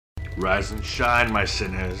Rise and shine, my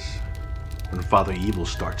sinners. When Father Evil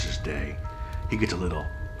starts his day, he gets a little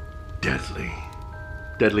deadly.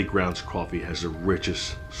 Deadly Grounds coffee has the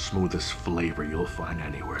richest, smoothest flavor you'll find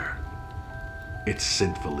anywhere. It's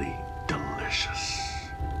sinfully delicious.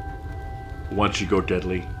 Once you go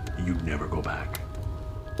deadly, you never go back.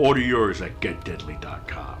 Order yours at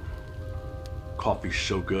getdeadly.com. Coffee's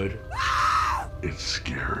so good, it's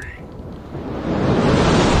scary.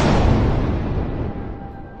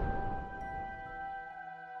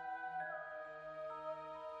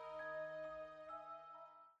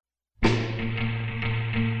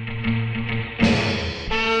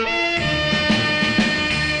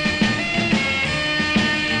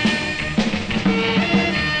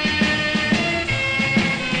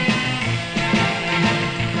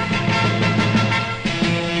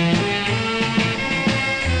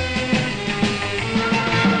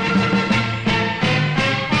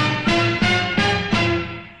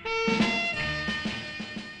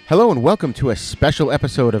 Hello and welcome to a special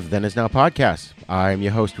episode of Then Is Now Podcast. I'm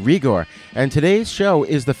your host, Rigor, and today's show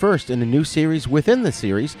is the first in a new series within the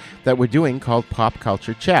series that we're doing called Pop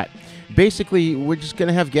Culture Chat. Basically, we're just going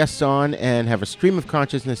to have guests on and have a stream of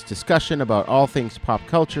consciousness discussion about all things pop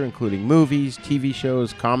culture, including movies, TV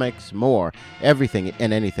shows, comics, more. Everything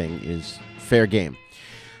and anything is fair game.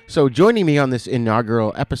 So joining me on this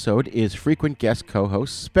inaugural episode is frequent guest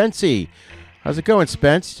co-host Spency. How's it going,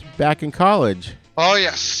 Spence? Back in college? Oh,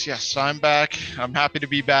 yes, I'm back. I'm happy to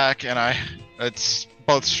be back, and it's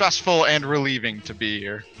both stressful and relieving to be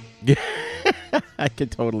here. I can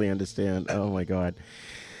totally understand. Oh, my God.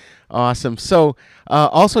 Awesome. So,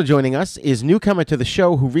 also joining us is newcomer to the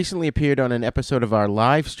show who recently appeared on an episode of our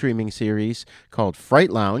live streaming series called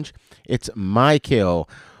Fright Lounge. It's Michael.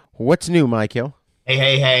 What's new, Michael?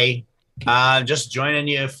 Hey. Just joining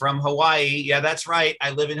you from Hawaii. Yeah, that's right.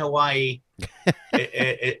 I live in Hawaii.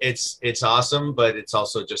 It's awesome, but it's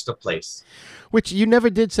also just a place. Which you never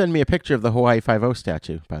did send me a picture of the Hawaii Five-0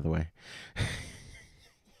 statue, by the way.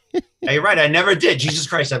 Hey, you're right. I never did. Jesus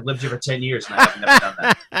Christ, I've lived here for 10 years and I have never done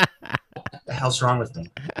that. What the hell's wrong with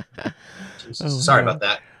me? Sorry about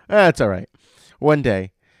that. That's all right. One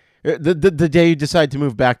day, the day you decide to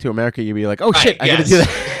move back to America, you'll be like, oh, shit, I got to do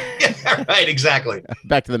that. Yeah, right, exactly.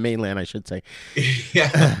 Back to the mainland, I should say.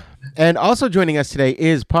 Yeah. And also joining us today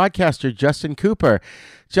is podcaster Justin Cooper.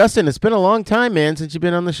 Justin, it's been a long time, man, since you've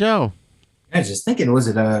been on the show. I was just thinking, was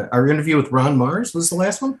it our interview with Ron Mars? Was the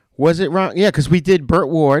last one? Was it Ron? Yeah, because we did Burt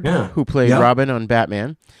Ward, who played Robin on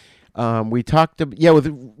Batman. We talked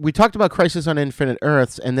about Crisis on Infinite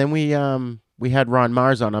Earths, and then we had Ron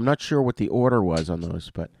Mars on. I'm not sure what the order was on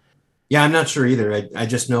those, but yeah, I'm not sure either. I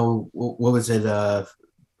just know what was it?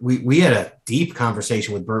 We had a deep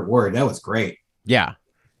conversation with Burt Ward. That was great. Yeah,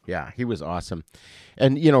 he was awesome.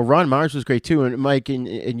 And, Ron Mars was great, too. And, Mike,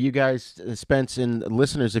 and you guys, Spence, and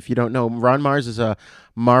listeners, if you don't know, Ron Mars is a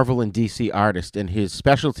Marvel and DC artist. And his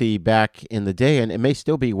specialty back in the day, and it may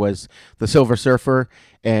still be, was the Silver Surfer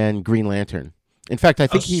and Green Lantern. In fact, I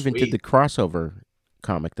think he even did the crossover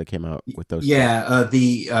comic that came out with those. Yeah,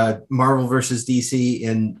 the Marvel versus DC.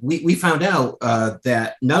 And we found out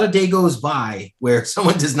that not a day goes by where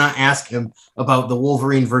someone does not ask him about the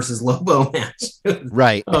Wolverine versus Lobo match.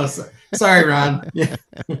 Right. Oh, sorry, Ron. Yeah.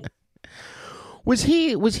 Was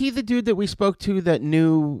he the dude that we spoke to that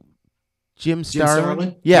knew Jim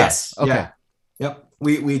Starlin? Yes. Okay. Yeah. Yep.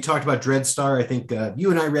 We talked about Dreadstar. I think you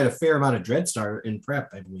and I read a fair amount of Dreadstar in prep,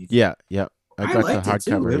 I believe. Yeah. I got the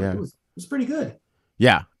hardcover. Yeah. It was pretty good.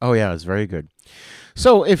 Yeah. Oh, yeah. It was very good.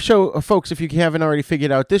 So, folks, if you haven't already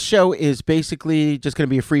figured out, this show is basically just going to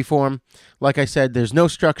be a free form. Like I said, there's no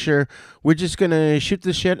structure. We're just going to shoot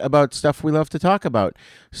the shit about stuff we love to talk about.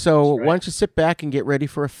 So, Why don't you sit back and get ready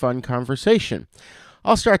for a fun conversation?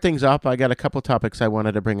 I'll start things up. I got a couple topics I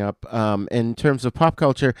wanted to bring up. In terms of pop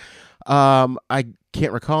culture, I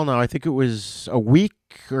can't recall now. I think it was a week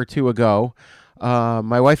or two ago.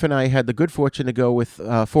 My wife and I had the good fortune to go with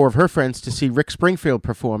 4 of her friends to see Rick Springfield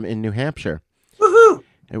perform in New Hampshire. Woohoo!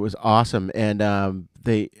 It was awesome. And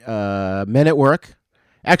they Men at Work.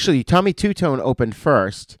 Actually, Tommy Two-Tone opened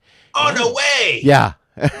first. Oh, no way! Yeah.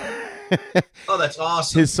 Oh, that's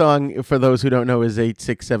awesome. His song, for those who don't know, is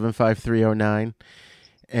 8675309.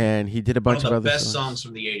 And he did a bunch of other One of the best songs. songs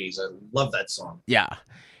from the 80s. I love that song. Yeah.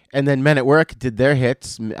 And then Men at Work did their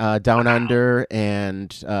hits, Down Under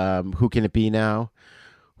and Who Can It Be Now?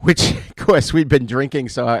 Which, of course, we'd been drinking,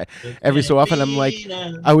 so every so often I'm like,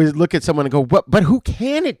 I would look at someone and go, "What? But who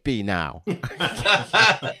can it be now?"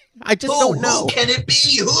 I just don't know. Who can it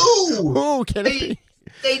be? Who? Who can it be?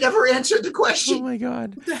 They never answered the Oh, question. my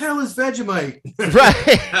God. What the hell is Vegemite?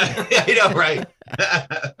 Right. I know, right?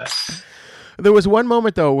 There was one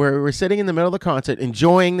moment though where we were sitting in the middle of the concert,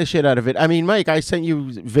 enjoying the shit out of it. I mean, Mike, I sent you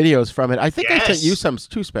videos from it. I think I sent you some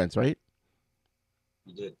too, Spence, right?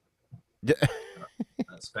 You did.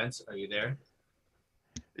 Spence, are you there?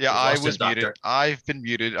 Yeah, I was muted. Doctor. I've been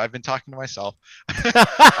muted. I've been talking to myself.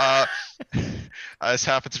 This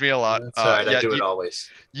happens to me a lot. That's all right. I do it always.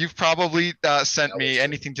 You've probably sent me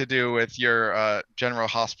anything to do with your General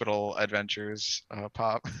Hospital adventures,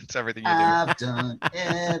 Pop. It's everything you do. I've done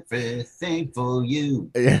everything for you.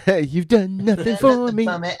 You've done nothing for me.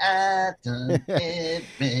 I've done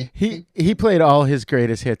everything. He played all his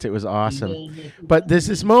greatest hits. It was awesome. But there's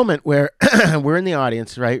this moment where we're in the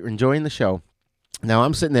audience, right, enjoying the show. Now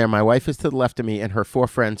I'm sitting there. My wife is to the left of me, and her 4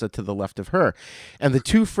 friends are to the left of her. And the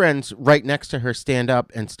 2 friends right next to her stand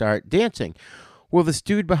up and start dancing. Well, this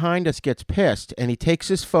dude behind us gets pissed, and he takes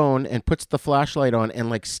his phone and puts the flashlight on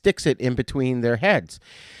and like sticks it in between their heads.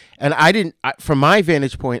 And from my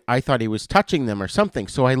vantage point, I thought he was touching them or something.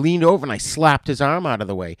 So I leaned over and I slapped his arm out of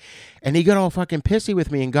the way. And he got all fucking pissy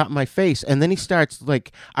with me and got in my face. And then he starts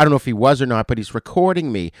like, I don't know if he was or not, but he's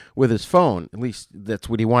recording me with his phone. At least that's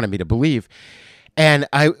what he wanted me to believe. And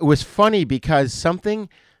it was funny because something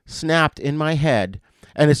snapped in my head,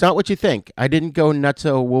 and it's not what you think. I didn't go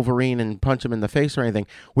nutso Wolverine and punch him in the face or anything,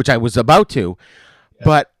 which I was about to,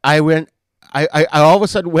 but I all of a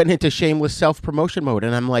sudden went into shameless self-promotion mode,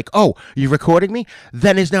 and I'm like, oh, you recording me?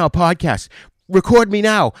 Then is now a podcast. Record me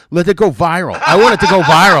now. Let it go viral. I want it to go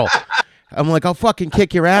viral. I'm like, I'll fucking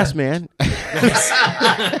kick your ass, man. That's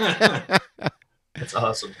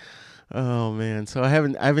awesome. Oh man! So I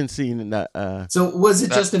haven't seen that. So was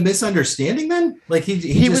it just a misunderstanding then? Like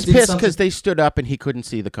he was pissed because they stood up and he couldn't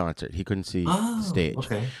see the concert. He couldn't see the stage.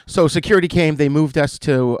 Okay. So security came. They moved us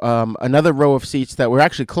to another row of seats that were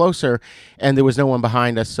actually closer, and there was no one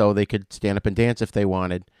behind us, so they could stand up and dance if they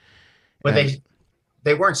wanted. But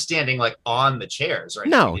they weren't standing like on the chairs, right?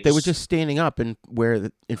 No, they were just standing up and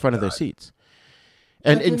in front of their seats.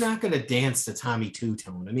 And you're not going to dance to Tommy Two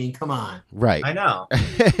Tone. I mean, come on. Right. I know.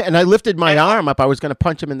 And I lifted my arm up. I was going to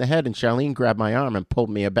punch him in the head, and Charlene grabbed my arm and pulled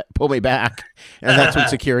me back. And that's when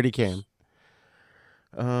security came.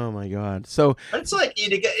 Oh my God! So but it's like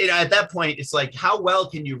at that point, it's like, how well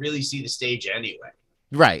can you really see the stage anyway?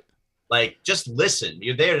 Right. Like, just listen.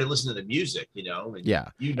 You're there to listen to the music, and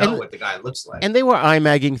you know what the guy looks like. And they were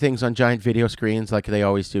IMAGing things on giant video screens like they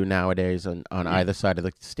always do nowadays on either side of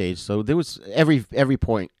the stage. So there was every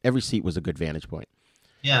point, every seat was a good vantage point.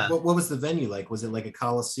 Yeah. What was the venue like? Was it like a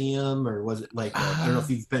Coliseum, or was it like I don't know if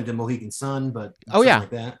you've been to Mohegan Sun, but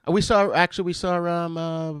like that. We saw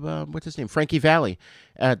what's his name, Frankie Valli,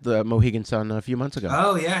 at the Mohegan Sun a few months ago.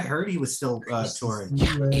 Oh yeah, I heard he was still touring.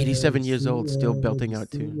 Yeah, 87 years old, still belting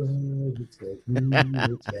out tunes.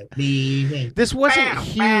 This wasn't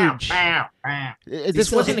huge.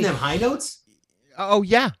 This wasn't hitting them high notes. Oh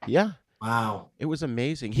yeah. Wow, it was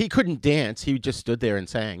amazing. He couldn't dance; he just stood there and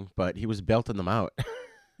sang, but he was belting them out.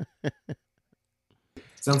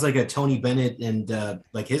 Sounds like a Tony Bennett and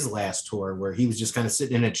like his last tour where he was just kind of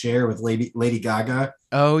sitting in a chair with Lady Gaga.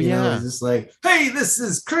 Oh yeah, just like, hey, this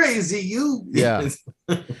is crazy. You just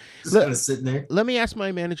kind of sitting there. Let me ask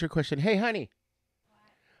my manager a question. Hey, honey,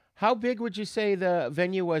 how big would you say the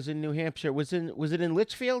venue was in New Hampshire? Was it in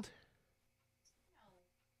Litchfield?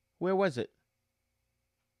 Where was it?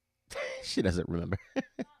 She doesn't remember.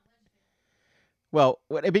 Well,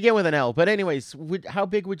 it began with an L, but anyways, how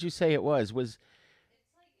big would you say it was?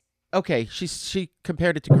 Okay, she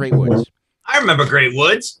compared it to Great Woods. I remember Great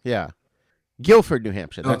Woods. Yeah, Guilford, New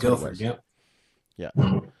Hampshire. That's Guilford. What it was. Yep.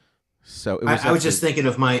 Yeah. So it was I was just thinking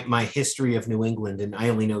of my history of New England, and I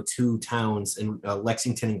only know 2 towns in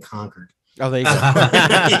Lexington and Concord. Oh, there you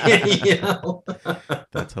go.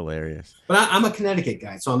 That's hilarious. But I'm a Connecticut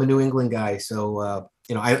guy, so I'm a New England guy. So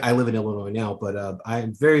I live in Illinois now, but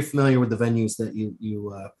I'm very familiar with the venues that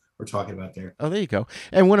you were talking about there. Oh, there you go.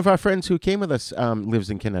 And one of our friends who came with us lives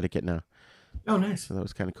in Connecticut now. Oh, nice. So that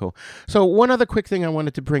was kind of cool. So one other quick thing I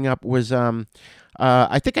wanted to bring up was I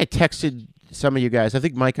think I texted some of you guys. I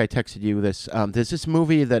think, Mike, I texted you this. There's this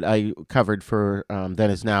movie that I covered for Then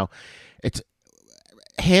Is Now. It's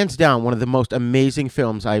hands down one of the most amazing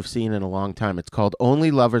films I've seen in a long time. It's called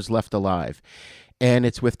Only Lovers Left Alive. And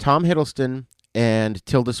it's with Tom Hiddleston and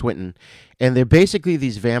Tilda Swinton. And they're basically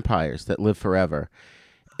these vampires that live forever.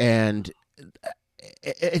 And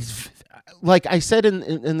it's like I said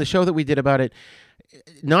in the show that we did about it,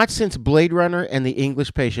 not since Blade Runner and The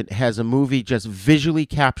English Patient has a movie just visually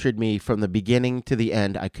captured me from the beginning to the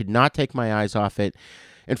end. I could not take my eyes off it.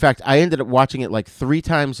 In fact, I ended up watching it like 3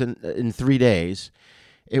 times in 3 days.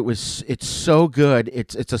 It's so good.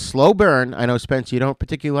 It's a slow burn. I know, Spence, you don't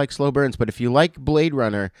particularly like slow burns, but if you like Blade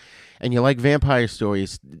Runner and you like vampire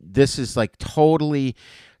stories, this is like totally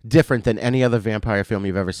different than any other vampire film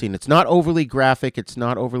you've ever seen. It's not overly graphic. It's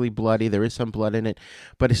not overly bloody. There is some blood in it,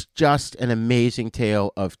 but it's just an amazing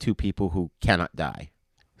tale of two people who cannot die.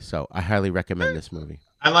 So I highly recommend this movie.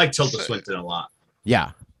 I like Tilda Swinton a lot.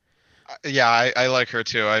 Yeah. Yeah, I like her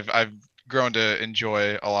too. I've grown to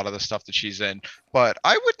enjoy a lot of the stuff that she's in, but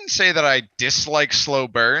I wouldn't say that I dislike slow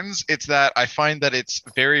burns. It's that I find that it's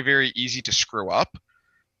very, very easy to screw up.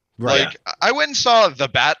 Right. Like I went and saw The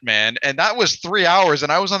Batman, and that was 3 hours,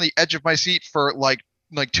 and I was on the edge of my seat for like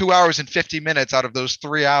 2 hours and 50 minutes out of those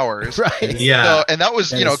 3 hours. Right. Yeah. So, and that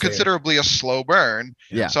was, That you know, is fair. considerably a slow burn.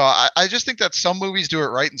 Yeah. So I just think that some movies do it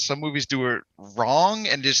right and some movies do it wrong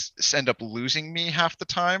and just end up losing me half the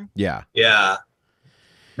time. Yeah. Yeah.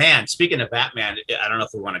 Man, speaking of Batman, I don't know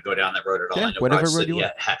if we want to go down that road at all. Yeah, I know whatever Rod road said you he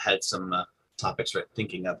want. had some topics we're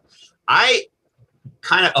thinking of. I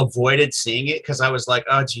kind of avoided seeing it because I was like,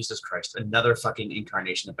 oh, Jesus Christ, another fucking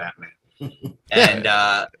incarnation of Batman. And,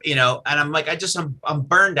 you know, and I'm like, I'm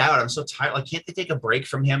burned out. I'm so tired. Like, can't they take a break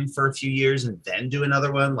from him for a few years and then do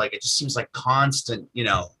another one? Like, it just seems like constant, you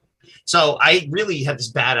know. So I really had this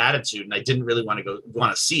bad attitude and I didn't really want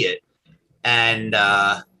to see it. And,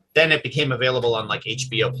 then it became available on like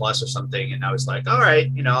HBO Plus or something, and I was like, all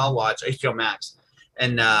right, you know, I'll watch HBO Max,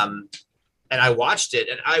 and I watched it,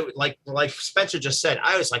 and I like Spencer just said,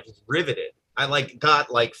 I was like riveted. I like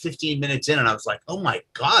got like 15 minutes in, and I was like, oh my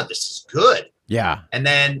God, this is good. Yeah. And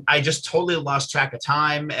then I just totally lost track of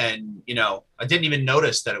time, and you know, I didn't even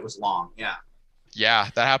notice that it was long. Yeah. Yeah,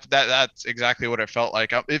 that happened. That's exactly what it felt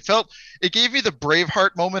like. It gave me the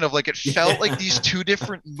Braveheart moment of like, it felt like these two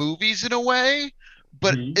different movies in a way.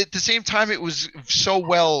 But at the same time, it was so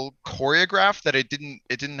well choreographed that it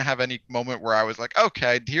didn't have any moment where I was like,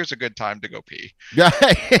 okay, here's a good time to go pee.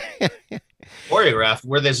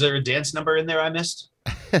 Choreographed. Is there a dance number in there I missed?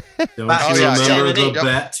 Don't you yeah, remember the Yep.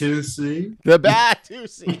 Bat 2C? The bat to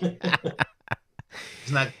see.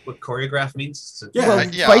 Isn't that what choreograph means? Yeah. Well,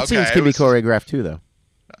 Yeah, fight okay, scenes it can be was- choreographed too, though.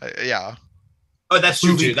 Yeah. Oh, that's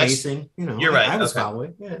true Movie too. That's pacing, you know. You're right, I was okay.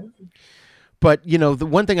 following. Yeah. But you know, the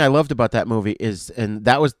one thing I loved about that movie is, and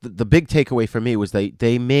that was the big takeaway for me, was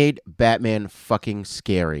they made Batman fucking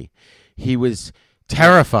scary. He was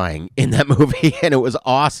terrifying in that movie, and it was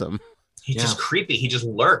awesome. he's just Yeah. creepy. He just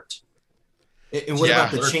lurked. And what Yeah.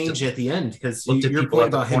 about the change at the end? Because Looked at your people point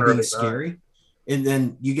at the about him corner of being his eye. scary, and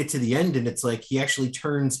then you get to the end, and it's like he actually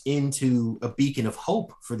turns into a beacon of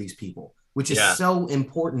hope for these people, which is Yeah. so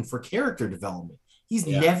important for character development. He's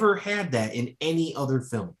Yeah. never had that in any other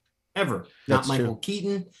film, ever. Not That's Michael true.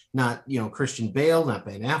 Keaton, not Christian Bale, not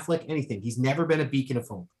Ben Affleck, anything. He's never been a beacon of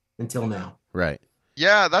hope until now. Right.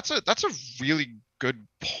 Yeah, that's a really good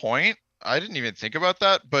point. I didn't even think about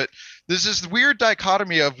that, but there's this weird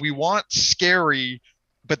dichotomy of we want scary,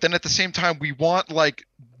 but then at the same time we want like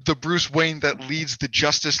the Bruce Wayne that leads the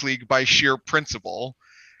Justice League by sheer principle.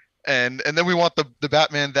 And then we want the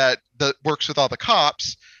Batman that works with all the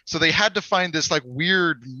cops. So they had to find this like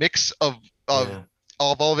weird mix of Yeah.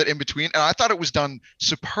 all of it in between. And I thought it was done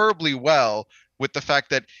superbly well with the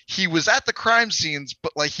fact that he was at the crime scenes,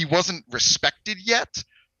 but like he wasn't respected yet.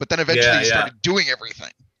 But then eventually Yeah, he yeah. started doing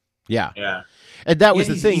everything. Yeah. Yeah. And that was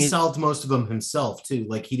And the thing. He solved most of them himself too.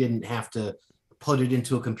 Like he didn't have to put it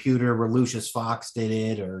into a computer where Lucius Fox did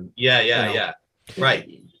it, or Yeah. you know. Yeah. Right.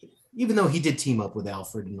 Even though he did team up with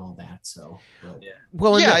Alfred and all that, so but, Yeah.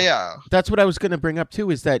 Well, and Yeah. that's what I was going to bring up too.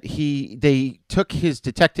 Is that they took his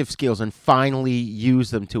detective skills and finally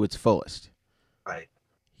used them to its fullest. Right.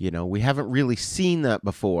 You know, we haven't really seen that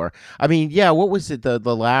before. I mean, yeah, what was it, the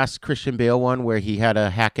last Christian Bale one where he had to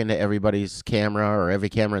hack into everybody's camera or every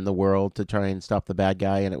camera in the world to try and stop the bad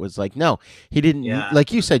guy, and it was like, no, he didn't. Yeah.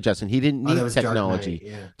 Like you said, Justin, he didn't Oh, that need was Dark technology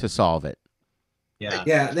Knight, yeah. to solve it. Yeah.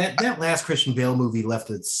 Yeah, that last Christian Bale movie left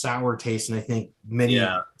a sour taste in I think many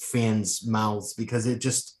Yeah. fans' mouths because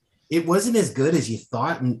it wasn't as good as you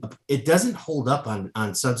thought, and it doesn't hold up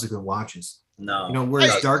on subsequent watches. No.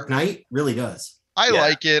 Whereas I- Dark Knight really does. I Yeah.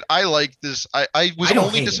 like it. I like this. I was I don't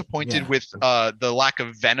only hate it, disappointed yeah. with the lack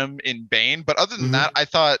of venom in Bane, but other than Mhm. that, I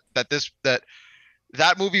thought that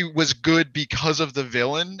that movie was good because of the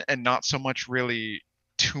villain and not so much really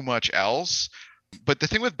too much else. But the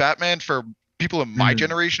thing with Batman for people in my Mhm.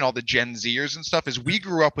 generation, all the Gen Zers and stuff, is we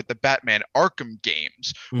grew up with the Batman Arkham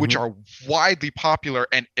games, which are widely popular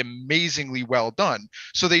and amazingly well done.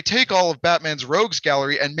 So they take all of Batman's rogues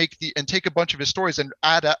gallery and take a bunch of his stories and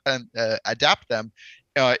adapt them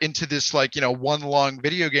into this one long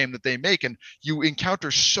video game that they make, and you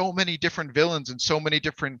encounter so many different villains and so many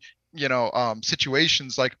different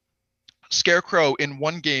situations. Like Scarecrow in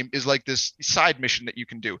one game is like this side mission that you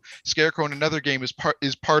can do. Scarecrow in another game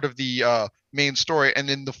is part of the main story, and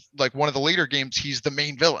in one of the later games, he's the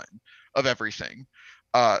main villain of everything.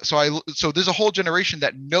 So there's a whole generation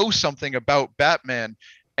that knows something about Batman,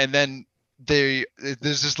 and then there's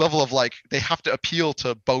this level of like they have to appeal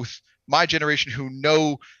to both my generation who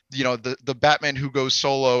know the Batman who goes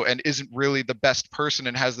solo and isn't really the best person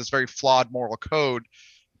and has this very flawed moral code,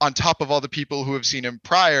 on top of all the people who have seen him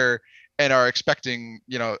prior and are expecting,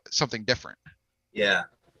 something different. Yeah.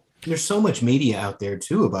 There's so much media out there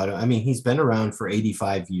too about it. I mean, he's been around for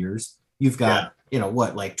 85 years. You've got,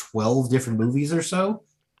 like 12 different movies or so.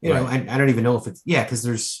 You know, I don't even know if it's because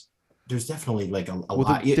there's definitely like a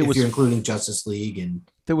lot. If you're including Justice League, and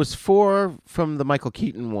there was 4 from the Michael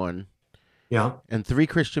Keaton one. Yeah. And 3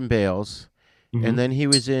 Christian Bales. Mm-hmm. And then he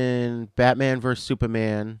was in Batman vs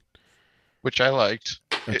Superman, which I liked.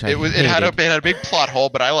 It had a big plot hole,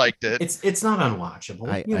 but I liked it. It's not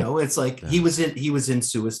unwatchable. It's like he was in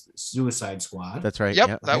Suicide Squad. That's right.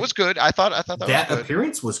 Yep, that was good. I thought that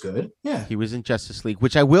appearance was good. Yeah, he was in Justice League,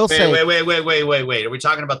 which I will say. Wait. Are we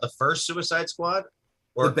talking about the first Suicide Squad?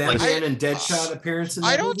 Or the Batman and Deadshot appearance in that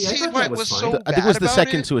I don't movie? see why it was so bad. I think it was the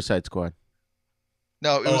second it. Suicide Squad.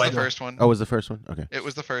 No, it was the first one. Oh, it was the first one? Okay. It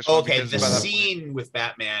was the first one. Okay, the scene with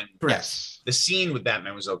Batman. Yes. The scene with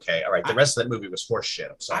Batman was okay. All right, the rest of that movie was horse shit.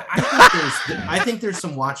 I'm sorry. I think there's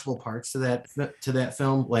some watchable parts to that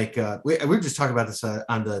film. Like we were just talking about this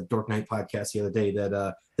on the Dork Night podcast the other day,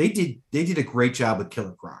 that they did a great job with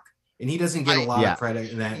Killer Croc. And he doesn't get a lot of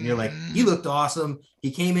credit in that. And you're like, he looked awesome. He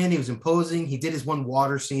came in, he was imposing. He did his one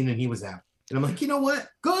water scene and he was out. And I'm like, you know what?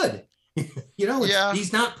 Good.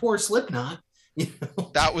 He's not poor Slipknot. I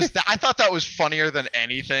thought that was funnier than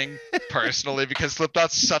anything personally, because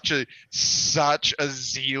Slipknot's such a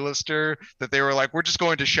Z-lister that they were like, we're just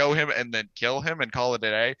going to show him and then kill him and call it a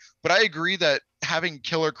day. But I agree that having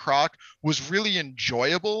Killer Croc was really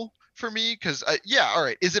enjoyable for me, because all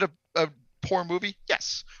right, is it a poor movie?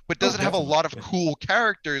 Yes, but does it have a lot of cool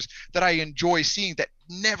characters that I enjoy seeing that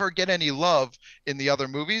never get any love in the other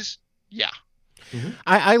movies? Yeah. Mm-hmm.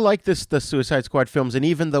 I like the Suicide Squad films, and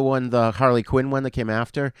even the Harley Quinn one that came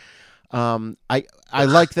after. I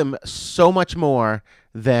like them so much more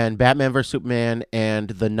than Batman vs Superman and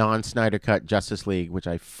the non-Snyder Cut Justice League, which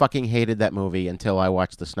I fucking hated that movie until I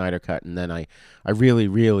watched the Snyder Cut, and then I really,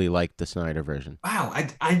 really liked the Snyder version. Wow,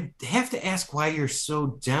 I have to ask why you're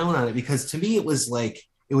so down on it, because to me it was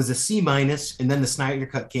a C-, and then the Snyder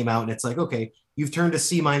Cut came out, and it's like, okay, you've turned a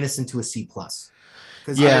C- into a C+.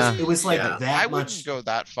 Because it was like that I much. wouldn't go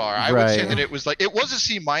that far. I would say that it was a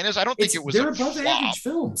C-. I don't think it was. They're above average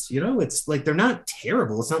films. It's like they're not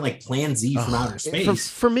terrible. It's not like Plan Z from outer space.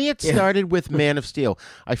 For me, it started with Man of Steel.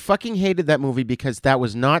 I fucking hated that movie because that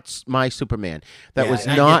was not my Superman. That was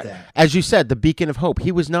not, as you said, the beacon of hope.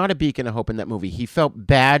 He was not a beacon of hope in that movie. He felt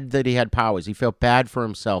bad that he had powers. He felt bad for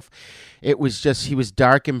himself. It was just, he was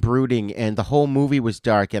dark and brooding, and the whole movie was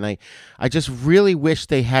dark. And I just really wish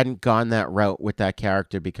they hadn't gone that route with that character,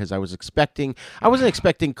 because I wasn't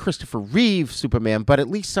expecting Christopher Reeve Superman, but at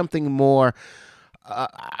least something more,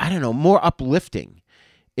 more uplifting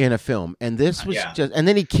in a film. And this was just, and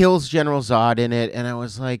then he kills General Zod in it, and I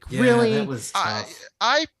was like, really? That was tough.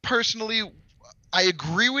 I personally, I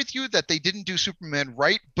agree with you that they didn't do Superman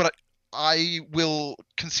right, but I will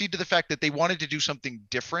concede to the fact that they wanted to do something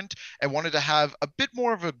different and wanted to have a bit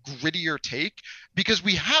more of a grittier take, because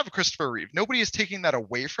we have Christopher Reeve. Nobody is taking that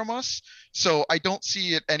away from us. So I don't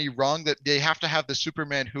see it any wrong that they have to have the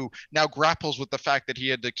Superman who now grapples with the fact that he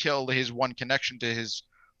had to kill his one connection to his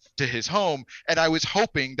home. And I was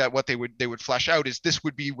hoping that what they would flesh out is this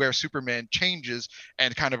would be where Superman changes,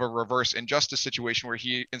 and kind of a reverse Injustice situation where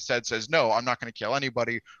he instead says, no, I'm not going to kill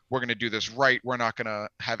anybody. We're going to do this right. We're not going to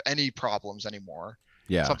have any problems anymore.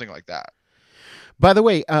 Yeah. Something like that. By the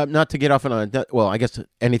way, not to get off on I guess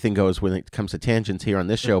anything goes when it comes to tangents here on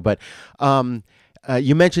this show, but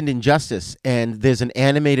you mentioned Injustice, and there's an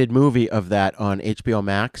animated movie of that on HBO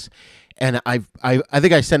Max. And I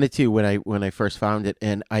think I sent it to you when I first found it,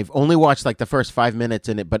 and I've only watched like the first 5 minutes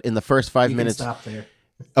in it. But in the first 5 minutes, you can stop there.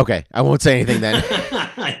 Okay, I won't say anything then.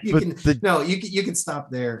 you can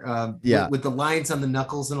stop there. With the lines on the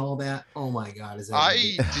knuckles and all that. Oh my God,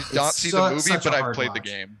 I did not see the movie, but I played the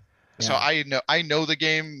game. Yeah. So I know the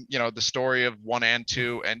game. The story of 1 and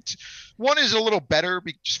 2, and 1 is a little better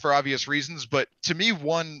just for obvious reasons. But to me,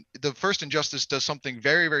 the first Injustice does something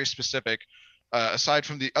very, very specific. Aside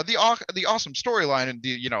from the awesome storyline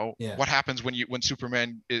and what happens when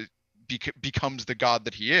Superman becomes the god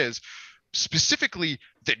that he is, specifically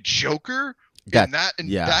the Joker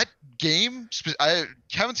That game, I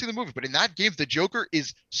haven't seen the movie, but in that game, the Joker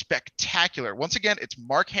is spectacular. Once again, it's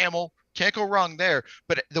Mark Hamill. Can't go wrong there.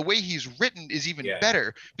 But the way he's written is even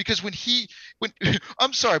better, because when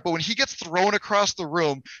I'm sorry, but when he gets thrown across the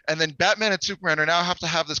room, and then Batman and Superman are now have to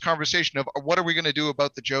have this conversation of what are we going to do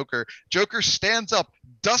about the Joker? Joker stands up,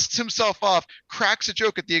 dusts himself off, cracks a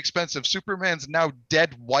joke at the expense of Superman's now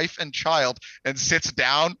dead wife and child, and sits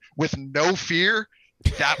down with no fear.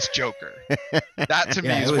 That's Joker. That to me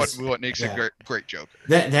is what makes a great Joker.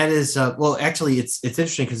 That is well, actually, it's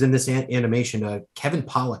interesting because in this animation, Kevin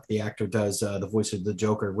Pollak, the actor, does the voice of the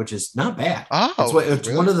Joker, which is not bad. It's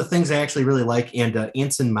really? One of the things I actually really like. And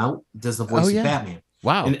Anson Mount does the voice of Batman.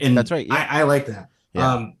 Wow, and that's right. Yeah. I like that.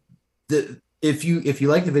 Yeah. If you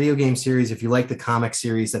like the video game series, if you like the comic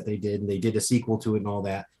series that they did, and they did a sequel to it and all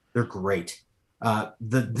that, they're great.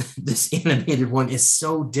 This animated one is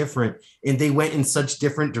so different, and they went in such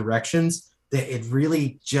different directions that it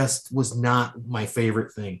really just was not my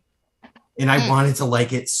favorite thing. And I wanted to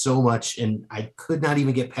like it so much, and I could not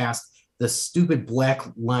even get past the stupid black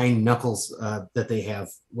line knuckles that they have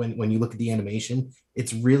when you look at the animation.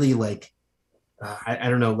 It's really like I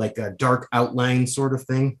don't know, like a dark outline sort of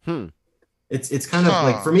thing. It's kind of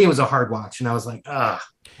like, for me, it was a hard watch, and I was like,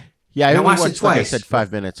 Yeah, I watched it twice. Like I said,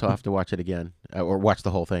 5 minutes. So I'll have to watch it again, or watch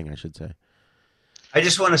the whole thing, I should say. I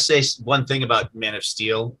just want to say one thing about Man of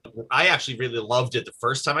Steel. I actually really loved it the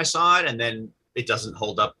first time I saw it, and then it doesn't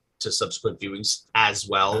hold up to subsequent viewings as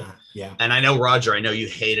well. Yeah. And I know, Roger, I know you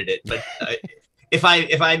hated it, but if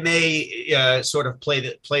I may sort of play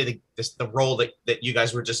the role that you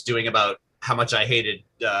guys were just doing about how much I hated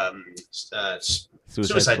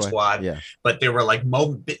Suicide Squad. Yeah. But there were like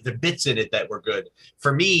the bits in it that were good.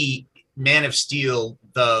 For me, Man of Steel,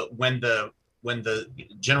 when the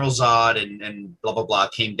General Zod and blah blah blah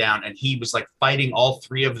came down, and he was like fighting all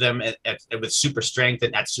three of them with super strength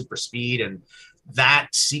and at super speed, and that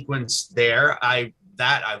sequence there, I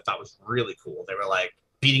thought was really cool. They were like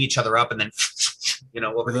beating each other up, and then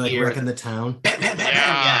over the year, wrecking the town.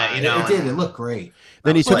 Yeah, it did. It looked great.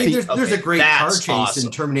 Then he took there's a great car chase in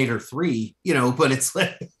Terminator 3, but it's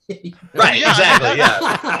like right, exactly,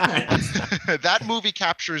 yeah. That movie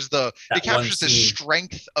captures the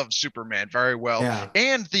strength of Superman very well,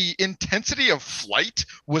 and the intensity of flight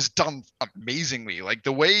was done amazingly. Like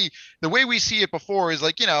the way we see it before is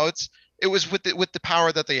like it was with the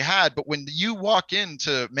power that they had, but when you walk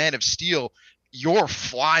into Man of Steel, you're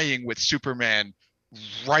flying with Superman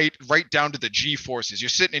right down to the G-forces. You're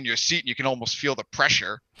sitting in your seat and you can almost feel the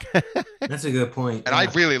pressure. That's a good point. And I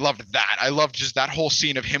really loved that. I loved just that whole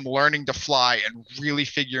scene of him learning to fly and really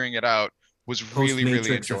figuring it out was really,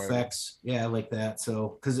 really enjoyable. Effects. Yeah, I like that.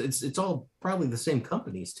 So, because it's all probably the same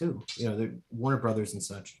companies too. They're Warner Brothers and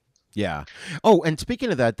such. Yeah. Oh, and speaking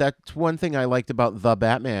of that, that's one thing I liked about The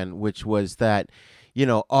Batman, which was that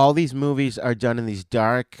all these movies are done in these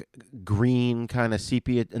dark green kind of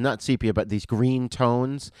sepia, not sepia, but these green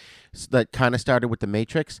tones that kind of started with The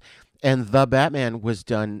Matrix. And The Batman was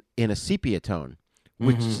done in a sepia tone,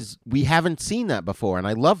 which is, we haven't seen that before. And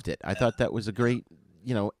I loved it. I thought that was a great,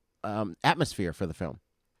 atmosphere for the film.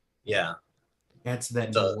 Yeah. That's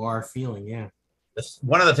that noir feeling. Yeah.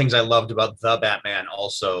 One of the things I loved about The Batman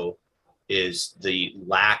also is the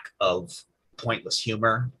lack of pointless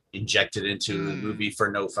humor injected into the movie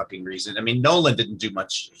for no fucking reason. I mean, Nolan didn't do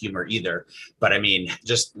much humor either, but I mean,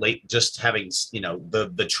 just having,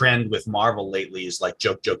 the trend with Marvel lately is like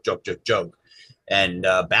joke. And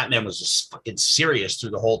Batman was just fucking serious through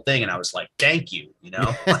the whole thing. And I was like, thank you,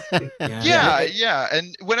 Yeah.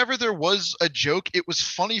 And whenever there was a joke, it was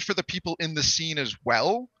funny for the people in the scene as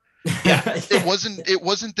well. Yeah. It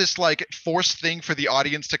wasn't this like forced thing for the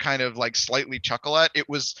audience to kind of like slightly chuckle at. It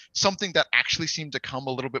was something that actually seemed to come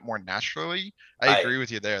a little bit more naturally. I agree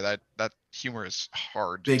with you there. That humor is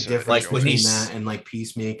hard. Big difference like between that and like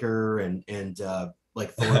Peacemaker and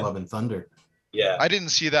like Thor: Love and Thunder. Yeah, I didn't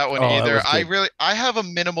see that one either. I have a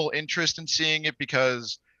minimal interest in seeing it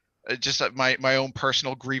because just my own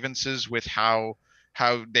personal grievances with how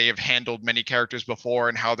they have handled many characters before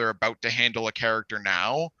and how they're about to handle a character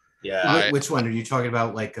now. Yeah. Which one are you talking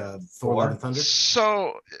about? Like Thor: Love and Thunder?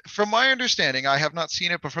 So, from my understanding, I have not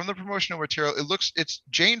seen it, but from the promotional material, it's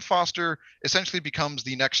Jane Foster essentially becomes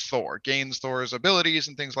the next Thor, gains Thor's abilities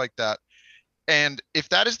and things like that. And if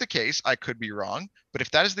that is the case, I could be wrong, but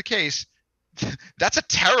if that is the case, that's a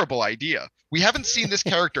terrible idea. We haven't seen this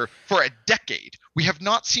character for a decade. We have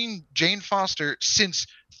not seen Jane Foster since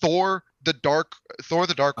Thor the Dark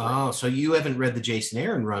World. Oh, so you haven't read the Jason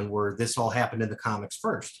Aaron run where this all happened in the comics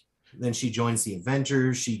first. Then she joins the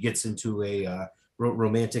Avengers. She gets into a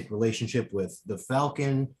romantic relationship with the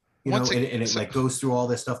Falcon. you know, Once and it like goes through all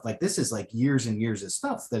this stuff. Like this is like years and years of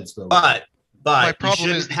stuff that it's built. But my you problem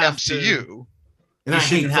is shouldn't the have MCU. to. And You I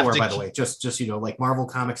hate shouldn't have Thor, to by the keep- way. Just you know, like Marvel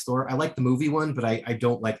Comics Thor. I like the movie one, but I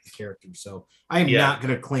don't like the character. So I am Yeah. not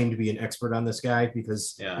going to claim to be an expert on this guy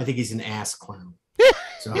because Yeah. I think he's an ass clown.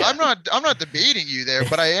 So Yeah. I'm not debating you there,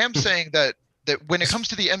 but I am saying that when it comes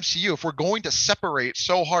to the MCU, if we're going to separate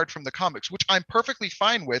so hard from the comics, which I'm perfectly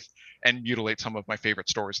fine with, and mutilate some of my favorite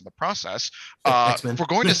stories in the process, X-Men. if we're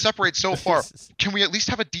going to separate so far, can we at least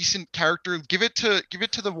have a decent character? Give it to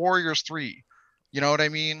the Warriors 3. You know what I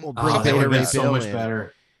mean? Well, Oh, Bring that Beta would have Ray been so Bill much in.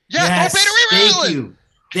 better. Yeah, Yes, throw Beta Ray Bill thank in. you.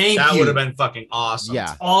 Thank That you. would have been fucking awesome.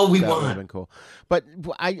 Yeah. all we That would have want. been cool. But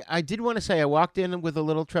I did want to say I walked in with a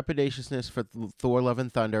little trepidatiousness for Thor: Love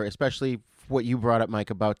and Thunder, especially what you brought up, Mike,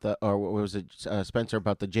 about or what was it, Spencer,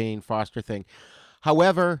 about the Jane Foster thing.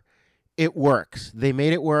 However, it works. They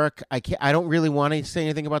made it work. I don't really want to say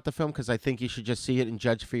anything about the film because I think you should just see it and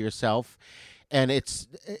judge for yourself. And it's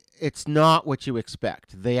not what you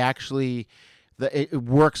expect. They actually. It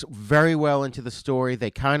works very well into the story. They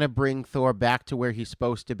kind of bring Thor back to where he's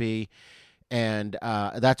supposed to be. And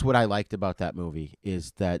that's what I liked about that movie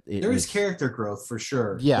is that There is character growth for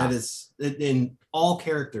sure. Yeah. That is in all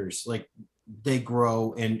characters, like they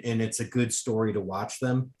grow and it's a good story to watch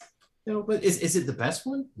them. You know, but is it the best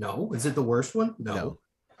one? No. Is it the worst one? No. No.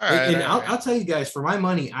 All right, And all right. I'll tell you guys, for my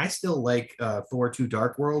money, I still like Thor 2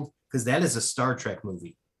 Dark World because that is a Star Trek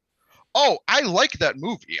movie. Oh, I like that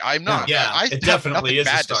movie. I'm not. Yeah, I it have definitely nothing is a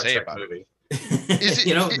bad Star to say Trek about it. movie. Is it-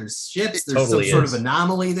 you know, it- there's ships, it there's totally some sort is. of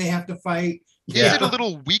anomaly they have to fight. Is Yeah. it a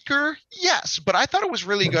little weaker? Yes, but I thought it was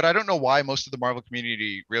really good. I don't know why most of the Marvel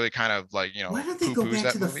community really kind of like, Why don't they go poo-poos back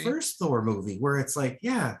that to the movie. first Thor movie where it's like,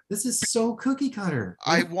 yeah, this is so cookie cutter.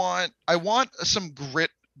 I want some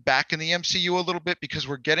grit back in the MCU a little bit because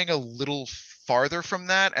we're getting a little farther from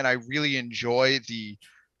that, and I really enjoy the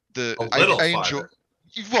A little I enjoy. farther.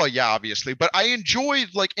 Well, yeah, obviously, but I enjoy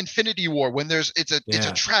like Infinity War when it's a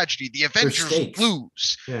Yeah. tragedy. The Avengers stakes.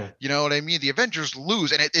 lose. Yeah. You know what I mean? The Avengers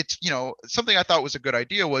lose, and it's something I thought was a good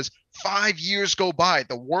idea was 5 years go by,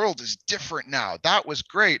 the world is different now. That was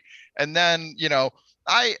great, and then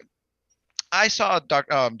I saw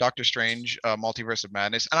Doctor Strange, Multiverse of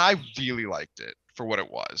Madness, and I really liked it for what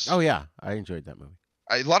it was. Oh yeah, I enjoyed that movie.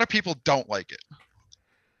 A lot of people don't like it.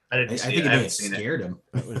 I I didn't see think it. it I may haven't have seen it. scared him.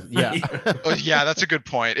 Yeah, Oh, yeah, that's a good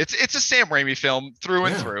point. It's a Sam Raimi film through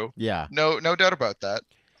and Yeah. through. yeah. No doubt about that.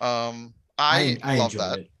 I I love enjoyed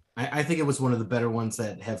that. it. I think it was one of the better ones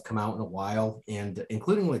that have come out in a while, and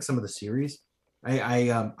including like some of the series.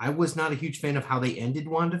 I was not a huge fan of how they ended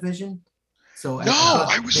WandaVision. So No,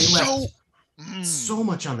 thought I was they left so. so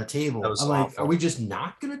much on the table. That was I'm like, awful. are we just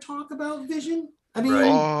not going to talk about Vision? I mean, Right.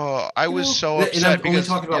 Oh, I you was know, so and upset I'm only because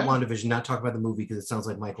talking about yeah. WandaVision, not talking about the movie because it sounds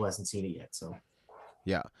like Michael hasn't seen it yet. So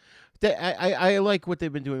I like what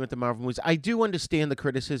they've been doing with the Marvel movies. I do understand the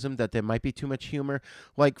criticism that there might be too much humor.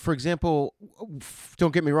 Like, for example,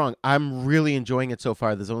 don't get me wrong, I'm really enjoying it so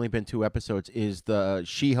far. There's only been 2 episodes. Is the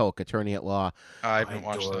She-Hulk Attorney at Law? I haven't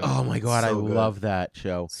watched adore that. it. Oh my god, I So good. love that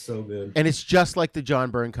show. so good. And it's just like the John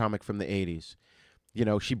Byrne comic from the 80s. You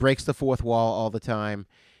know, she breaks the fourth wall all the time.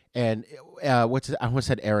 And I almost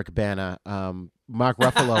said Eric Bana. Mark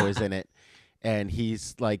Ruffalo is in it. And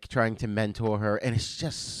he's like trying to mentor her. And it's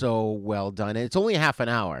just so well done. And it's only half an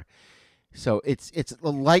hour. So it's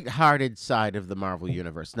the lighthearted side of the Marvel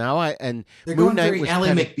universe. Now They're Moon going Knight very was Ally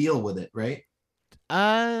kinda- McBeal with it, right?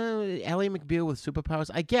 Ally McBeal with superpowers.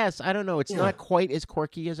 I guess. I don't know. It's Yeah. not quite as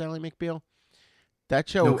quirky as Ally McBeal. That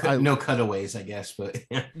show No cutaways, I guess, but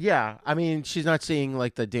Yeah, I mean, she's not seeing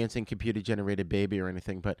like the dancing computer generated baby or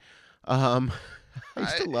anything, but I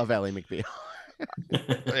still love Ally McBeal.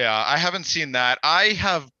 Yeah, I haven't seen that. I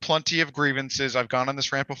have plenty of grievances. I've gone on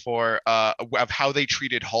this rant before of how they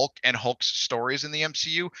treated Hulk and Hulk's stories in the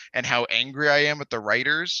MCU and how angry I am at the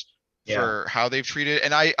writers for how they've treated.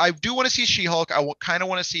 And I do want to see She-Hulk. I kind of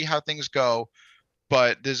want to see how things go,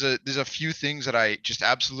 but there's a few things that I just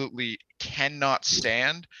absolutely cannot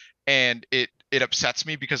stand, and it upsets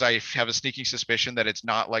me because I have a sneaking suspicion that it's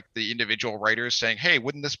not like the individual writers saying, hey,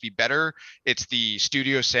 wouldn't this be better? It's the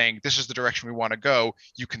studio saying, this is the direction we want to go.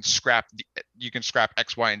 You can scrap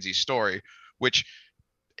X, Y, and Z story, which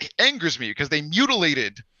angers me because they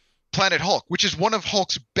mutilated Planet Hulk, which is one of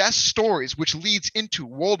Hulk's best stories, which leads into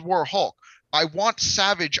World War Hulk. I want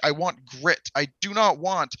Savage. I want grit. I do not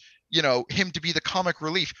want, him to be the comic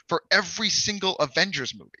relief for every single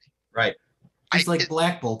Avengers movie. Right. he's like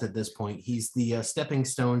Black Bolt at this point. He's the stepping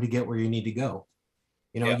stone to get where you need to go.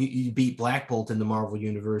 Yeah. You beat Black Bolt in the Marvel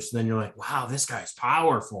universe, and then you're like, wow, this guy's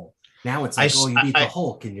powerful. Now it's I like, s- you beat I- the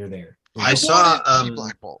Hulk, and you're there. I saw, wanted to see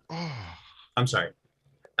Black Bolt. Oh. I'm sorry.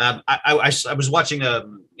 I was watching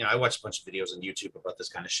I watched a bunch of videos on YouTube about this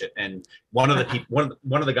kind of shit, and one of the people,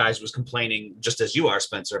 one of the guys was complaining, just as you are,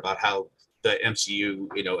 Spencer, about how the MCU,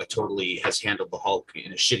 it totally has handled the Hulk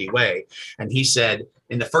in a shitty way. And he said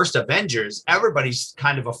in the first Avengers, everybody's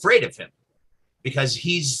kind of afraid of him because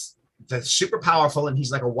he's super powerful and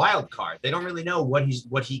he's like a wild card. They don't really know what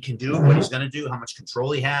he can do, what he's going to do, how much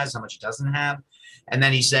control he has, how much he doesn't have. And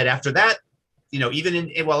then he said after that, even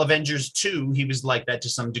in Avengers 2, he was like that to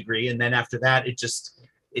some degree. And then after that,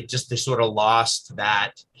 they sort of lost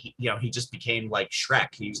that. He just became like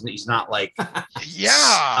Shrek. He's not like. Yeah,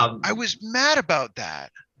 I was mad about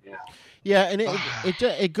that. Yeah, and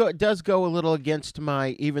it does go a little against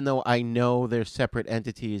my, even though I know they're separate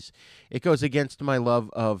entities, it goes against my love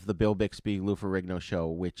of the Bill Bixby, Lou Ferrigno show,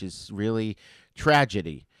 which is really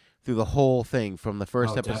tragedy through the whole thing from the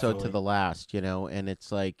first episode to the last, and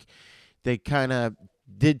it's like they kind of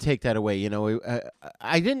did take that away.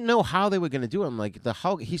 I didn't know how they were going to do him. Like the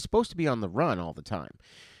Hulk, he's supposed to be on the run all the time.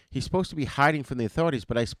 He's supposed to be hiding from the authorities,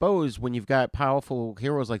 but I suppose when you've got powerful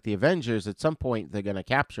heroes like the Avengers, at some point they're going to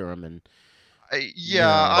capture him. And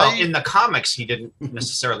in the comics, he didn't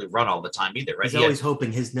necessarily run all the time either, right? He's always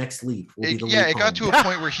hoping his next leap will be the leap it got home. to a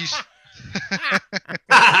point where he's.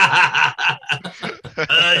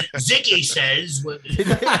 Zicky says. Do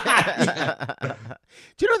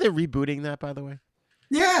you know they're rebooting that, by the way?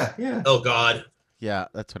 Yeah. Oh God. Yeah,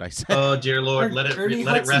 that's what I said. Oh dear Lord, let it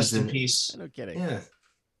rest in peace. No kidding. Yeah.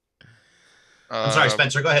 I'm sorry,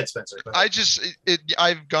 Spencer. Go ahead, Spencer. Go ahead.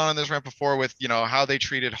 I've gone on this rant before with how they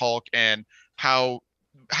treated Hulk and how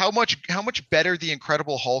much better the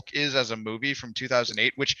Incredible Hulk is as a movie from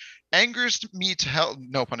 2008, which angers me to hell.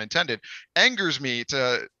 No pun intended. Angers me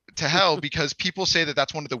to hell because people say that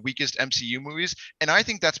that's one of the weakest MCU movies, and I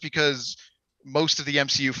think that's because most of the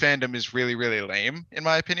MCU fandom is really, really lame, in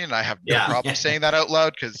my opinion. I have no problem saying that out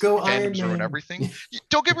loud because fandoms ruin everything.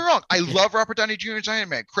 Don't get me wrong. I love Robert Downey Jr. as Iron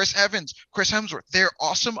Man, Chris Evans, Chris Hemsworth. They're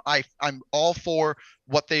awesome. I'm all for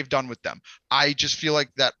what they've done with them. I just feel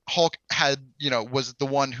like that Hulk was the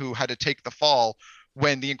one who had to take the fall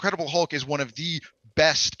when the Incredible Hulk is one of the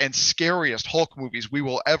best and scariest Hulk movies we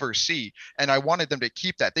will ever see, and I wanted them to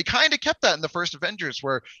keep that. They kind of kept that in the first Avengers,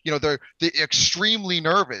 where they're extremely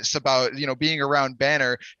nervous about being around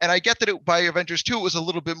Banner, and I get that by Avengers 2 it was a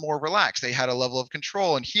little bit more relaxed. They had a level of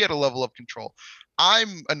control, and he had a level of control.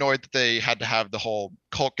 I'm annoyed that they had to have the whole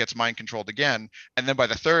Hulk gets mind controlled again, and then by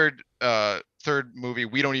the third movie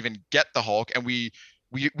we don't even get the Hulk, and we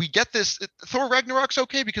get this. Thor Ragnarok's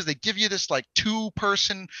okay because they give you this like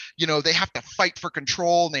 2-person, they have to fight for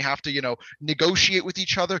control and they have to, negotiate with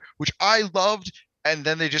each other, which I loved. And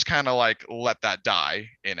then they just kind of like let that die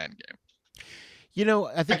in Endgame.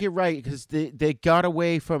 I think you're right because they got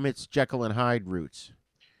away from its Jekyll and Hyde roots.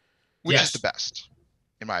 Which is the best,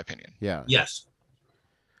 in my opinion. Yeah. Yes.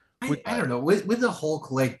 I don't know. With the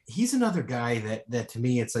Hulk, like he's another guy that to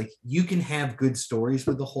me, it's like you can have good stories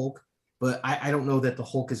with the Hulk, but I don't know that the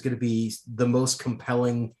Hulk is going to be the most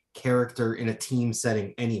compelling character in a team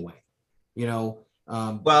setting anyway.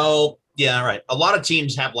 Well, yeah, right. A lot of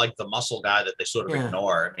teams have like the muscle guy that they sort of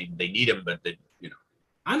ignore. I mean, they need him, but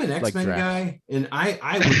I'm an X-Men guy, and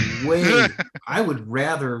I would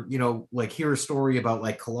rather like hear a story about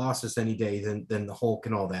like Colossus any day than the Hulk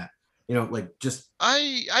and all that.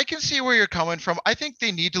 I can see where you're coming from. I think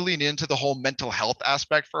they need to lean into the whole mental health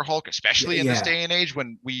aspect for Hulk, especially in this day and age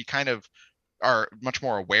when we kind of are much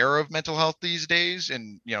more aware of mental health these days,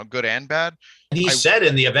 and good and bad. And he said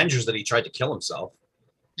in the Avengers that he tried to kill himself.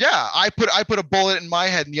 Yeah, I put a bullet in my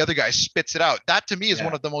head and the other guy spits it out. That to me is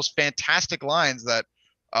one of the most fantastic lines that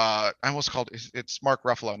I almost called it's Mark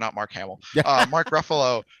Ruffalo, not Mark Hamill. Mark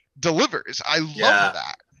Ruffalo delivers. I love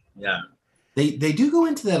that. Yeah. They do go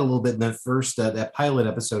into that a little bit in the first that pilot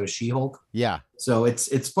episode of She-Hulk. Yeah. So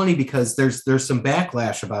it's funny because there's some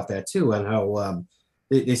backlash about that too, and how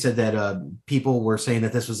they said that people were saying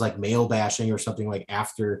that this was like male bashing or something like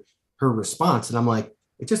after her response, and I'm like,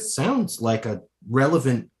 it just sounds like a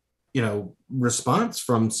relevant response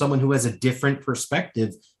from someone who has a different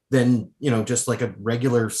perspective than just like a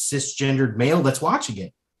regular cisgendered male that's watching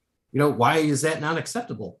it. Why is that not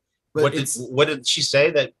acceptable? But what did she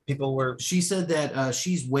say that people were? She said that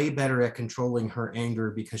she's way better at controlling her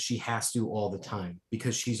anger because she has to all the time,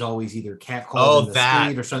 because she's always either catcalled in the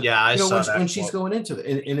street or something. Yeah, I saw that when she's going into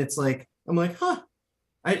it, and it's like I'm like,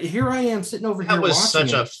 here I am sitting over here. That was watching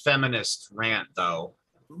such a feminist rant, though.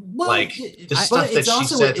 Well, like the stuff that she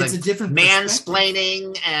said, it's a different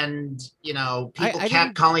mansplaining, and people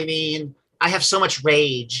catcalling me, and I have so much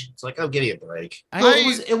rage. It's like, I'll give you a break. Well,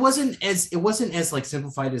 it wasn't as like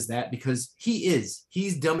simplified as that, because he's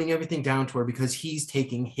dumbing everything down to her because he's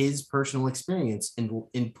taking his personal experience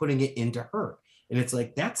and putting it into her, and it's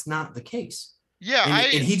like that's not the case. Yeah,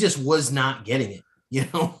 and he just was not getting it, you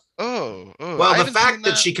know. Well, the fact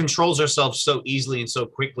that she controls herself so easily and so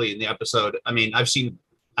quickly in the episode. I mean, I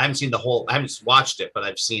haven't seen the whole. I haven't watched it, but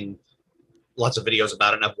I've seen lots of videos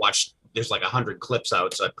about it, and I've watched. There's like 100 clips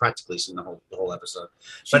out, so I've practically seen the whole episode.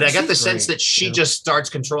 But I got the sense that she just starts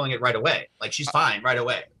controlling it right away. Like she's fine right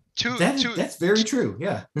away. That's very true.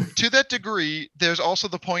 Yeah. To that degree, there's also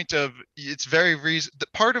the point of it's very the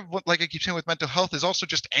part of what, like I keep saying with mental health, is also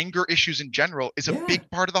just anger issues in general is a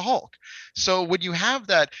big part of the Hulk. So when you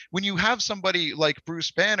have somebody like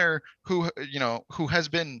Bruce Banner who has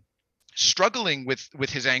been struggling with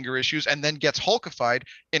his anger issues and then gets Hulkified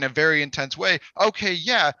in a very intense way, okay,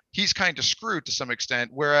 yeah, he's kind of screwed to some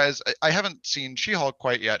extent. Whereas I haven't seen She-Hulk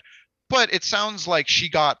quite yet, but it sounds like she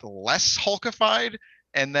got less Hulkified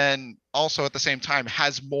and then also at the same time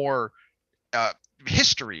has more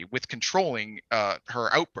history with controlling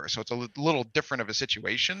her outburst. So it's a little different of a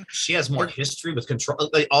situation. She has more history with control.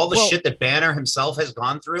 Like all the shit that Banner himself has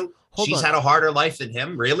gone through. She's had a harder life than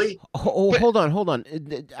him, really? Hold on.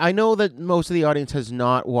 I know that most of the audience has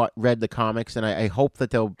not read the comics, and I hope that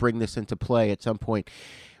they'll bring this into play at some point.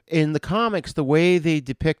 In the comics, the way they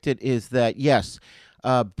depict it is that, yes,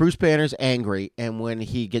 Bruce Banner's angry, and when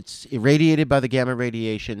he gets irradiated by the gamma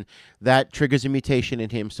radiation, that triggers a mutation in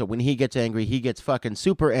him. So when he gets angry, he gets fucking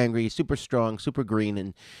super angry, super strong, super green,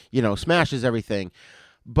 and, smashes everything.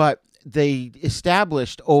 But they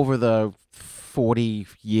established over the 40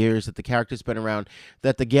 years that the character's been around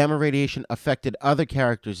that the gamma radiation affected other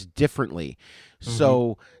characters differently. Mm-hmm.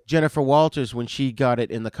 So Jennifer Walters, when she got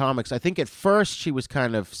it in the comics, I think at first she was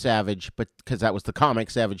kind of savage, but because that was the comic,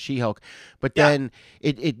 Savage She-Hulk, but then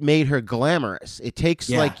it made her glamorous. It takes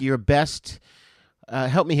like your best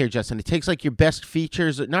help me here, Justin. It takes like your best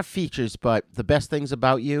features, not features, but the best things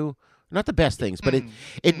about you. Not the best things, but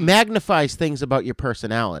it magnifies things about your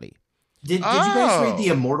personality. Did you guys read the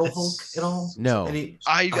Immortal Hulk at all? No.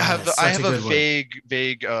 I have a vague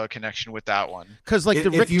connection with that one. Because like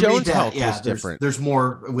the Rick Jones Hulk was different. There's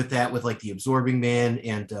more with that, with like the Absorbing Man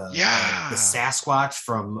and the Sasquatch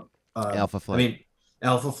from Alpha Flight.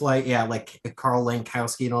 Alpha Flight, like Carl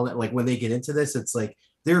Lankowski and all that. Like when they get into this, it's like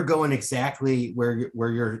they're going exactly where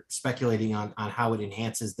you're speculating on how it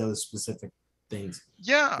enhances those specific things.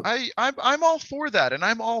 Yeah, I'm all for that, and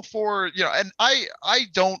I'm all for and I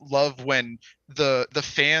don't love when the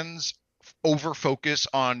fans over focus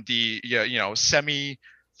on the semi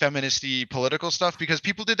feministy political stuff, because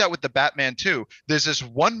people did that with the Batman too. There's this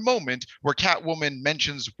one moment where Catwoman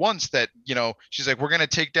mentions once that she's like, we're gonna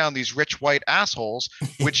take down these rich white assholes,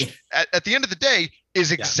 which at the end of the day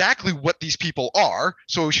is exactly what these people are.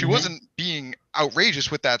 So she wasn't being outrageous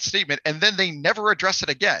with that statement, and then they never address it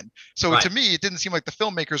again. So to me, it didn't seem like the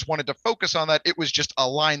filmmakers wanted to focus on that. It was just a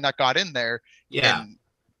line that got in there.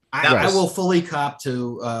 I will fully cop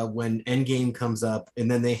to when Endgame comes up, and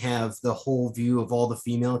then they have the whole view of all the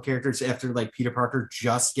female characters after like Peter Parker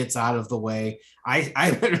just gets out of the way.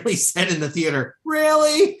 I literally said in the theater,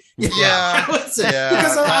 really? Because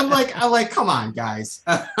I'm like, come on, guys.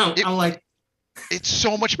 I'm like, it's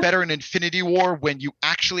so much better in Infinity War when you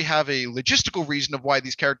actually have a logistical reason of why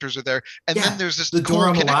these characters are there, and then there's this the cool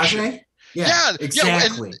Dora connection. Milaje?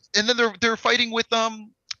 Exactly. And then they're fighting with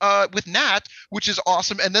Nat, which is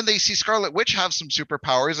awesome, and then they see Scarlet Witch have some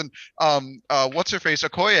superpowers, and what's her face,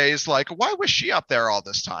 Okoye, is like, why was she up there all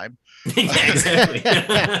this time? Exactly.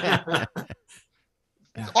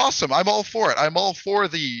 Awesome. I'm all for it. I'm all for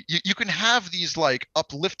you can have these like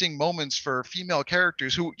uplifting moments for female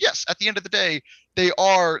characters who, yes, at the end of the day, they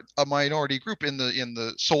are a minority group in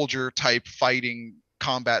the soldier type fighting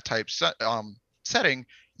combat type setting.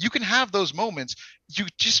 You can have those moments.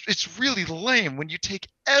 It's really lame when you take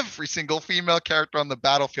every single female character on the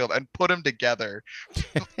battlefield and put them together.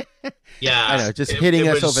 I know, just hitting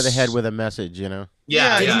us over the head with a message, Did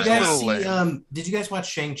you guys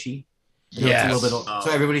watch Shang-Chi? Yeah. So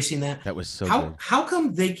everybody's seen that? That was so good. How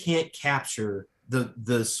come they can't capture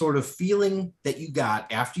the sort of feeling that you got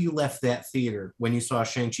after you left that theater when you saw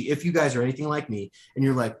Shang-Chi? If you guys are anything like me and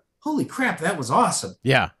you're like, holy crap, that was awesome.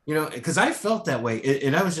 Yeah. Because I felt that way.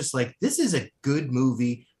 And I was just like, this is a good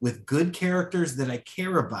movie with good characters that I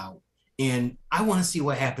care about. And I want to see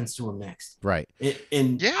what happens to them next. Right.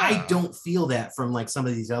 I don't feel that from like some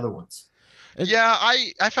of these other ones. Yeah,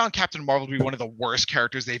 I found Captain Marvel to be one of the worst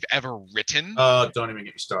characters they've ever written. Oh, don't even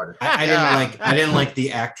get me started. I didn't like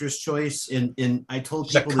the actress choice. In I told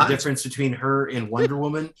She's a people the cunt. difference between her and Wonder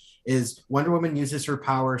Woman is Wonder Woman uses her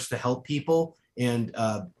powers to help people, and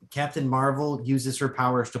Captain Marvel uses her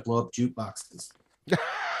powers to blow up jukeboxes.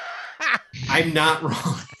 I'm not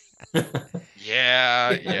wrong.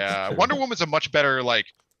 Yeah. Wonder Woman's a much better like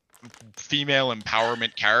female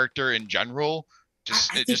empowerment character in general.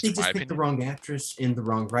 I think they just picked the wrong actress and the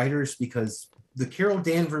wrong writers, because the Carol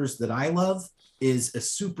Danvers that I love is a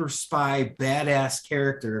super spy badass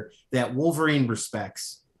character that Wolverine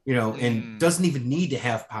respects, and doesn't even need to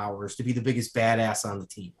have powers to be the biggest badass on the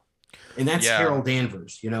team. And that's Carol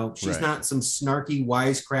Danvers. She's not some snarky,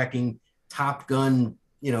 wisecracking Top Gun,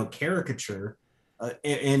 caricature.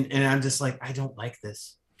 And I'm just like, I don't like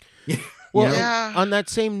this. Well, on that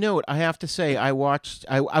same note, I have to say I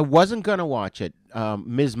wasn't going to watch it,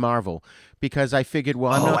 Ms. Marvel, because I figured,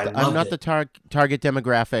 I'm not the target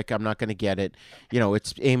demographic. I'm not going to get it.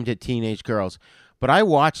 It's aimed at teenage girls. But I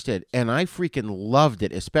watched it, and I freaking loved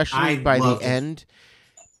it, especially by the end.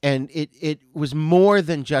 And it was more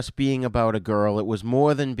than just being about a girl. It was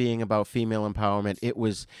more than being about female empowerment.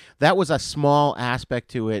 That was a small aspect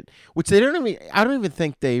to it, which I don't even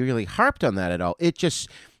think they really harped on that at all. It just,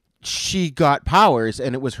 she got powers,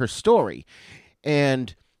 and it was her story.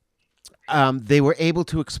 And they were able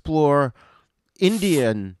to explore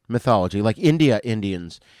Indian mythology, like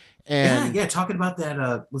Indians. And talking about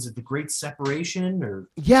that, was it the Great Separation or?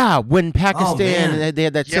 Yeah, when Pakistan, they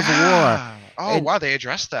had that civil war. Oh, wow, they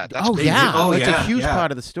addressed that. That's it's a huge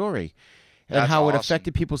part of the story. And how it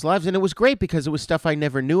affected people's lives. And it was great because it was stuff I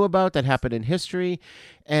never knew about that happened in history.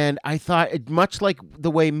 And I thought, much like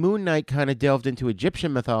the way Moon Knight kind of delved into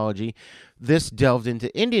Egyptian mythology, this delved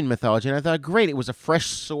into Indian mythology. And I thought, great, it was a fresh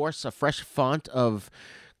source, a fresh font of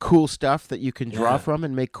cool stuff that you can draw from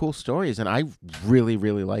and make cool stories. And I really,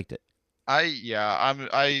 really liked it.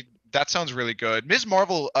 That sounds really good. Ms.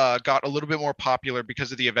 Marvel got a little bit more popular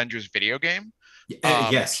because of the Avengers video game.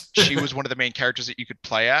 Yes. She was one of the main characters that you could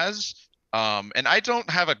play as. And I don't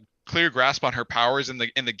have a clear grasp on her powers in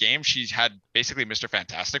the game. She's had basically Mr.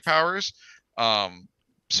 Fantastic powers.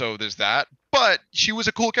 So there's that. But she was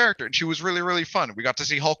a cool character, and she was really, really fun. We got to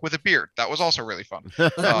see Hulk with a beard. That was also really fun.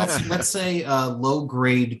 Let's say low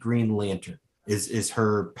grade Green Lantern is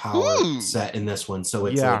her power set in this one. So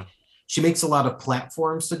it's like she makes a lot of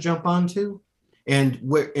platforms to jump onto. And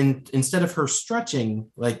instead of her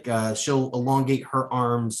stretching, like she'll elongate her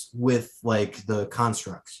arms with like the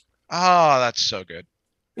constructs. Oh, that's so good.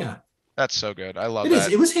 Yeah. That's so good. I love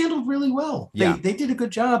that. It was handled really well. Yeah. They did a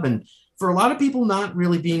good job. And for a lot of people not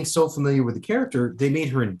really being so familiar with the character, they made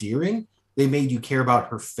her endearing. They made you care about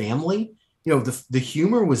her family. The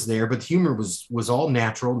humor was there, but the humor was all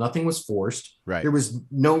natural. Nothing was forced. Right. There was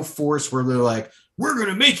no force where they're like, we're going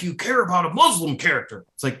to make you care about a Muslim character.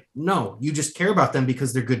 It's like, no, you just care about them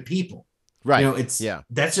because they're good people. Right.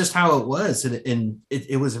 That's just how it was. And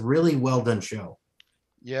it was a really well done show.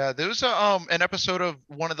 Yeah, there was an episode of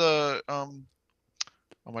one of the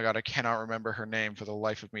oh my god, I cannot remember her name for the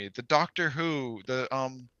life of me. The Doctor Who, the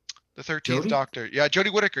 13th Doctor. Yeah,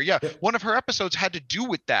 Jodie Whittaker. Yeah. One of her episodes had to do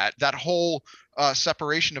with that whole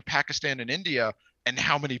separation of Pakistan and India, and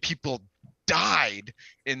how many people died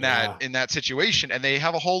in that situation. And they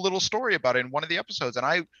have a whole little story about it in one of the episodes, and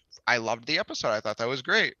I loved the episode. I thought that was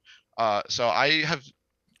great. So I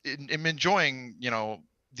am enjoying,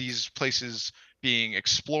 these places being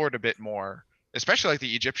explored a bit more, especially like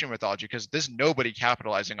the Egyptian mythology, because there's nobody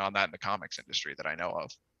capitalizing on that in the comics industry that I know of.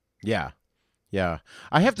 Yeah.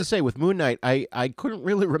 I have to say, with Moon Knight, I couldn't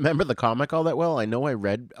really remember the comic all that well. I know I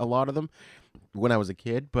read a lot of them when I was a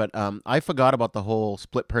kid, but I forgot about the whole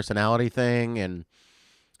split personality thing. And,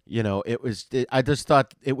 I just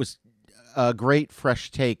thought it was a great fresh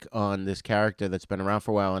take on this character that's been around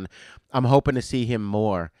for a while. And I'm hoping to see him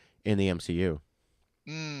more in the MCU.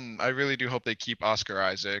 I really do hope they keep Oscar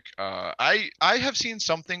Isaac. I have seen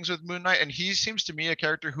some things with Moon Knight, and he seems to me a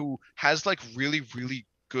character who has like really, really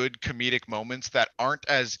good comedic moments that aren't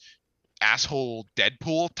as asshole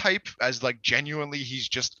Deadpool type as like genuinely he's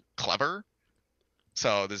just clever.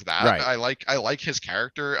 So there's that. Right. I like his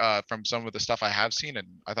character from some of the stuff I have seen, and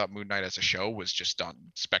I thought Moon Knight as a show was just done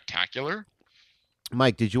spectacular.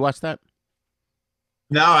 Mike, did you watch that?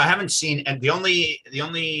 No, I haven't seen. And the only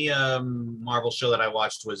Marvel show that I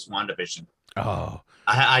watched was WandaVision. Oh,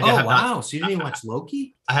 wow! So you didn't watch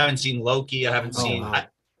Loki? I haven't seen Loki. I haven't seen. Wow.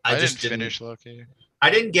 I just didn't finish Loki. I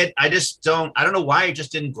don't know why it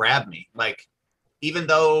just didn't grab me. Like, even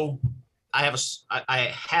though I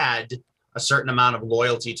had a certain amount of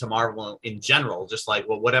loyalty to Marvel in general. Just like,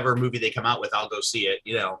 well, whatever movie they come out with, I'll go see it.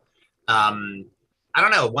 You know, I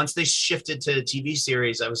don't know. Once they shifted to TV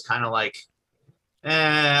series, I was kind of like,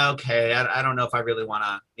 okay, I don't know if I really want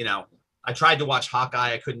to. You know, I tried to watch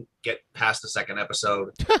Hawkeye. I couldn't get past the second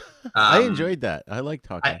episode. I enjoyed that. I liked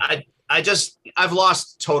Hawkeye. I've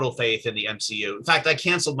lost total faith in the MCU. In fact, I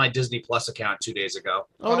canceled my Disney Plus account 2 days ago.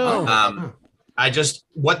 Oh no.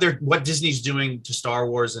 What Disney's doing to Star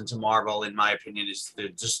Wars and to Marvel, in my opinion, is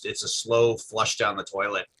it's a slow flush down the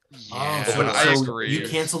toilet. Yeah, so I agree. you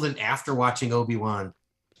canceled it after watching Obi-Wan.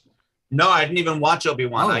 No, I didn't even watch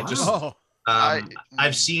Obi-Wan. Oh, I wow.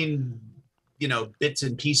 I've seen, bits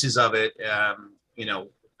and pieces of it.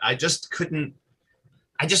 I just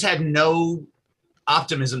had no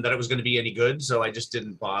optimism that it was going to be any good, so I just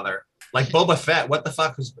didn't bother. Like Boba Fett, what the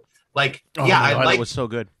fuck was like? Oh yeah, my God, it was so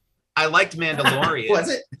good. I liked Mandalorian. Was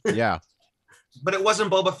it? Yeah. But it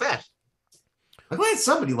wasn't Boba Fett. I'm glad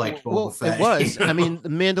somebody liked Boba Fett. It was. I mean, The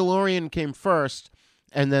Mandalorian came first,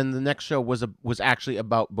 and then the next show was actually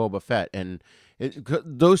about Boba Fett, and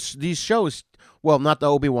these shows. Well, not the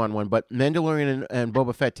Obi-Wan one, but Mandalorian and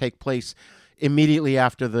Boba Fett take place immediately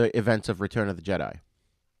after the events of Return of the Jedi.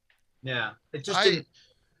 Yeah, it just didn't.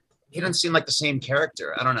 He doesn't seem like the same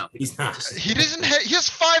character. I don't know. He's not. He doesn't. He has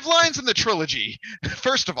 5 lines in the trilogy.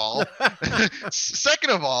 First of all, second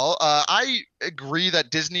of all, I agree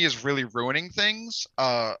that Disney is really ruining things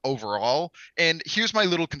overall. And here's my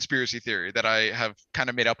little conspiracy theory that I have kind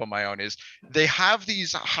of made up on my own: is they have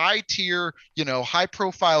these high tier, high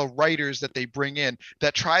profile writers that they bring in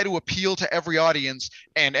that try to appeal to every audience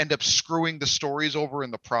and end up screwing the stories over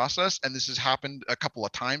in the process. And this has happened a couple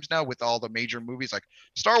of times now with all the major movies, like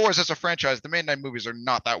Star Wars. As a franchise, the main 9 movies are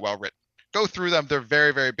not that well written. Go through them. They're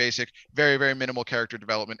very, very basic, very, very minimal character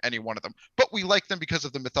development, any one of them. But we like them because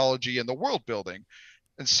of the mythology and the world building.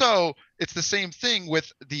 And so it's the same thing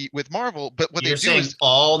with Marvel. But what You're they do saying is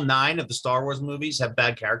all 9 of the Star Wars movies have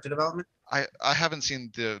bad character development? I haven't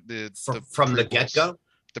seen from the get-go?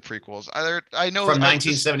 The prequels. I know from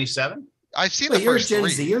 1977? I've seen But the you're a first Gen 3.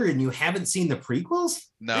 Zer and you haven't seen the prequels?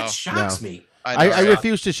 No. That shocks me. I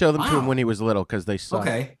refused to show them to him when he was little because they suck.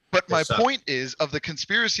 Okay. But my point is, of the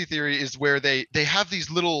conspiracy theory, is where they have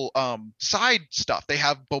these little side stuff. They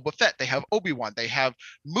have Boba Fett, they have Obi-Wan, they have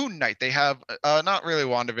Moon Knight, they have not really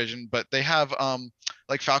WandaVision, but they have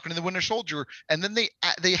like Falcon and the Winter Soldier, and then they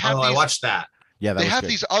have. I watched that. Yeah, they have good.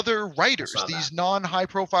 these other writers, these that. non-high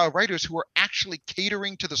profile writers who are actually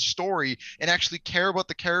catering to the story and actually care about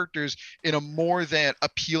the characters in a more than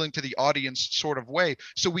appealing to the audience sort of way.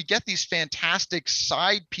 So we get these fantastic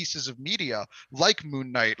side pieces of media like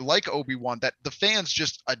Moon Knight, like Obi-Wan, that the fans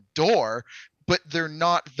just adore, but they're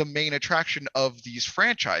not the main attraction of these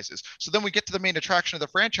franchises. So then we get to the main attraction of the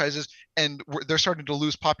franchises and they're starting to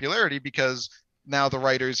lose popularity because now the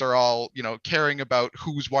writers are all, caring about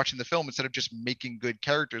who's watching the film instead of just making good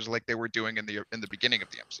characters like they were doing in the beginning of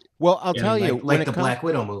the MCU. Well, I'll tell you, like the Black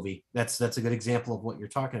Widow movie. That's a good example of what you're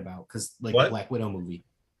talking about, because the Black Widow movie.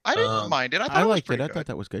 I didn't mind it. I liked it. I good. thought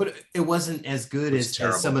that was good. But it wasn't as good as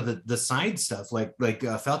some of the side stuff, like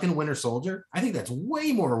Falcon Winter Soldier. I think that's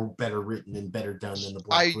way more better written and better done than the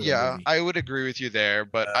Black Widow movie. I would agree with you there,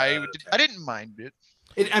 but I didn't mind it.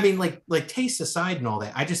 Like taste aside and all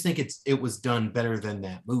that, I just think it was done better than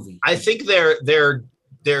that movie. I think they're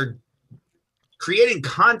creating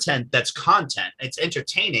content that's content. It's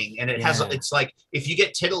entertaining, and it's like if you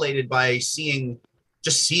get titillated by seeing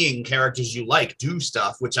characters you like do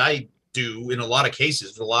stuff, which I do in a lot of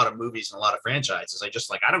cases with a lot of movies and a lot of franchises.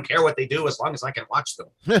 I don't care what they do as long as I can watch them.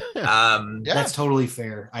 That's totally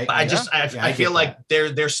fair. I feel like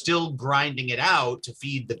they're still grinding it out to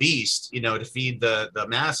feed the beast, to feed the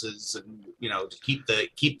masses, and to keep the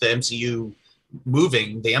MCU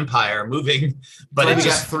moving, the empire moving. But we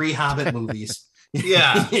got 3 Hobbit movies.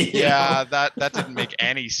 Yeah. Yeah, that didn't make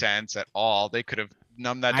any sense at all. They could have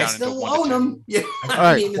numbed that down. I still into 1 own to 2. them. Yeah. All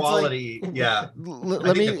right. Quality.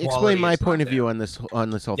 Let me explain my point of view on this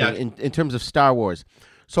whole thing in terms of Star Wars.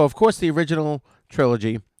 So, of course, the original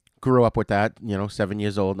trilogy, grew up with that. 7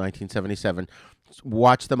 years old, 1977.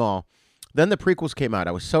 Watched them all. Then the prequels came out.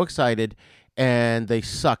 I was so excited, and they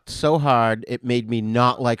sucked so hard it made me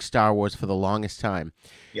not like Star Wars for the longest time.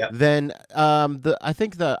 Yeah. Then I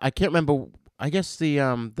can't remember. I guess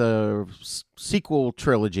the sequel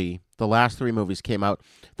trilogy, the last 3 movies came out.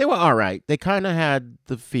 They were all right. They kind of had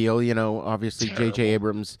the feel, obviously J.J.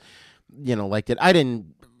 Abrams, liked it. I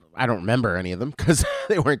don't remember any of them because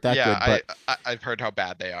they weren't that good. But I've heard how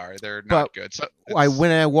bad they are. They're not good. So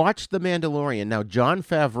when I watched The Mandalorian, now Jon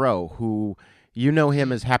Favreau, who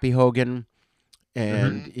him as Happy Hogan,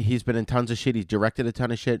 and he's been in tons of shit. He's directed a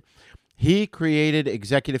ton of shit. He created,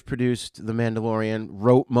 executive produced The Mandalorian,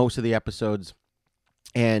 wrote most of the episodes,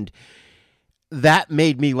 and that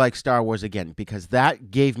made me like Star Wars again because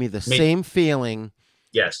that gave me the same feeling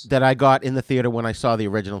Yes. that I got in the theater when I saw the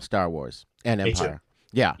original Star Wars and Me too. Empire.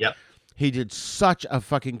 Yeah. Yep. He did such a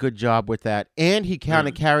fucking good job with that. And he kind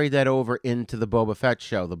of carried that over into the Boba Fett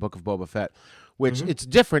show, the Book of Boba Fett, which it's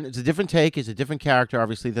different. It's a different take. It's a different character,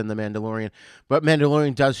 obviously, than the Mandalorian. But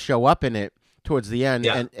Mandalorian does show up in it towards the end.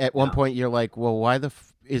 Yeah. And at one point, you're like, well, why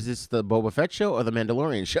is this the Boba Fett show or the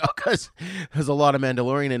Mandalorian show? Because there's a lot of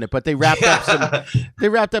Mandalorian in it. But they wrapped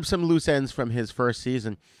up some loose ends from his first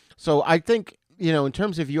season. So I think, in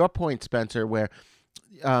terms of your point, Spencer, where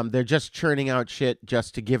they're just churning out shit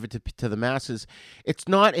just to give it to the masses. It's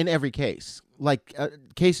not in every case. Like,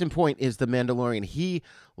 case in point is The Mandalorian.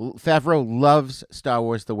 Favreau loves Star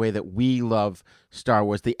Wars the way that we love Star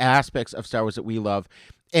Wars, the aspects of Star Wars that we love,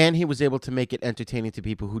 and he was able to make it entertaining to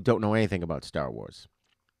people who don't know anything about Star Wars.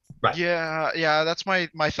 Right. Yeah, that's my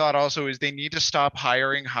thought also is they need to stop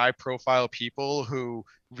hiring high profile people who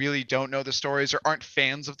really don't know the stories or aren't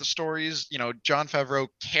fans of the stories. Jon Favreau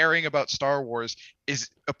caring about Star Wars is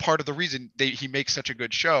a part of the reason he makes such a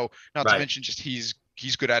good show, not to mention just he's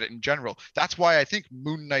good at it in general. That's why I think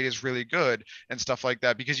Moon Knight is really good and stuff like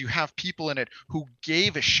that, because you have people in it who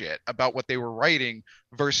gave a shit about what they were writing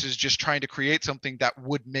versus just trying to create something that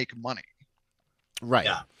would make money. Right.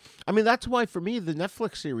 Yeah. I mean, that's why for me the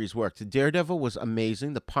Netflix series worked. Daredevil was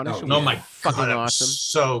amazing. The Punisher Oh was my fucking God, awesome.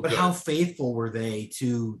 So But good. how faithful were they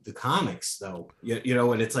to the comics, though?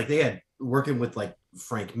 And it's like they had working with like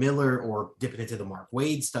Frank Miller or dipping into the Mark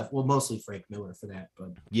Waid stuff. Well, mostly Frank Miller for that, but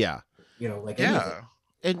Yeah. anything. Yeah.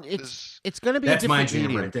 And it's going to be That's a my different jam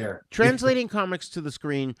medium. right there. Translating comics to the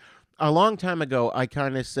screen. A long time ago, I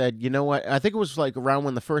kind of said, you know what? I think it was like around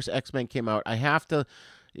when the first X-Men came out. I have to.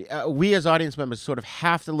 We as audience members sort of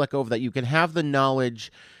have to let go of that. You can have the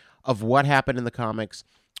knowledge of what happened in the comics,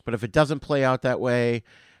 but if it doesn't play out that way,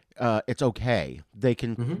 it's okay. They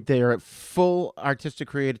can. They're at full artistic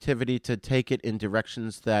creativity to take it in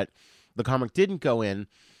directions that the comic didn't go in.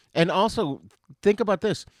 And also, think about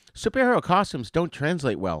this: superhero costumes don't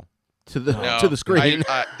translate well to the screen.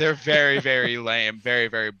 They're very, very lame, very,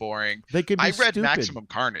 very boring. They could be I read stupid. Maximum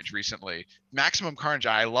Carnage recently. Maximum Carnage,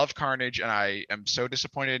 I love Carnage, and I am so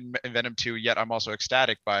disappointed in Venom 2, yet I'm also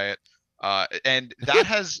ecstatic by it. And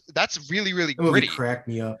that's really, really That movie gritty. cracked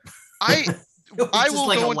me up. I It's will just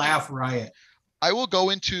like go a into- laugh riot. I will go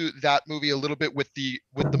into that movie a little bit with the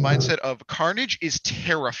mindset of Carnage is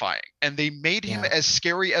terrifying, and they made him as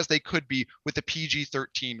scary as they could be with a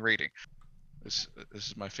PG-13 rating. This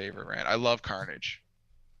is my favorite rant. I love Carnage.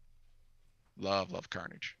 Love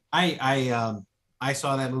Carnage. I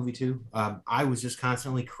saw that movie too. I was just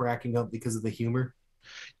constantly cracking up because of the humor.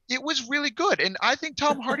 It was really good, and I think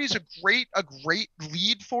Tom Hardy's a great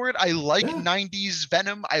lead for it. I like 90s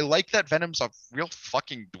Venom. I like that Venom's a real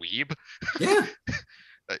fucking dweeb. Yeah.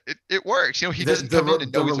 It works. He doesn't come in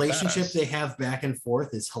and the know he's a relationship badass. they have back and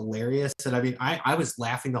forth is hilarious. And I mean, I was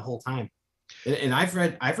laughing the whole time. And I've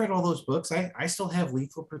read all those books. I still have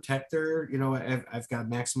Lethal Protector. I've got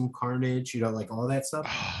Maximum Carnage. Like all that stuff.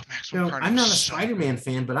 Oh, Maximum Carnage I'm not a is so Spider-Man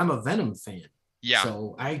fan, but I'm a Venom fan. Yeah.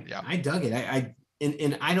 So I dug it.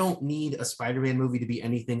 And I don't need a Spider-Man movie to be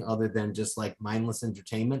anything other than just like mindless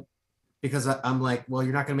entertainment, because I'm like, well,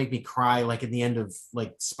 you're not gonna make me cry like at the end of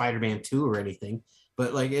like Spider-Man 2 or anything.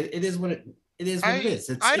 But like it is what it is. What it is.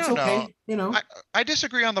 It's don't okay. I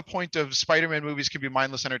disagree on the point of Spider-Man movies can be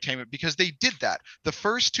mindless entertainment, because they did that. The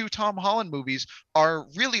first two Tom Holland movies are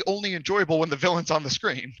really only enjoyable when the villain's on the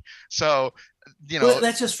screen. So, Well,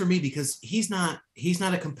 that's just for me because he's not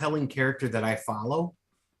a compelling character that I follow.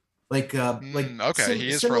 Okay, he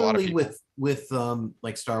is for a lot of people. with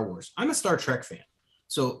like Star Wars. I'm a Star Trek fan.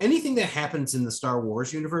 So anything that happens in the Star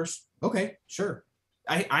Wars universe, okay, sure.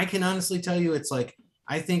 I can honestly tell you it's like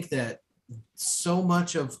I think that so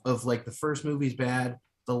much of like the first movie's bad.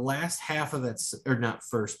 The last half of that, or not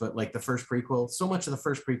first, but like the first prequel, so much of the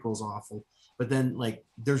first prequel is awful. But then like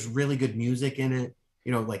there's really good music in it.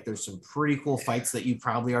 Like there's some pretty cool fights that you've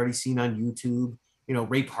probably already seen on YouTube.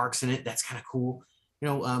 Ray Park's in it. That's kind of cool.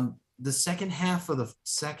 The second half of the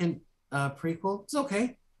second prequel is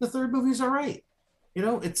okay. The third movie's all right.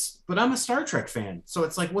 But I'm a Star Trek fan. So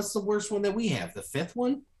it's like, what's the worst one that we have? The fifth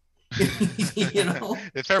one?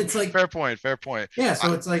 It's like, fair point. Yeah.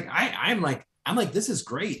 So it's like, I'm like, this is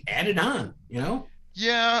great. Add it on,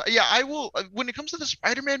 Yeah, I will. When it comes to the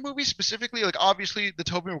Spider-Man movies specifically, like obviously the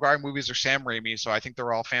Tobey Maguire movies are Sam Raimi, so I think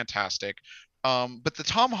they're all fantastic. But the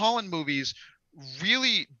Tom Holland movies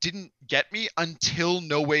really didn't get me until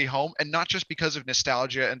No Way Home, and not just because of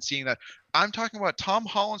nostalgia and seeing that. I'm talking about Tom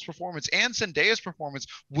Holland's performance and Zendaya's performance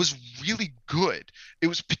was really good. It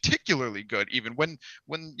was particularly good, even when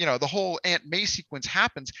the whole Aunt May sequence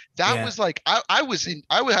happens. That Yeah. was like I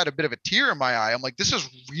had a bit of a tear in my eye. I'm like, this is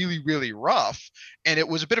really really rough, and it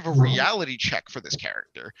was a bit of a reality check for this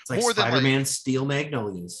character. It's like More than Spider-Man Steel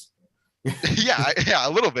Magnolias. yeah, a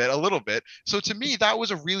little bit. So to me, that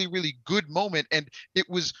was a really really good moment, and it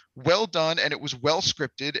was well done, and it was well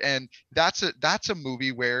scripted, and that's a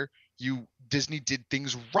movie where Disney did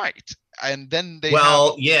things right, and then they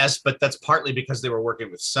Well, yes, but that's partly because they were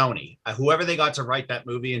working with Sony. Whoever they got to write that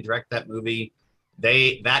movie and direct that movie,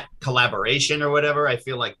 that collaboration or whatever, I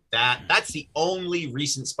feel like that's the only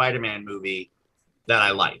recent Spider-Man movie that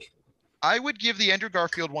I like. I would give the Andrew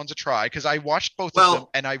Garfield ones a try because I watched both Well, of them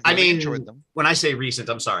and I really enjoyed them. When I say recent,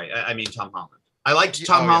 I'm sorry, I mean Tom Holland. I liked Yeah,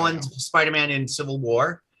 Tom oh, yeah, Holland, no. Spider-Man in Civil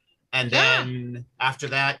War, and Yeah. then after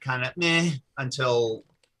that, kind of meh until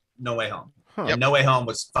No Way Home. Huh. And No Way Home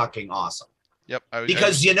was fucking awesome. Yep.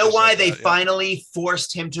 Because you know why? They finally finally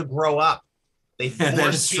forced him to grow up. They That is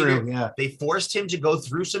forced true. Yeah. They forced him to go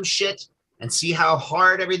through some shit and see how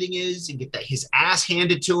hard everything is and get his ass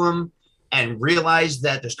handed to him and realize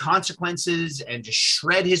that there's consequences and just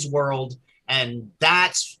shred his world. And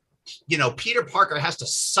that's, Peter Parker has to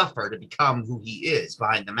suffer to become who he is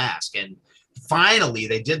behind the mask. And finally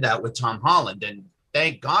they did that with Tom Holland, and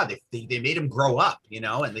thank God they made him grow up,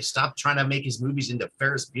 and they stopped trying to make his movies into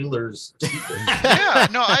Ferris Bueller's sequels. Yeah,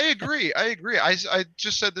 no, I agree. I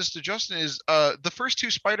just said this to Justin is the first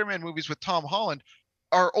two Spider-Man movies with Tom Holland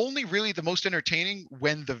are only really the most entertaining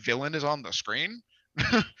when the villain is on the screen.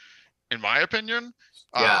 In my opinion.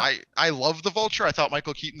 Yeah. I love the Vulture. I thought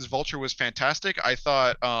Michael Keaton's Vulture was fantastic. I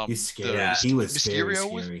thought He's scary. Yeah. He was very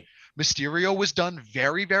Mysterio was- scary. Mysterio was done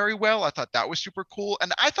very, very well. I thought that was super cool.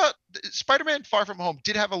 And I thought Spider-Man Far From Home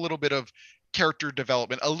did have a little bit of character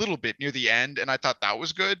development, a little bit near the end, and I thought that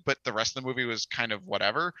was good, but the rest of the movie was kind of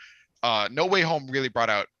whatever. No Way Home really brought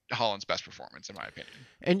out Holland's best performance, in my opinion.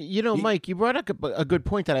 And Mike, you brought up a good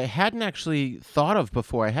point that I hadn't actually thought of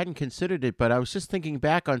before. I hadn't considered it, but I was just thinking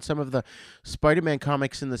back on some of the Spider-Man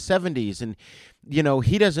comics in the 70s, and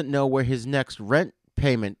he doesn't know where his next rent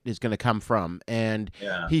payment is going to come from, and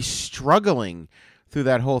Yeah. he's struggling through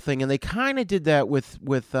that whole thing. And they kind of did that with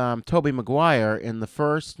Tobey Maguire in the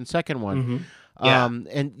first and second one. Mhm. Yeah.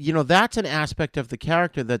 And that's an aspect of the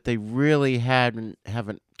character that they really haven't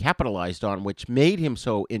capitalized on, which made him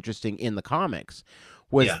so interesting in the comics,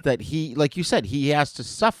 was Yeah. that he, like you said, he has to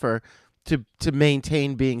suffer to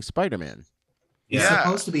maintain being Spider-Man. He's Yeah.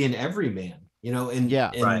 supposed to be an everyman, and Yeah.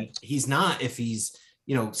 and Right. he's not if he's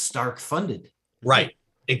Stark funded. Right.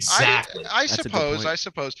 Exactly. I That's a good suppose. point. I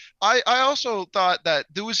suppose. I also thought that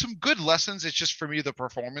there was some good lessons. It's just for me the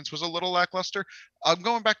performance was a little lackluster. I'm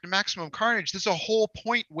going back to Maximum Carnage. There's a whole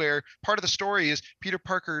point where part of the story is Peter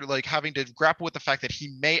Parker like having to grapple with the fact that he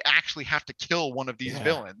may actually have to kill one of these Yeah.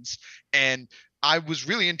 villains, and I was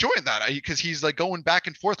really enjoying that because he's like going back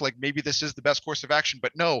and forth, like maybe this is the best course of action,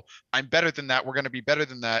 but no, I'm better than that. We're going to be better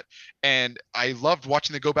than that. And I loved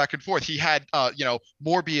watching them go back and forth. He had,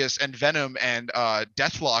 Morbius and Venom and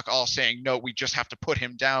Deathlock all saying, no, we just have to put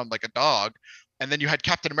him down like a dog. And then you had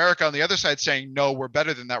Captain America on the other side saying, no, we're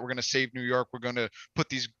better than that. We're going to save New York. We're going to put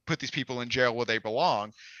these people in jail where they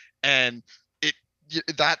belong. And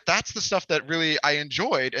that's the stuff that really I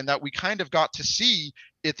enjoyed and that we kind of got to see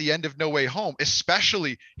at the end of No Way Home,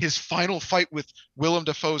 especially his final fight with Willem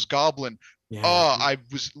Dafoe's Goblin. Yeah. Oh, I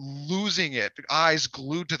was losing it. Eyes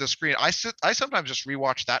glued to the screen. I sometimes just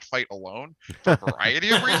rewatch that fight alone for a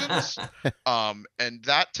variety of reasons. And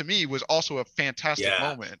that to me was also a fantastic Yeah.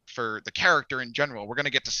 moment for the character in general. We're going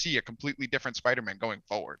to get to see a completely different Spider-Man going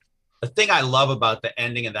forward. The thing I love about the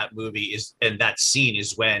ending of that movie and that scene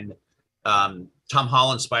is when Tom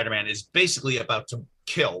Holland Spider-Man is basically about to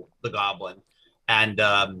kill the Goblin, and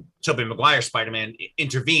Tobey Maguire Spider-Man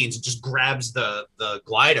intervenes and just grabs the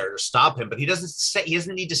glider to stop him, but he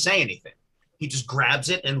doesn't need to say anything. He just grabs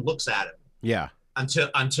it and looks at him Yeah.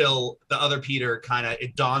 until the other Peter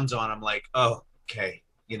it dawns on him like, oh, okay,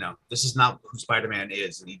 this is not who Spider-Man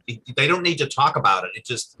is, and they don't need to talk about it. It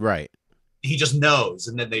just Right. he just knows,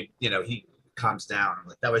 and then he calms down. I'm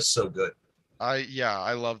like, that was so good.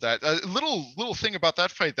 I love that. A little thing about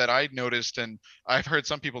that fight that I noticed, and I've heard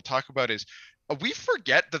some people talk about, is we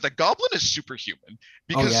forget that the Goblin is superhuman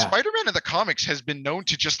because yeah. Spider-Man in the comics has been known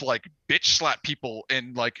to just like bitch slap people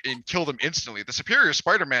and kill them instantly. The Superior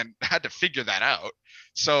Spider-Man had to figure that out.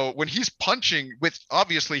 So when he's punching with,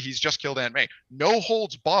 obviously he's just killed Aunt May, no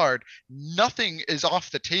holds barred, nothing is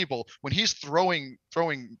off the table. When he's throwing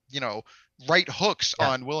right hooks Yeah.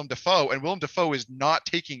 on Willem Dafoe, and Willem Dafoe is not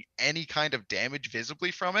taking any kind of damage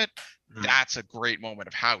visibly from it. Mhm. That's a great moment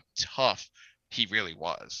of how tough he really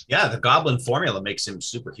was. Yeah, the Goblin formula makes him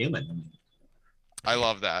superhuman. I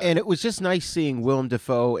love that. And it was just nice seeing Willem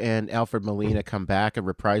Dafoe and Alfred Molina come back and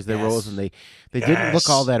reprise their roles, and they didn't look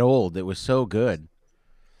all that old. It was so good.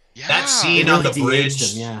 Yeah. That scene They on the really de-aged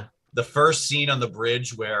bridge, him, yeah. the first scene on the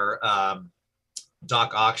bridge where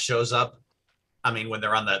Doc Ock shows up. I mean, when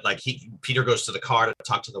they're on the Peter goes to the car to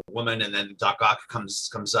talk to the woman, and then Doc Ock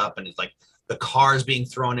comes up, and it's like the car's being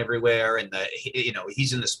thrown everywhere, and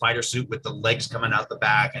he's in the spider suit with the legs coming out the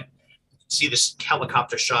back, and see this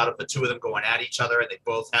helicopter shot of the two of them going at each other, and they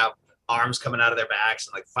both have arms coming out of their backs,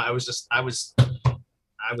 and it was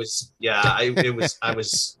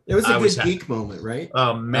a good geek moment, right?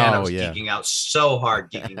 Oh man, I was yeah. geeking out so hard,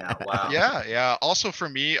 geeking out. Wow. Yeah. Also for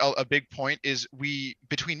me, a big point is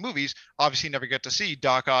between movies, obviously never get to see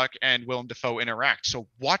Doc Ock and Willem Dafoe interact. So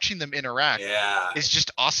watching them interact is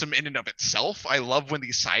just awesome in and of itself. I love when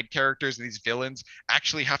these side characters and these villains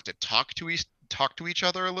actually have to talk to each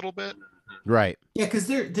other a little bit. Right. Yeah, because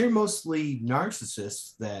they're mostly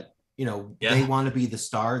narcissists that, they want to be the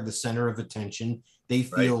star, the center of attention. They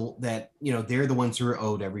feel that, they're the ones who are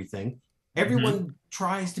owed everything. Everyone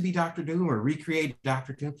tries to be Dr. Doom or recreate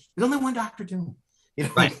Dr. Doom. There's only one Dr. Doom.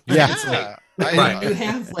 Right. Yeah. It's you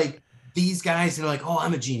have these guys that are like, oh,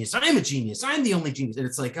 I'm a genius. I'm a genius. I'm the only genius. And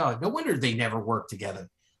it's like, oh, no wonder they never work together.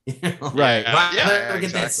 Right. Yeah,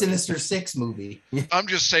 get that Sinister Six movie. I'm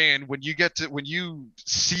just saying, when you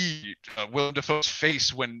see Willem Dafoe's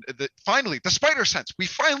face when finally the spider sense, we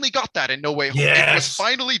finally got that in No Way Home. Yes. It was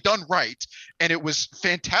finally done right, and it was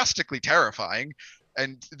fantastically terrifying.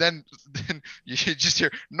 And then you just hear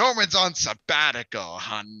Norman's on sabbatical,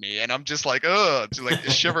 honey, and I'm just like,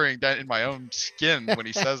 shivering down in my own skin when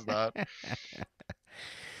he says that.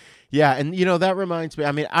 Yeah, and that reminds me.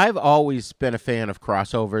 I mean, I've always been a fan of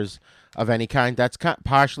crossovers of any kind. That's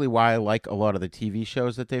partially why I like a lot of the TV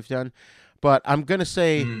shows that they've done. But I'm gonna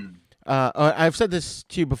say, I've said this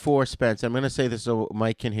to you before, Spence. I'm gonna say this so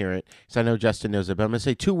Mike can hear it, because I know Justin knows it. But I'm gonna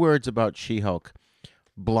say 2 words about She-Hulk: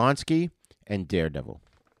 Blonsky and Daredevil,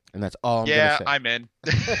 and that's all I'm gonna say. I'm in.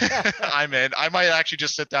 I'm in. I might actually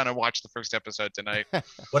just sit down and watch the first episode tonight.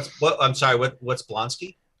 I'm sorry. What's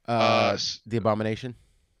Blonsky? The Abomination.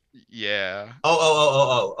 Yeah.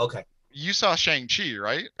 Oh, okay. You saw Shang-Chi,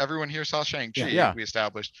 right? Everyone here saw Shang-Chi. Yeah. We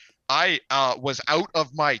established. I was out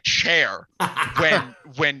of my chair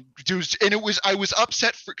when dudes, and I was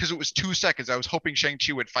upset because it was 2 seconds. I was hoping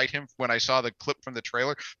Shang-Chi would fight him when I saw the clip from the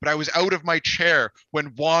trailer, but I was out of my chair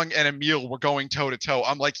when Wong and Emil were going toe to toe.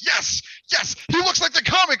 I'm like, yes, he looks like the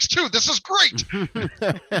comics too. This is great.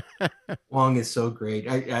 Wong is so great.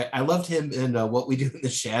 I loved him in What We Do in the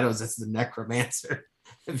Shadows as the Necromancer.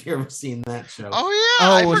 Have you ever seen that show? Oh yeah.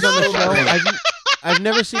 I was that forgot the about show? that. I've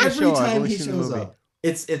never seen the Every show. I've time only he seen the shows movie. up,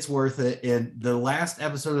 it's worth it. And the last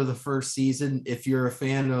episode of the first season, if you're a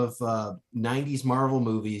fan of 90s Marvel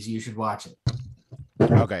movies, you should watch it.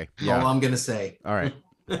 Okay. That's Yeah. all I'm gonna say. All right.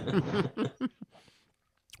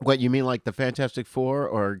 What, you mean like the Fantastic Four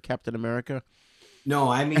or Captain America?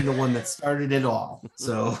 No, I mean the one that started it all.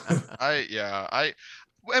 So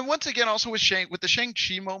and once again, also with the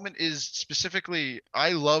Shang-Chi moment is specifically,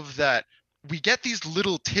 I love that we get these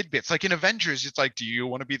little tidbits. Like in Avengers, it's like, do you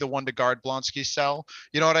want to be the one to guard Blonsky's cell?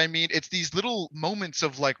 You know what I mean? It's these little moments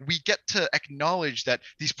of like, we get to acknowledge that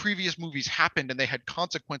these previous movies happened and they had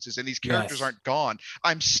consequences and these characters Yes. aren't gone.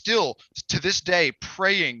 I'm still, to this day,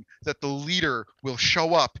 praying that the leader will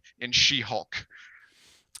show up in She-Hulk.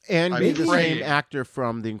 And I'm be the praying. same actor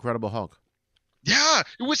from The Incredible Hulk. Yeah,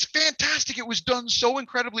 it was fantastic. It was done so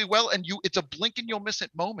incredibly well, and it's a blink and you'll miss it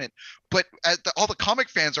moment. But all the comic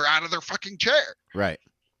fans are out of their fucking chair. Right.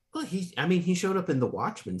 well, he showed up in the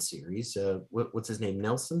Watchmen series. What's his name?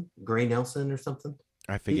 Gray Nelson or something.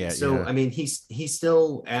 I forget. So yeah. I mean, he's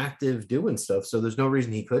still active doing stuff. So there's no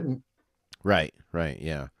reason he couldn't. Right.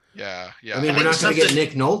 Yeah. Yeah. I mean, we're not going to get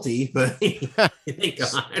Nick Nolte, but thank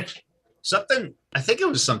God. Something, I think it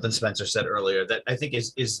was something Spencer said earlier that I think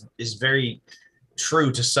is very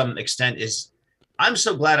true to some extent, is I'm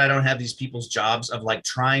so glad I don't have these people's jobs of like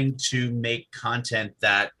trying to make content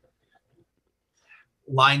that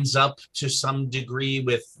lines up to some degree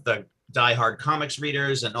with the diehard comics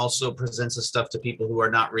readers and also presents the stuff to people who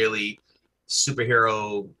are not really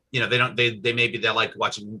superhero, they maybe they like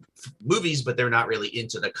watching movies, but they're not really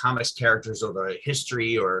into the comics characters or the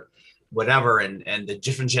history or whatever, and the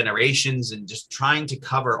different generations, and just trying to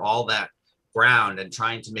cover all that ground and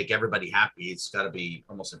trying to make everybody happy, it's got to be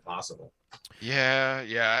almost impossible.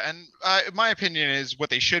 Yeah. And my opinion is what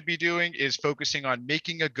they should be doing is focusing on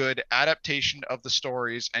making a good adaptation of the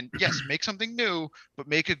stories. And yes, make something new, but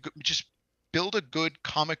just build a good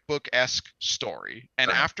comic book-esque story. And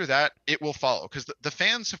Right. after that, it will follow. Because the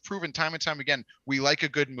fans have proven time and time again, we like a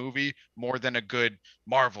good movie more than a good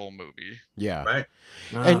Marvel movie. Yeah. Right.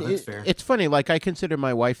 No, And that's fair. it's funny, like I consider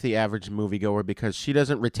my wife the average moviegoer because she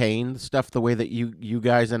doesn't retain stuff the way that you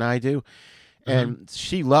guys and I do. And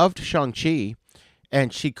she loved Shang-Chi,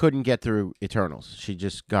 and she couldn't get through Eternals. She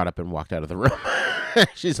just got up and walked out of the room.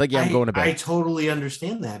 She's like, yeah, I'm going to bed. I totally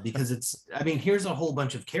understand that because here's a whole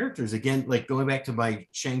bunch of characters. Again, like going back to my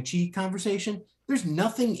Shang-Chi conversation, there's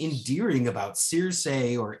nothing endearing about Circe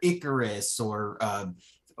or Icarus or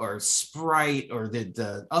Sprite or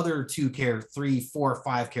the other 3, 4,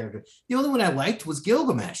 5 characters. The only one I liked was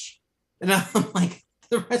Gilgamesh. And I'm like,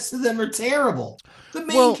 the rest of them are terrible. The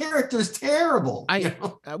main character is terrible.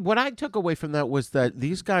 What I took away from that was that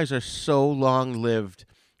these guys are so long-lived,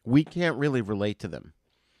 we can't really relate to them.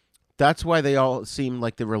 That's why they all seem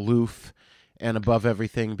like they're aloof and above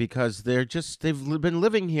everything, because they've been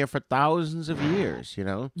living here for thousands of years,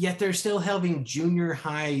 Yet they're still having junior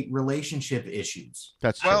high relationship issues.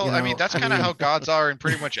 That's true. Well, I mean, that's kind of how gods are in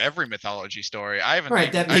pretty much every mythology story. I haven't,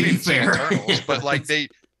 Right, that may I be haven't seen fair. Eternals, but like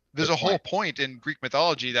there's a Good whole point. point in Greek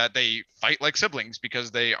mythology that they fight like siblings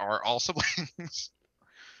because they are all siblings.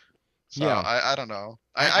 So Yeah. I don't know.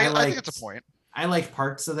 I I think liked- it's a point. I like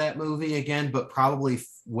parts of that movie again, but probably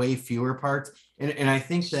way fewer parts. And I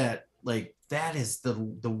think that like that is the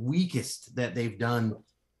weakest that they've done.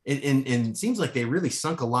 And it seems like they really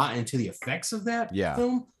sunk a lot into the effects of that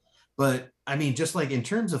film. But I mean, just like in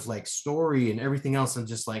terms of like story and everything else, I'm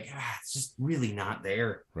just like, it's just really not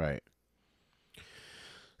there. Right.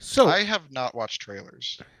 So, I have not watched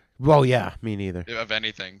trailers well, yeah, me neither. of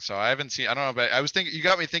anything, so I haven't seen. I don't know, but I was thinking. You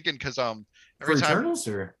got me thinking because For every time Eternals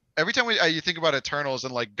or you think about Eternals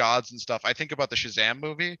and like gods and stuff, I think about the Shazam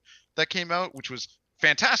movie that came out, which was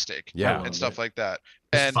fantastic. Yeah. And stuff like that.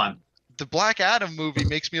 It's And fun. the Black Adam movie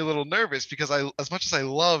makes me a little nervous because as much as I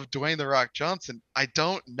love Dwayne the Rock Johnson, I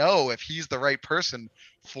don't know if he's the right person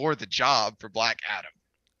for the job for Black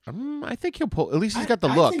Adam. I think he'll pull. At least he's I- got the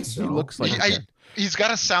I look. think so. He looks like. I- He's got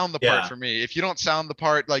to sound the part Yeah. for me. If you don't sound the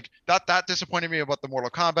part, like that disappointed me about the Mortal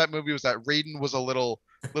Kombat movie was that Raiden was a little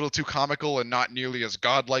too comical and not nearly as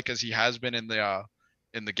godlike as he has been in the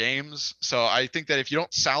games. So I think that if you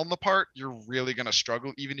don't sound the part, you're really gonna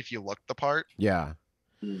struggle, even if you look the part. yeah.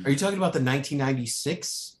 are you talking about the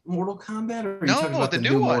 1996 Mortal Kombat or are you No, talking about the the new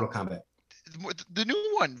new one. Mortal Kombat? The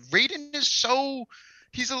new one, Raiden is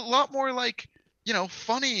he's a lot more like,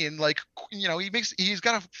 funny and like, he's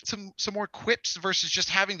got some more quips versus just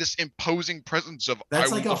having this imposing presence of.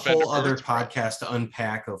 That's I like will a defend whole other Earth from-" podcast to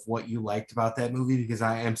unpack of what you liked about that movie because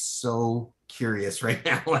I am so curious right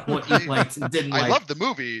now on what you liked and didn't like. I love the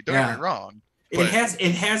movie. Don't get Yeah. me wrong. it but-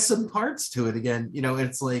 has some parts to it again.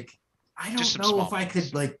 It's like I Just don't some know small if I could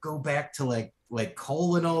ones. like go back to like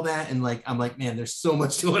Cole and all that and like I'm like, man, there's so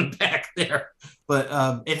much to unpack there.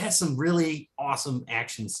 But it has some really awesome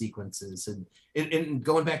action sequences and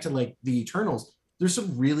going back to like the Eternals, there's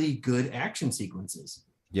some really good action sequences.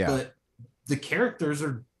 Yeah. But the characters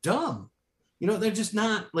are dumb. They're just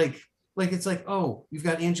not like it's like, oh, you've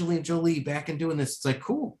got Angelina Jolie back and doing this. It's like,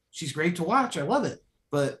 cool. She's great to watch. I love it.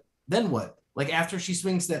 But then what? Like after she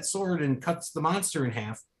swings that sword and cuts the monster in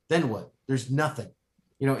half, then what? There's nothing.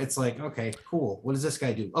 It's like, okay, cool. What does this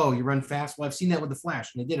guy do? Oh, you run fast. Well, I've seen that with the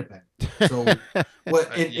Flash and they did it better. So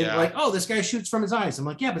what? And Yeah. like, oh, this guy shoots from his eyes. I'm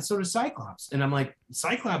like, yeah, but so does Cyclops. And I'm like,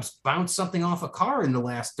 Cyclops bounced something off a car in the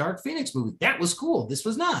last Dark Phoenix movie. That was cool. This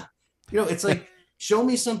was not. It's like, show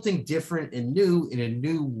me something different and new in a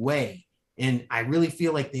new way. And I really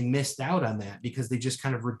feel like they missed out on that because they just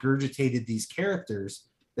kind of regurgitated these characters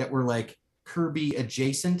that were like Kirby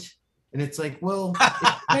adjacent. And it's like, well, if you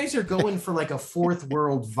guys are going for like a fourth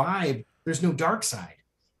world vibe, there's no dark side.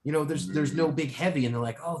 There's no big heavy. And they're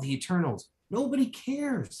like, oh, the Eternals. Nobody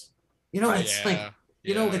cares. It's like,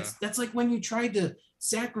 that's like when you tried to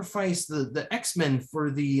sacrifice the X-Men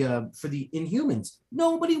for the Inhumans.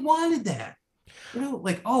 Nobody wanted that.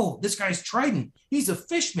 Like, oh, this guy's Trident. He's a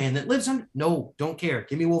fish man that lives under. No, don't care.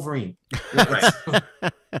 Give me Wolverine.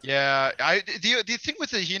 Yeah, the thing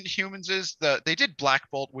with the humans is they did Black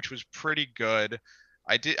Bolt, which was pretty good.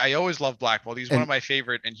 I always loved Black Bolt. He's one of my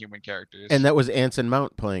favorite Inhuman characters. And that was Anson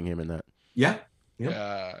Mount playing him in that. Yeah.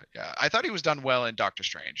 Yep. Yeah. I thought he was done well in Doctor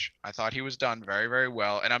Strange. I thought he was done very, very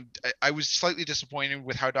well, and I was slightly disappointed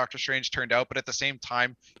with how Doctor Strange turned out, but at the same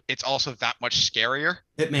time, it's also that much scarier.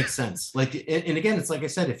 It makes sense. Like, and again, it's like I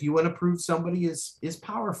said, if you want to prove somebody is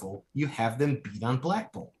powerful, you have them beat on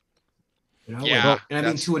Black Bolt. You know, Yeah, and I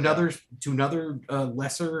mean, that's- to another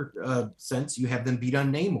lesser sense, you have them beat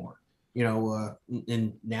on Namor. You know,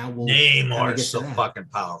 and now we'll kinda Namor get is to so that. fucking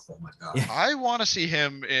powerful. My God. Yeah. I want to see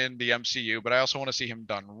him in the MCU, but I also want to see him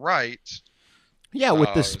done right. Yeah,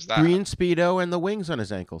 with the is that- green Speedo and the wings on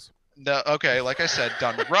his ankles. Okay, like I said,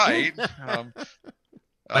 done right.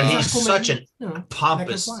 But he's Aquaman, such an you know,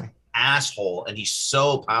 pompous that can fly. asshole, and he's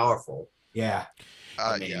so powerful. Yeah,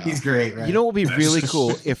 yeah. he's great. Right? You know what would be really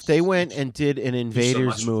cool if they went and did an much Invaders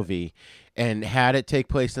with it. movie and had it take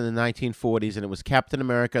place in the 1940s and it was Captain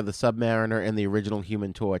America, the Submariner, and the original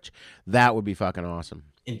Human Torch. That would be fucking awesome.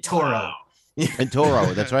 and Toro. Wow. And Toro,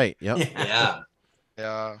 that's right. Yep. Yeah.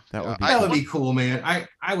 Yeah, That would be That cool. would be cool, man.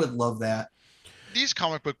 I would love that. These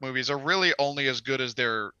comic book movies are really only as good as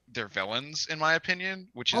their villains, in my opinion,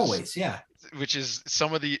 which is Always, yeah. which is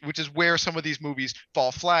where some of these movies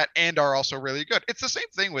fall flat and are also really good. It's the same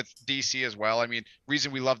thing with DC as well. I mean,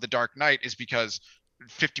 reason we love The Dark Knight is because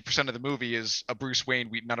 50% of the movie is a Bruce Wayne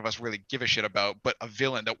none of us really give a shit about, but a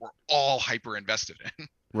villain that we're all hyper invested in.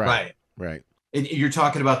 Right. Right. And you're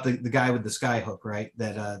talking about the guy with the sky hook, right?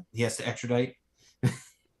 That he has to extradite.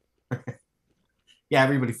 Yeah,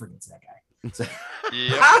 everybody forgets that guy. So,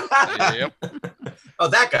 Yep. Oh,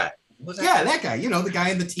 that guy. What's that yeah, guy? that guy. You know, the guy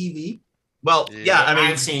in the TV. Well, yeah. I mean,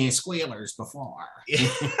 I've seen squealers before.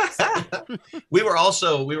 we were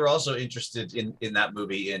also interested in that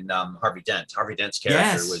movie in Harvey Dent. Harvey Dent's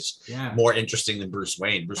character was Yeah. more interesting than Bruce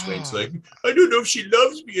Wayne. Bruce Wayne's Oh. like, I don't know if she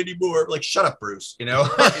loves me anymore. Like, shut up, Bruce. You know.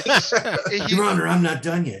 Your Honor, I'm not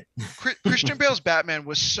done yet. Christian Bale's Batman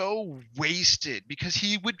was so wasted because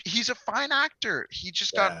he's a fine actor. He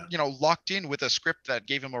just Yeah. got, locked in with a script that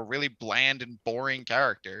gave him a really bland and boring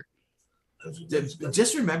character.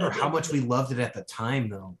 Just remember how much we loved it at the time,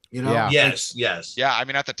 though. You know. Yeah. Yes. Yes. Yeah, I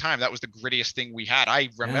mean, at the time, that was the grittiest thing we had. I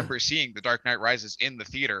remember seeing The Dark Knight Rises in the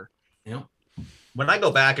theater. Yeah. When I go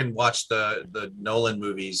back and watch the Nolan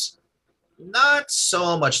movies, not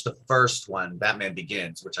so much the first one, Batman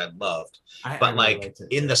Begins, which I loved, but I really like liked it.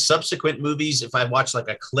 in the subsequent movies, if I watch like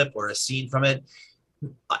a clip or a scene from it,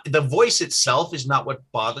 the voice itself is not what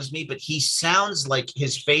bothers me, but he sounds like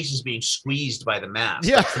his face is being squeezed by the mask.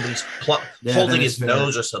 Yeah. Like somebody's Yeah, holding that his is fair.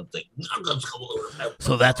 nose or something.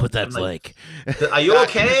 So that's what that's I'm like. Are you That-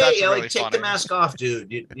 okay? that's Yeah, really like, take funny. the mask off,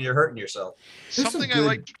 dude. You're hurting yourself. There's Something some I good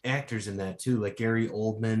like. actors in that too, like Gary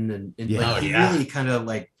Oldman, and Yeah. like Oh, he yeah. really kind of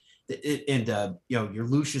like, and your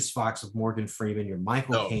Lucius Fox with Morgan Freeman, your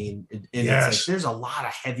Michael Oh. Caine, and Yes. it's like there's a lot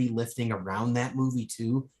of heavy lifting around that movie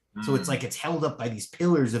too. So Mm. it's like it's held up by these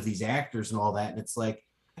pillars of these actors and all that, and it's like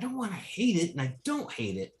I don't want to hate it, and I don't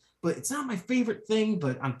hate it, but it's not my favorite thing.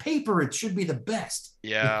 But on paper, it should be the best.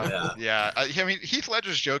 Yeah, yeah. I mean, Heath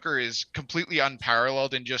Ledger's Joker is completely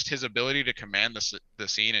unparalleled in just his ability to command the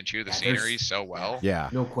scene and chew the Yeah, there's- scenery so well. Yeah.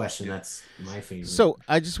 No question, that's my favorite. So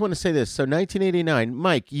I just want to say this. So 1989,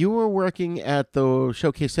 Mike, you were working at the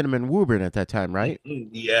Showcase Cinema in Woburn at that time, right?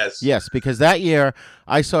 Yes. Yes, because that year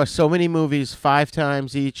I saw so many movies 5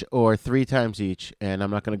 times each or 3 times each, and I'm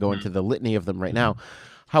not going to go into the litany of them right now.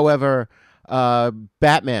 However,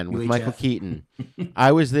 Batman with UHF. Michael Keaton,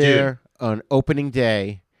 I was there on opening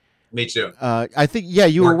day. Me too. I think, yeah,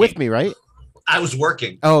 you were with Working. me, right? I was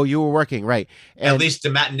working. Oh, you were working, right? At least the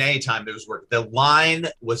matinee time it was working. The line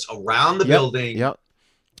was around the building Yep.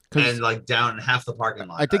 'Cause and like down half the parking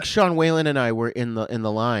lot. I think Sean Whalen and I were in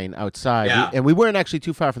the line outside, Yeah. and we weren't actually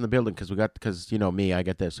too far from the building because you know me, I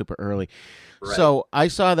got there super early. Right. So I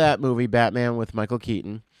saw that movie, Batman with Michael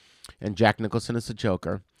Keaton, and Jack Nicholson as the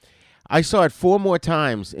Joker. I saw it 4 more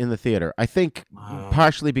times in the theater. I think Wow.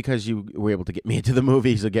 partially because you were able to get me into the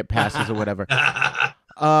movies or get passes or whatever.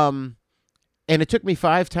 And it took me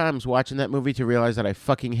 5 times watching that movie to realize that I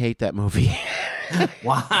fucking hate that movie.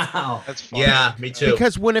 Wow. That's fun. Yeah, me too.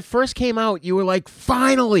 Because when it first came out, you were like,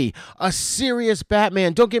 finally, a serious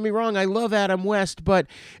Batman. Don't get me wrong, I love Adam West, but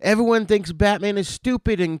everyone thinks Batman is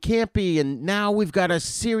stupid and campy, and now we've got a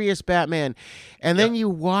serious Batman. And then you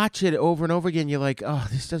watch it over and over again, you're like, oh,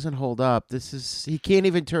 this doesn't hold up. He can't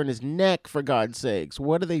even turn his neck, for God's sakes.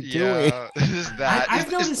 What are they doing? Yeah, is that? I've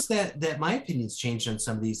is- noticed that my opinion's changed on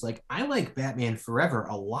some of these. Like, I like Batman Forever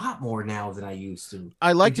a lot more now than I used to.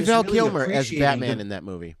 I liked just Val really Kilmer as appreciating Batman him. in that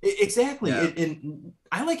movie. Exactly. Yeah. And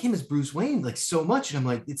I like him as Bruce Wayne like so much. And I'm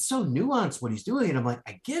like, it's so nuanced what he's doing. And I'm like,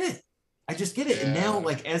 I get it. I just get it. And now, Yeah.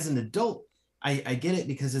 like, as an adult, I get it,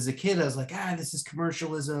 because as a kid I was like, this is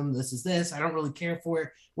commercialism, this is this, I don't really care for it,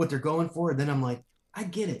 what they're going for. And then I'm like, I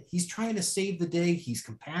get it. He's trying to save the day. He's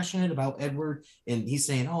compassionate about Edward, and he's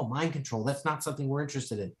saying, "Oh, mind control. That's not something we're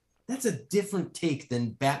interested in." That's a different take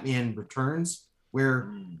than Batman Returns, where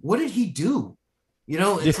what did he do? You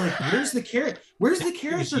know, it's like, where's the character? Where's the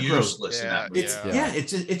character growth? Useless in that movie.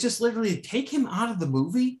 It's just literally take him out of the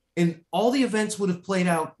movie, and all the events would have played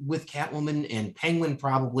out with Catwoman and Penguin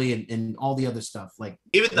probably, and all the other stuff. Like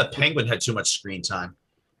even the Penguin had too much screen time.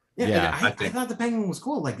 Yeah. I thought the Penguin was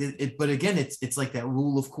cool. Like but again, it's like that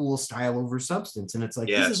rule of cool, style over substance, and it's like,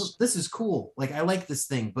 this is cool. Like, I like this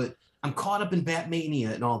thing, but I'm caught up in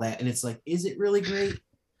Batmania and all that, and it's like, is it really great?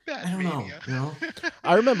 I don't know. You know?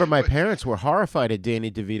 I remember my parents were horrified at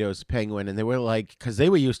Danny DeVito's Penguin, and they were like, because they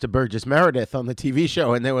were used to Burgess Meredith on the TV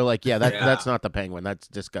show, and they were like, that's not the Penguin. That's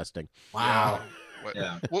disgusting. Wow.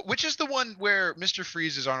 Which is the one where Mr.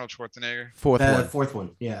 Freeze is Arnold Schwarzenegger? Fourth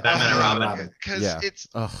one. Yeah. Batman and Robin. Because it's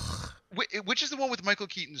which is the one with Michael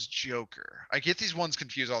Keaton's Joker? I get these ones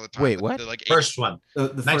confused all the time. Wait, what? First one.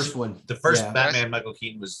 The first one. The first Batman Michael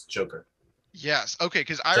Keaton was Joker. Yes. Okay.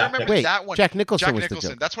 Because I remember that one. Jack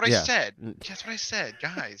Nicholson. That's what I said. That's what I said.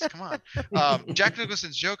 Guys, come on. Jack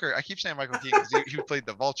Nicholson's Joker. I keep saying Michael Keaton because he played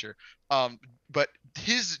the Vulture. But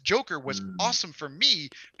his Joker was awesome for me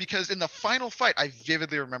because in the final fight, I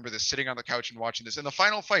vividly remember this, sitting on the couch and watching this. In the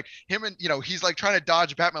final fight, him and he's like trying to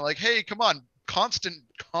dodge Batman, like, hey, come on.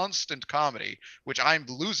 Constant comedy, which I'm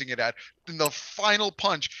losing it at. In the final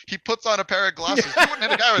punch, he puts on a pair of glasses. You wouldn't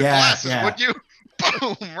hit a guy with glasses, would you?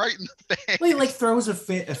 Boom! Right in the face. Well, he like throws a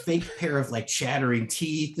fake pair of like chattering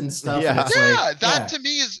teeth and stuff. Yeah, and that to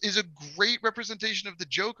me is a great representation of the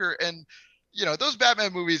Joker. And those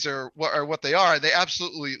Batman movies are what they are. They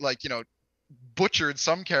absolutely butchered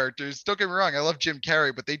some characters. Don't get me wrong, I love Jim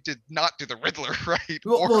Carrey, but they did not do the Riddler right.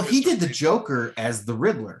 Well, he did the Joker as the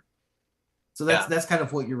Riddler. So that's kind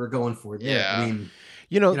of what you were going for there. Yeah. I mean,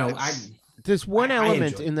 there's one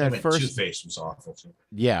element in that first. Two-Face was awful too.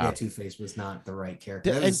 Yeah, Two-Face was not the right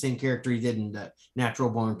character. That was the same character he did in Natural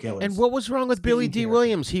Born Killers. And what was wrong with Billy D.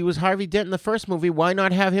 Williams? He was Harvey Dent in the first movie. Why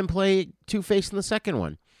not have him play Two-Face in the second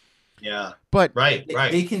one? Yeah, but right.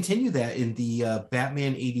 They continue that in the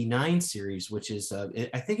Batman '89 series, which is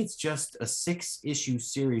I think it's just a 6-issue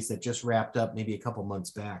series that just wrapped up maybe a couple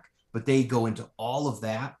months back. But they go into all of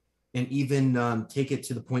that. And even take it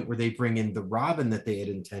to the point where they bring in the Robin that they had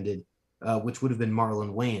intended, which would have been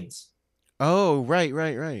Marlon Wayans. Oh, right.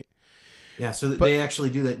 Yeah, so they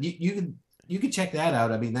actually do that. You could check that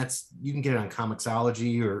out. I mean, you can get it on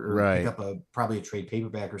Comixology or pick up probably a trade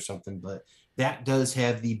paperback or something. But that does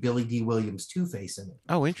have the Billy D. Williams Two-Face in it.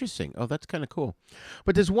 Oh, interesting. Oh, that's kind of cool.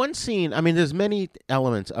 But there's one scene. I mean, there's many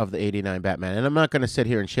elements of the '89 Batman, and I'm not going to sit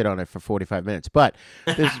here and shit on it for 45 minutes. But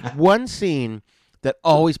there's one scene that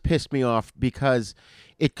always pissed me off because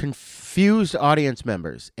it confused audience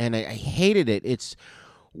members, and I hated it. It's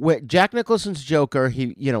what Jack Nicholson's Joker.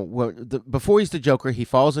 Before he's the Joker, he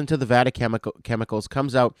falls into the vat of chemicals,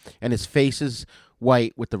 comes out, and his face is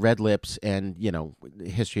white with the red lips, and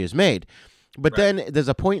history is made. But then there's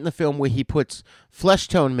a point in the film where he puts flesh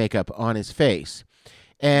tone makeup on his face.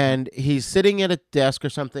 And he's sitting at a desk or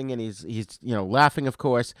something, and he's laughing, of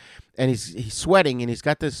course, and he's sweating, and he's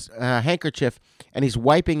got this handkerchief, and he's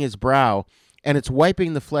wiping his brow, and it's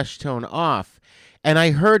wiping the flesh tone off. And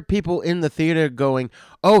I heard people in the theater going,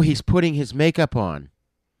 "Oh, he's putting his makeup on,"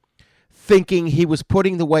 thinking he was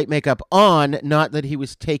putting the white makeup on, not that he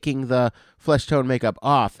was taking the flesh tone makeup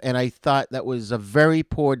off. And I thought that was a very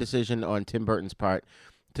poor decision on Tim Burton's part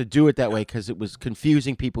to do it that way, because it was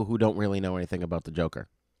confusing people who don't really know anything about the Joker.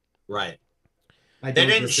 Right. They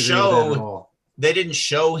didn't show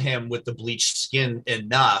him with the bleached skin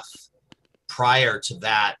enough prior to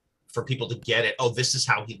that for people to get it. Oh, this is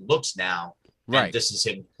how he looks now. Right. And this is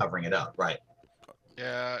him covering it up. Right.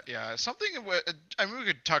 Yeah. Something. I mean, we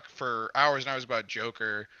could talk for hours and hours about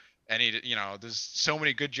Joker. And there's so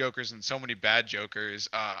many good Jokers and so many bad Jokers.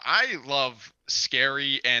 I love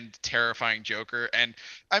scary and terrifying Joker. And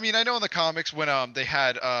I mean, I know in the comics when they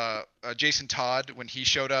had Jason Todd, when he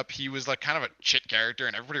showed up, he was like kind of a shit character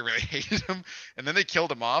and everybody really hated him. And then they killed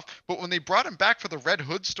him off. But when they brought him back for the Red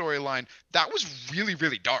Hood storyline, that was really,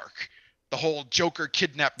 really dark. The whole Joker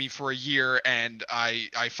kidnapped me for a year and I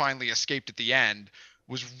finally escaped at the end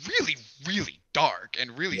was really, really dark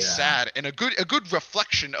and really sad, and a good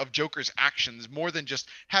reflection of Joker's actions, more than just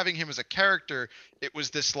having him as a character. It was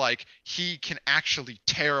this like, he can actually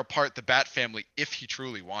tear apart the Bat family if he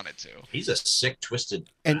truly wanted to. He's a sick, twisted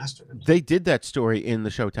bastard. They did that story in the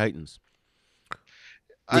show Titans.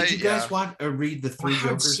 Did you guys read the Three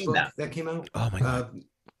Jokers book that came out? Oh my god.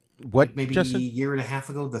 What, Like maybe Justin? a year and a half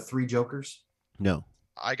ago, The Three Jokers. No.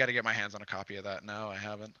 I got to get my hands on a copy of that. No, I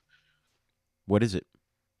haven't. What is it?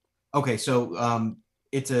 Okay, so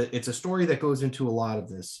it's a story that goes into a lot of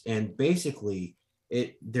this, and basically,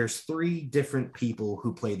 there's three different people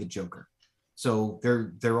who play the Joker. So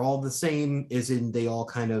they're all the same, as in they all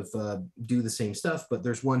kind of do the same stuff. But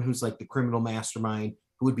there's one who's like the criminal mastermind,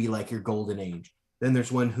 who would be like your golden age. Then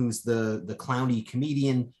there's one who's the clowny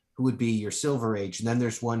comedian, who would be your silver age. And then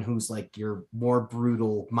there's one who's like your more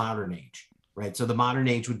brutal modern age, right? So the modern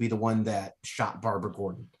age would be the one that shot Barbara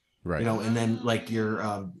Gordon, Right. you know, and then like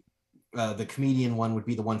your the comedian one would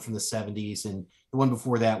be the one from the 70s, and the one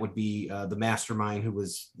before that would be the mastermind, who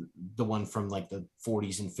was the one from like the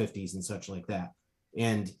 40s and 50s and such like that.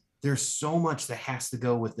 And there's so much that has to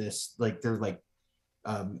go with this. Like they're like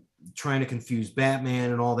trying to confuse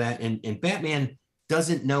Batman and all that, and Batman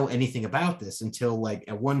doesn't know anything about this until like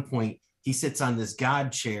at one point he sits on this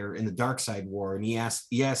god chair in the Darkseid War, and he asks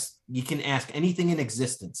you can ask anything in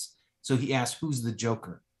existence. So he asks, who's the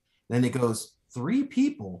Joker? Then it goes, three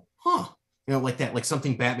people, huh? You know, like that, like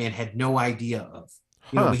something Batman had no idea of.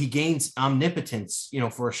 You know, but he gains omnipotence, you know,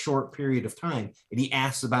 for a short period of time, and he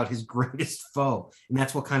asks about his greatest foe, and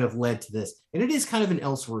that's what kind of led to this. And it is kind of an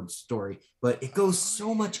Elseworlds story, but it goes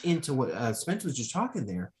so much into what Spence was just talking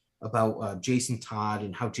there about Jason Todd,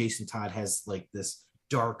 and how Jason Todd has like this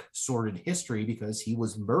dark, sordid history because he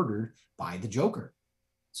was murdered by the Joker.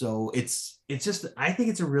 So it's just, I think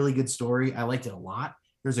it's a really good story. I liked it a lot.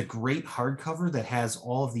 There's a great hardcover that has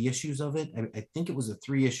all of the issues of it. I think it was a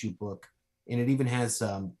 3-issue book, and it even has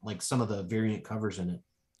like some of the variant covers in it.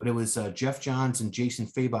 But it was Jeff Johns and Jason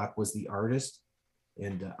Fabok was the artist.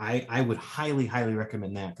 And I would highly, highly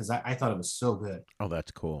recommend that, because I thought it was so good. Oh,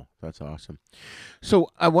 that's cool. That's awesome. So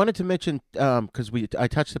I wanted to mention, because I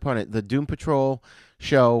touched upon it, the Doom Patrol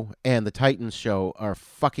show and the Titans show are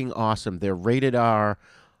fucking awesome. They're rated R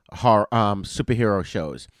horror, superhero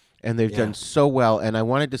shows, and they've done so well. And I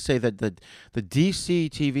wanted to say that the DC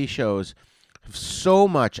TV shows have so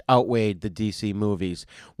much outweighed the DC movies,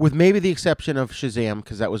 with maybe the exception of Shazam,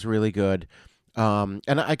 because that was really good. And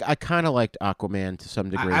I kind of liked Aquaman to some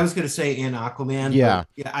degree. I was going to say in Aquaman. Yeah.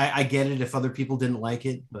 I get it if other people didn't like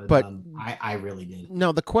it, but I really did.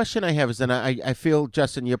 No, the question I have is, and I feel,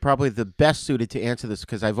 Justin, you're probably the best suited to answer this,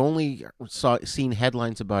 because I've only seen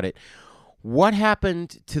headlines about it. What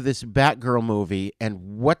happened to this Batgirl movie,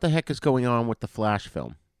 and what the heck is going on with the Flash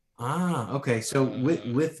film? Okay. So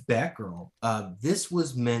with Batgirl, this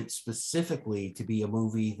was meant specifically to be a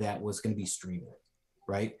movie that was going to be streaming,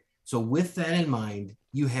 right? So with that in mind,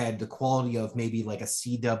 you had the quality of maybe like a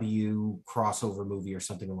CW crossover movie or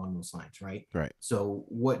something along those lines, right? Right. So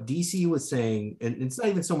what DC was saying, and it's not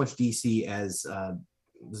even so much DC as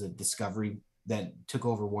was it Discovery that took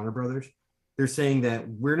over Warner Brothers? They're saying that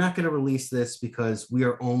we're not going to release this because we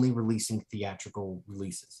are only releasing theatrical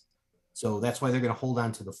releases. So that's why they're going to hold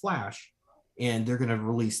on to the Flash, and they're going to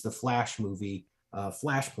release the Flash movie,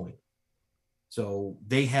 Flashpoint. So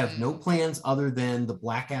they have no plans other than the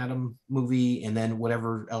Black Adam movie, and then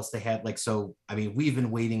whatever else they had. Like, so, I mean, we've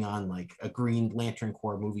been waiting on like a Green Lantern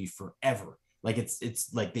Corps movie forever. Like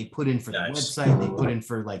it's like they put in for the website, they put in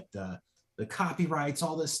for like the copyrights,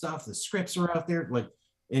 all this stuff. The scripts are out there, like,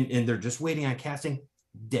 and they're just waiting on casting.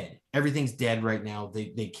 Dead. Everything's dead right now.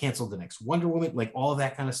 They canceled the next Wonder Woman, like all of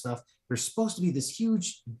that kind of stuff. There's supposed to be this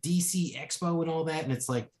huge DC Expo and all that, and it's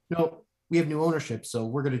like, nope, we have new ownership, so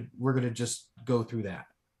we're gonna just go through that.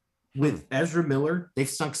 With Ezra Miller, they've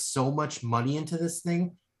sunk so much money into this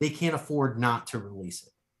thing, they can't afford not to release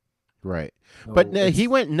it. Right. So but he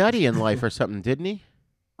went nutty in life or something, didn't he?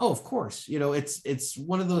 Oh, of course. You know, it's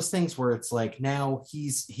one of those things where it's like now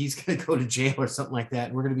he's gonna go to jail or something like that,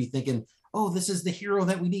 and we're gonna be thinking, oh, this is the hero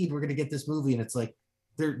that we need. We're gonna get this movie, and it's like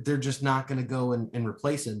they're just not gonna go and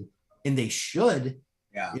replace him, and they should.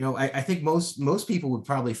 Yeah. You know, I think most people would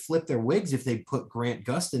probably flip their wigs if they put Grant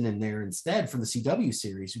Gustin in there instead from the CW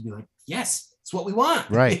series. You'd be like, yes, it's what we want.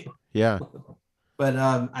 Right. Yeah. But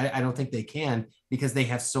I don't think they can, because they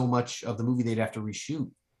have so much of the movie they'd have to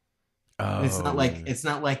reshoot. Oh, And it's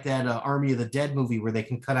not like that Army of the Dead movie where they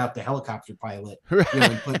can cut out the helicopter pilot, Right. you know,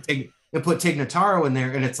 and put Tig Notaro in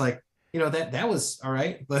there, and it's like, you know, that was all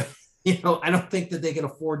right, but you know, I don't think that they can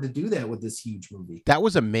afford to do that with this huge movie. That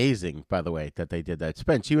was amazing, by the way, that they did that.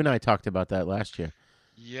 Spence, you and I talked about that last year.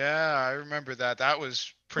 Yeah, I remember that. That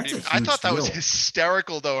was pretty. That's a I huge thought that was deal.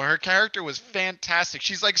 hysterical, though. Her character was fantastic.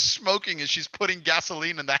 She's like smoking as she's putting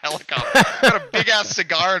gasoline in the helicopter. Got a big ass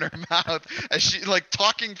cigar in her mouth as she like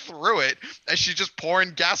talking through it as she's just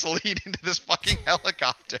pouring gasoline into this fucking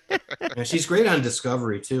helicopter. Yeah, she's great on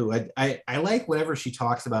Discovery too. I like whenever she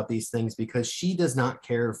talks about these things because she does not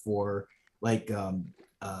care for like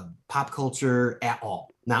pop culture at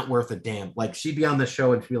all. Not worth a damn. Like she'd be on the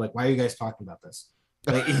show and she'd be like, "Why are you guys talking about this?"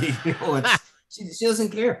 Like, she doesn't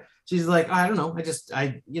care. She's like, "I don't know.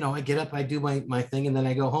 I get up, I do my thing, and then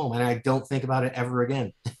I go home, and I don't think about it ever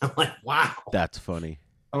again." I'm like, wow. That's funny.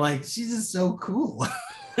 I'm like, she's just so cool.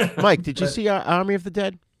 Mike, did you see Army of the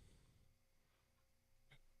Dead?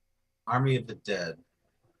 Army of the Dead.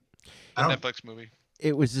 I The don't. Netflix movie.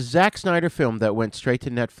 It was a Zack Snyder film that went straight to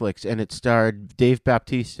Netflix, and it starred Dave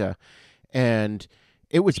Bautista, and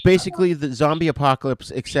it was basically the zombie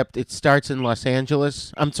apocalypse, except it starts in Las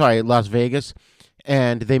Vegas,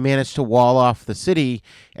 and they managed to wall off the city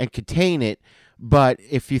and contain it. But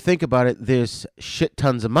if you think about it, there's shit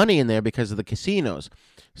tons of money in there because of the casinos.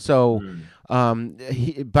 So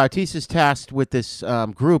Bautista's tasked with this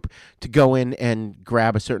group to go in and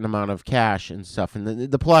grab a certain amount of cash and stuff.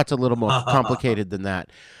 And the plot's a little more complicated than that.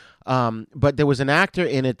 But there was an actor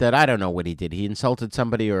in it that I don't know what he did. He insulted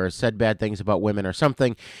somebody or said bad things about women or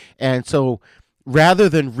something. And so rather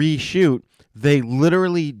than reshoot, they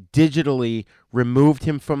literally digitally removed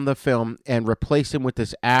him from the film and replaced him with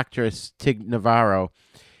this actress, Tig Navarro.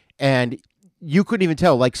 And you couldn't even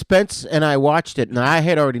tell. Like Spence and I watched it, and I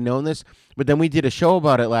had already known this, but then we did a show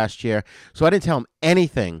about it last year, so I didn't tell him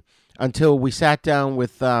anything until we sat down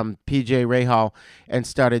with PJ Rahal and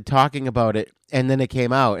started talking about it, and then it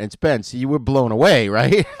came out. And Spence, you were blown away,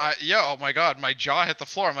 right? Yeah. Oh my God, my jaw hit the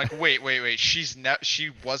floor. I'm like, wait. She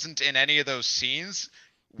wasn't in any of those scenes.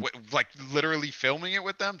 Like literally filming it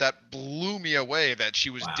with them. That blew me away. That she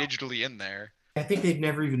was digitally in there. I think they've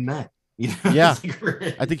never even met. Yeah,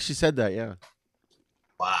 I think she said that. Yeah.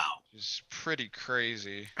 Wow. It's pretty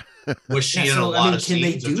crazy. Was she Yeah, in a so, lot of can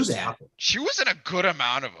they scenes or do just a that? couple? She was in a good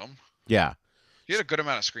amount of them. Yeah. She had a good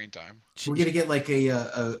amount of screen time. We're gonna get like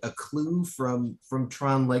a clue from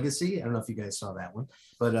Tron Legacy. I don't know if you guys saw that one,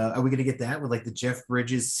 but are we gonna get that with like the Jeff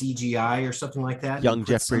Bridges CGI or something like that? Young Put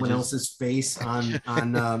Jeff someone Bridges. else's face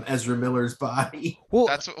on Ezra Miller's body. Well,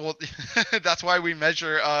 That's why we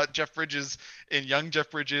measure Jeff Bridges in young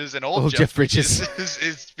Jeff Bridges and old Old Jeff Jeff Bridges Bridges.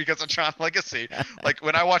 is because of Tron Legacy. Like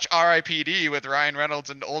when I watch R.I.P.D. with Ryan Reynolds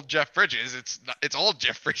and old Jeff Bridges, it's old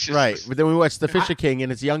Jeff Bridges. right. But then we watched The Fisher King,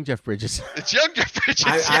 and it's young Jeff Bridges. It's young Jeff Bridges.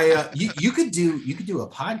 You could do a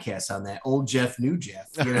podcast on that, old Jeff, new Jeff.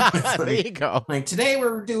 You know, it's There you go. like today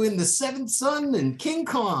we're doing the Seventh Son and King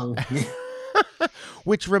Kong.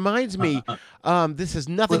 Which reminds me, this has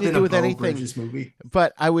nothing to Flipping do a with Bo anything. Bridges movie.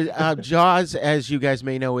 But I was Jaws, as you guys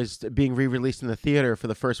may know, is being re-released in the theater for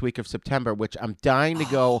the first week of September, which I'm dying to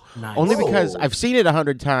go. Nice. Only because Whoa. I've seen it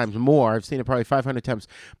 100 times more. I've seen it probably 500 times.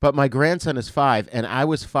 But my grandson is 5, and I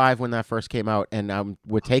was 5 when that first came out, and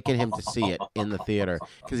we're taking him to see it in the theater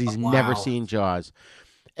because he's never Wow. seen Jaws.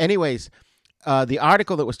 Anyways, the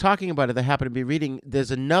article that was talking about it that I happened to be reading,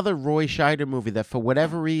 there's another Roy Scheider movie that for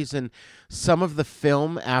whatever reason, some of the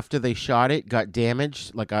film after they shot it got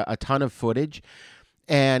damaged, like a ton of footage.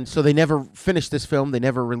 And so they never finished this film. They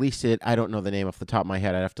never released it. I don't know the name off the top of my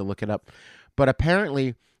head. I'd have to look it up. But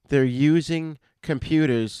apparently they're using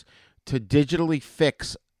computers to digitally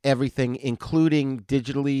fix everything, including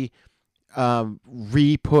digitally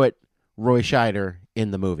re-put Roy Scheider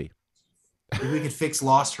in the movie. Maybe we could fix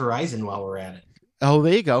Lost Horizon while we're at it. Oh,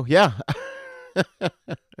 there you go. Yeah.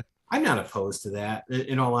 I'm not opposed to that,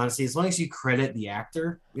 in all honesty, as long as you credit the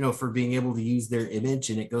actor, for being able to use their image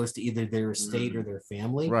and it goes to either their estate or their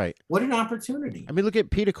family. Right. What an opportunity. I mean, look at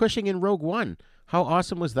Peter Cushing in Rogue One. How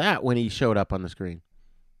awesome was that when he showed up on the screen?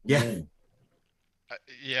 Yeah.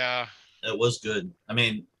 Yeah. It was good. I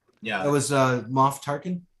mean, yeah. That was Moff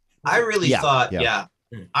Tarkin. I really Yeah, thought, yeah.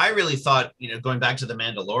 I really thought, going back to The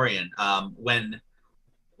Mandalorian, I'm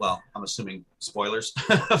assuming spoilers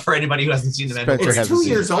for anybody who hasn't seen The Spencer Mandalorian. It's hasn't 2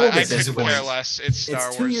 seen years it. old I at this couldn't care point. less. It's Star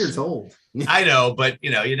It's Wars. 2 years old. I know, but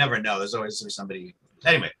you never know. There's always somebody.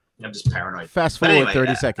 Anyway, I'm just paranoid. Fast But forward anyway,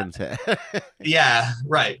 30 seconds. Yeah,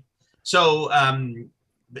 right. So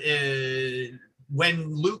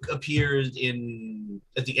when Luke appeared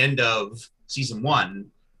at the end of season 1,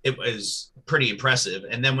 it was pretty impressive.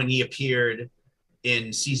 And then when he appeared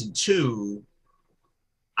in season 2,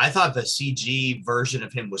 I thought the CG version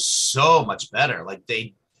of him was so much better. Like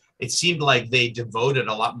it seemed like they devoted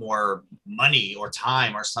a lot more money or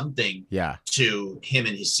time or something Yeah. to him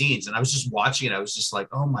and his scenes. And I was just watching it. I was just like,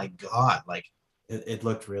 oh my God, like It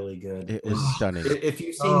looked really good. It was stunning. If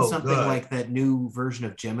you've seen Oh, something good. like that new version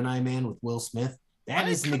of Gemini Man with Will Smith, that I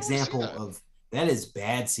is an kinda wanna see example that. of that is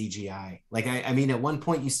bad CGI. Like I mean, at one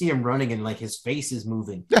point you see him running and like his face is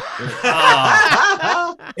moving. You're like,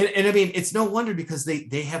 "Ah." And I mean, it's no wonder because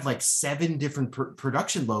they have like 7 different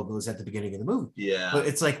production logos at the beginning of the movie. Yeah. But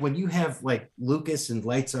it's like when you have like Lucas and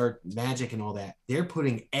Lights Art Magic and all that, they're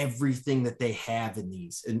putting everything that they have in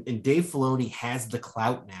these. And Dave Filoni has the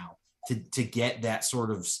clout now to get that sort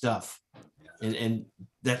of stuff. And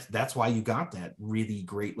that's why you got that really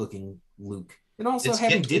great looking Luke. And also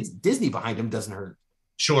having Disney behind him doesn't hurt.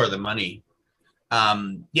 Sure, the money.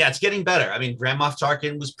 Yeah, it's getting better. I mean, Grand Moff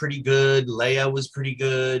Tarkin was pretty good. Leia was pretty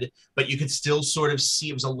good, but you could still sort of see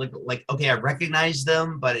it was a little like, okay, I recognize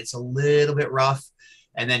them, but it's a little bit rough.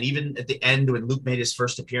 And then even at the end, when Luke made his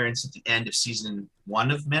first appearance at the end of season 1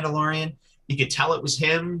 of Mandalorian, you could tell it was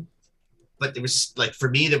him. But there was like, for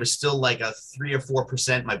me, there was still like a 3 or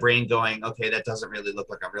 4% my brain going, okay, that doesn't really look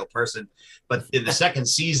like a real person. But in the second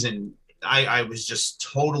season, I was just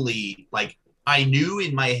totally like, I knew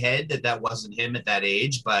in my head that wasn't him at that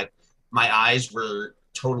age, but my eyes were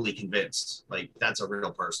totally convinced. Like, that's a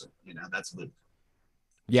real person. You know, that's Luke.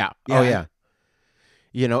 Yeah. Yeah. Oh yeah.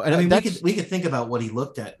 You know, and I mean, that's we could think about what he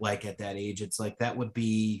looked at like at that age. It's like that would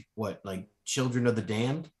be what, like Children of the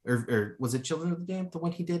Damned, or was it Children of the Damned, the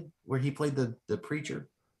one he did where he played the preacher?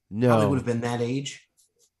 Probably would no. have been that age.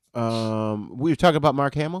 We were talking about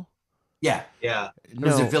Mark Hamill. Yeah. Yeah. Or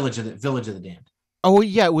was No. it Village of the Damned? Oh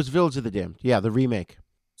yeah, it was Village of the Damned. Yeah, the remake.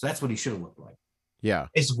 So that's what he should have looked like. Yeah.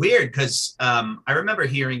 It's weird because I remember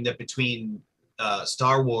hearing that between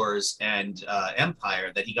Star Wars and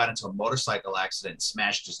Empire that he got into a motorcycle accident and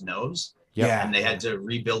smashed his nose. Yep. Yeah. And they had to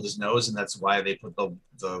rebuild his nose, and that's why they put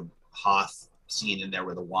the Hoth scene in there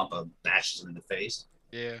where the Wampa bashes him in the face.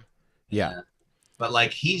 Yeah. Yeah. But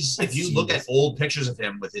like if you look at Jeez. old pictures of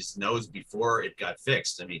him with his nose before it got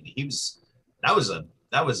fixed, I mean, that was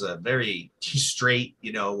a very straight,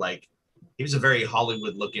 you know, like he was a very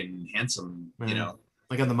Hollywood looking, handsome, you know.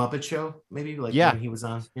 Like on the Muppet Show, maybe like Yeah. when he was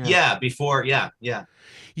on. Yeah, before, yeah.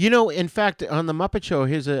 You know, in fact, on the Muppet Show,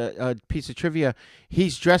 here's a piece of trivia.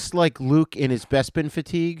 He's dressed like Luke in his Bespin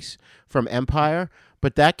fatigues from Empire,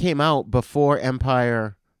 but that came out before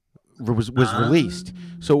Empire was released.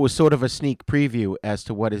 So it was sort of a sneak preview as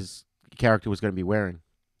to what his character was going to be wearing.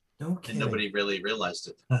 No And kidding. nobody really realized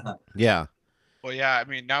it. Yeah. Well, yeah. I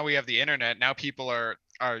mean, now we have the internet. Now people are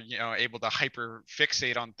able to hyper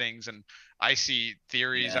fixate on things, and I see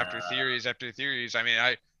theories after Yeah. theories after theories. I mean,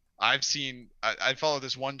 I've seen I follow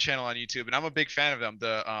this one channel on YouTube, and I'm a big fan of them,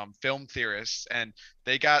 the film theorists, and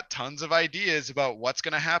they got tons of ideas about what's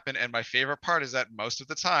going to happen. And my favorite part is that most of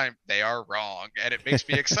the time they are wrong, and it makes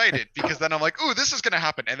me excited because then I'm like, ooh, this is going to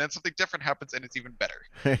happen, and then something different happens, and it's even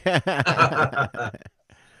better.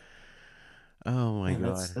 Oh my Yeah,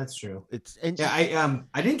 god. that's true. It's and Yeah,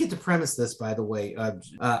 I didn't get to premise this, by the way.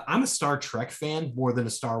 I'm a Star Trek fan more than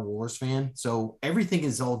a Star Wars fan, so everything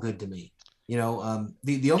is all good to me. You know,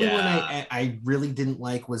 the only one I really didn't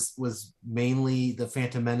like was mainly the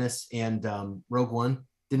Phantom Menace and Rogue One.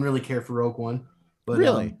 Didn't really care for Rogue One, but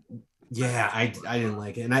Really? yeah, I didn't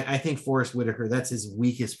like it, and I think Forrest Whitaker, that's his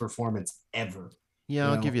weakest performance ever. yeah,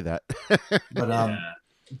 I'll know. give you that. But Yeah.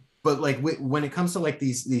 but like when it comes to like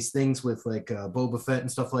these things with like Boba Fett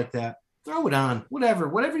and stuff like that, throw it on. Whatever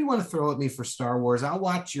you want to throw at me for Star Wars. I'll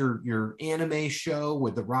watch your anime show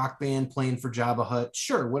with the rock band playing for Jabba Hutt.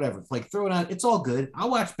 Sure, whatever. Like throw it on. It's all good.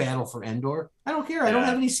 I'll watch Battle for Endor. I don't care. I don't Yeah,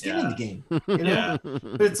 have any skin in the game. You know? Yeah.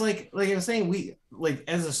 But it's like I was saying, we like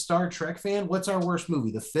as a Star Trek fan, what's our worst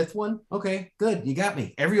movie? The 5th one? Okay, good. You got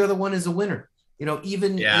me. Every other one is a winner. You know,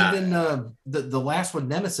 even the last one,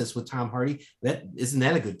 Nemesis with Tom Hardy, that isn't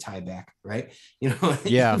that a good tie back, right? You know,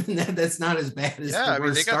 Yeah. even that's not as bad as Yeah, the I mean,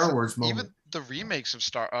 worst they got Star some- Wars moment. even the remakes of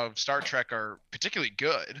Star Trek are particularly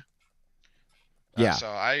good. Yeah. So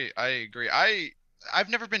I agree. I've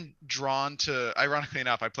never been drawn to, ironically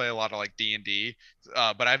enough, I play a lot of like D&D,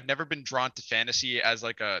 but I've never been drawn to fantasy as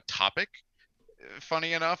like a topic.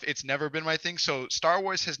 Funny enough, it's never been my thing. So Star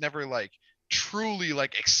Wars has never like truly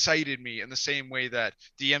like excited me in the same way that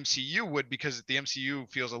the MCU would, because the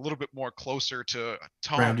MCU feels a little bit more closer to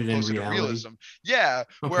tone, Grounded in closer to reality. realism. Yeah.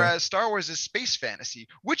 Okay. Whereas Star Wars is space fantasy,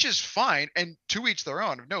 which is fine and to each their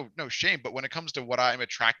own. No shame. But when it comes to what I'm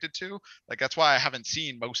attracted to, like that's why I haven't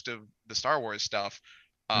seen most of the Star Wars stuff.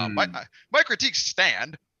 My critiques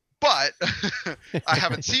stand, but I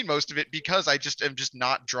haven't seen most of it because I just am just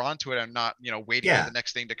not drawn to it. I'm not, waiting Yeah. for the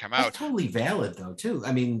next thing to come That's out. totally valid though too.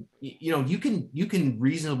 I mean, you can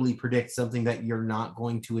reasonably predict something that you're not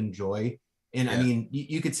going to enjoy And I Yeah. mean,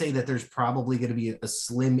 you could say that there's probably going to be a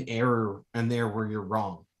slim error in there where you're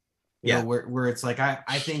wrong. You know, where it's like,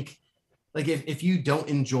 I think like if you don't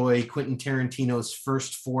enjoy Quentin Tarantino's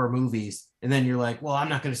first 4 movies and then you're like, well, I'm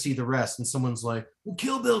not going to see the rest. And someone's like, well,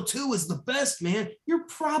 Kill Bill 2 is the best, man. You're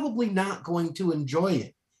probably not going to enjoy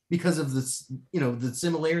it because of this, you know, the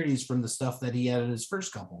similarities from the stuff that he had in his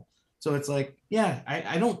first couple. So it's like, yeah,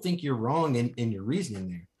 I don't think you're wrong in your reasoning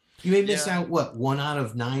there. You may miss out, what, 1 out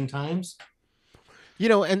of 9 times? You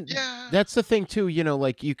know, and that's the thing too. You know,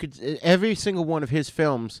 like you could every single one of his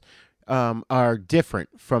films are different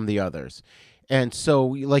from the others, and so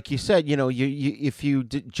like you said, you know, you if you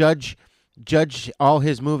judge all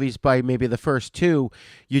his movies by maybe the first 2,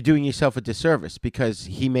 you're doing yourself a disservice because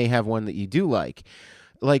he may have one that you do like.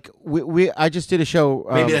 Like I just did a show.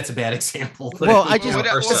 Maybe that's a bad example. Well, I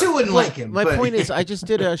just who wouldn't like him. My point is, I just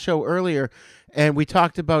did a show earlier, and we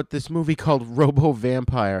talked about this movie called Robo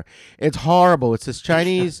Vampire. It's horrible. It's this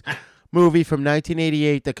Chinese movie from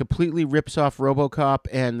 1988 that completely rips off RoboCop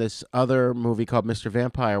and this other movie called Mr.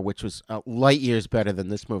 Vampire, which was light years better than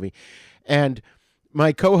this movie. And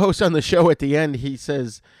my co-host on the show at the end, he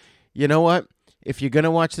says, "You know what? If you're going to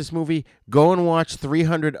watch this movie, go and watch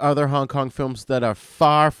 300 other Hong Kong films that are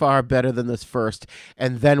far, far better than this first,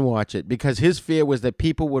 and then watch it." Because his fear was that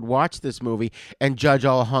people would watch this movie and judge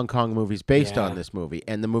all Hong Kong movies based on this movie,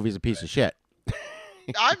 and the movie's a piece of shit.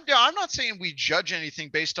 I'm not saying we judge anything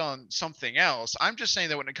based on something else. I'm just saying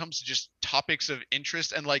that when it comes to just topics of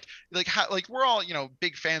interest and like we're all, you know,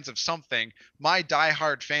 big fans of something. My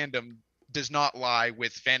diehard fandom does not lie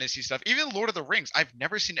with fantasy stuff. Even Lord of the Rings. I've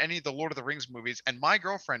never seen any of the Lord of the Rings movies, and my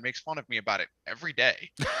girlfriend makes fun of me about it every day.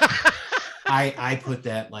 I put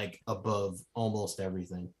that like above almost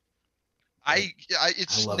everything.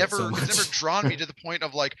 It's love never it so much. it's never drawn me to the point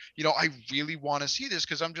of like, you know, I really want to see this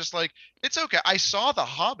because I'm just like, it's okay. I saw The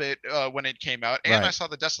Hobbit when it came out, and I saw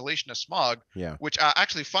The Desolation of Smaug. Yeah. Which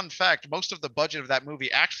actually, fun fact, most of the budget of that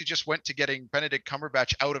movie actually just went to getting Benedict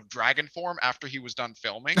Cumberbatch out of dragon form after he was done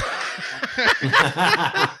filming.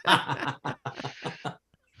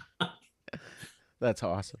 That's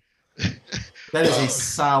awesome. That is a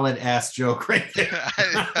solid ass joke right there.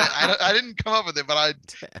 I didn't come up with it, but I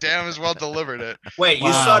damn as well delivered it. Wait, you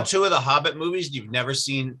Wow. saw 2 of the Hobbit movies? And you've never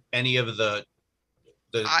seen any of the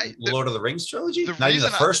The- Lord of the Rings trilogy? the Not even the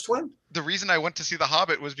reason I- first one? The reason I went to see The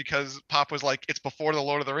Hobbit was because Pop was like, it's before the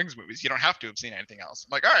Lord of the Rings movies. You don't have to have seen anything else.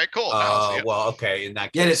 I'm like, all right, cool. Now I'll see it. Well, okay. In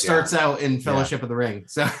that case, Yet it starts out in Fellowship of the Ring.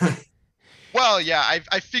 So Well, yeah,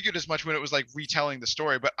 I figured as much when it was like retelling the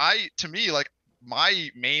story, but to me, like my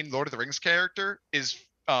main Lord of the Rings character is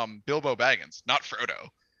Bilbo Baggins, not Frodo.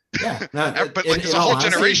 yeah, But like there's a whole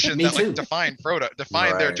generation that like defined their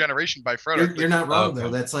Right. generation by Frodo. You're not wrong Okay.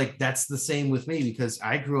 though. That's the same with me because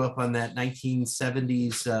I grew up on that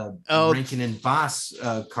 1970s Oh. Rankin and Boss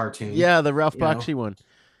cartoon. Yeah, the Ralph You know. Bakshi one.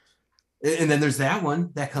 And then there's that one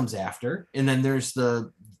that comes after, and then there's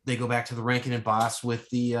they go back to the Rankin and Boss with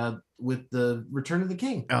the Return of the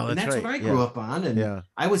King. Oh, and that's that's right, what I grew yeah. up on, and Yeah.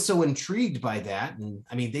 I was so intrigued by that. And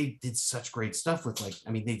I mean, they did such great stuff with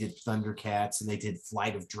they did Thundercats and they did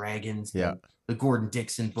Flight of Dragons. Yeah. The Gordon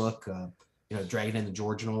Dixon book, Dragon and the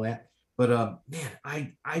George and all that. But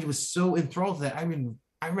man, I was so enthralled with that. I mean,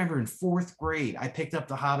 I remember in 4th grade, I picked up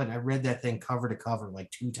The Hobbit. And I read that thing cover to cover like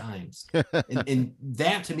 2 times, and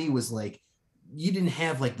that to me was like, you didn't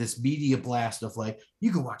have like this media blast of like, you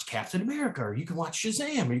can watch Captain America or you can watch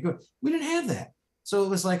Shazam or we didn't have that. So it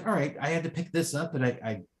was like, all right, I had to pick this up, and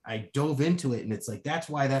I dove into it, and it's like, that's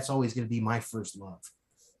why that's always going to be my first love.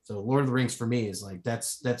 So Lord of the Rings for me is like,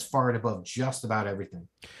 that's far and above just about everything.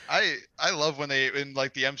 I love when they in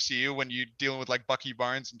like the MCU when you dealing with like Bucky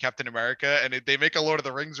Barnes and Captain America and they make a Lord of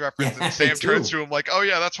the Rings reference Yeah, and Sam they turns do. to him like, oh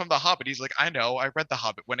yeah, that's from The Hobbit. He's like, I know, I read The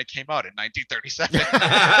Hobbit when it came out in 1937.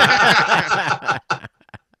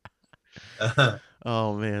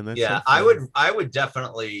 Oh man, that's Yeah, so funny. I would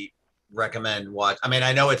definitely recommend watch. I mean,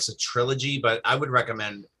 I know it's a trilogy, but I would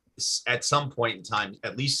recommend at some point in time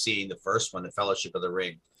at least seeing the first one, The Fellowship of the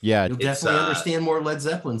Ring. Yeah, You'll It's, definitely uh, understand more Led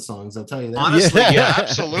Zeppelin songs. I'll tell you that. Honestly, Yeah. Yeah,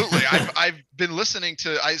 absolutely. I've been listening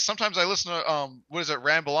to sometimes I listen to what is it,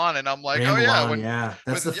 Ramble On, and I'm like, Ramble oh yeah, On, when yeah,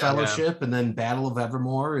 that's when- the yeah. Fellowship, and then Battle of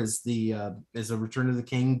Evermore is a Return of the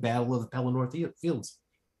King, Battle of the Pelennor Fields.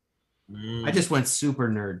 I just went super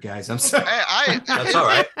nerd, guys. I'm sorry. That's all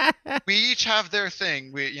right. We each have their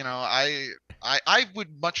thing. I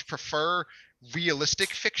would much prefer realistic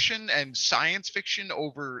fiction and science fiction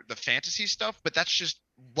over the fantasy stuff, but that's just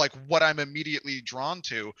like what I'm immediately drawn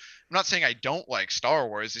to. I'm not saying I don't like Star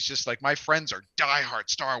Wars. It's just like my friends are diehard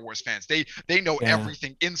Star Wars fans. They know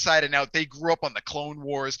everything inside and out. They grew up on the Clone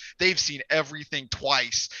Wars. They've seen everything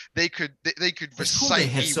twice. They could It's cool recite. they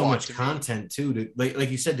had so Ewok much to me. content too. To like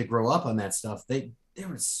you said, to grow up on that stuff. There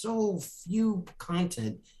was so few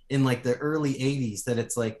content in like the early '80s that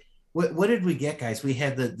it's like, what did we get, guys? We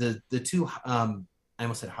had the two I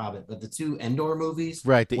almost said Hobbit, but the two Endor movies,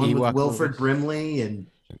 Right, the one Ewok with Wilford movies. Brimley, and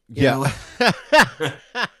Yeah.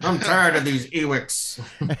 I'm tired of these Ewoks.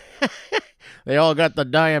 They all got the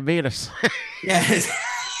diabetes. Yeah.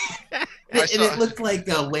 I And saw- it looked like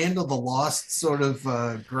Land of the Lost sort of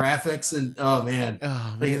graphics, and oh man,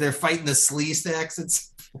 Oh, like man. they're fighting the slee stacks.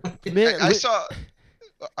 It's Man, I saw.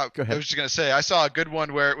 Go ahead. I was just gonna say I saw a good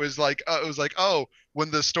one where it was like oh, when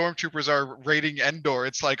the stormtroopers are raiding Endor,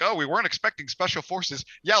 it's like, oh, we weren't expecting special forces.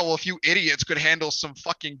 Yeah, well, if you idiots could handle some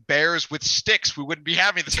fucking bears with sticks, we wouldn't be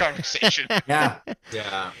having this conversation. yeah.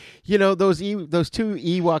 Yeah. You know, those two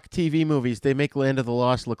Ewok TV movies, they make Land of the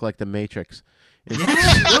Lost look like The Matrix.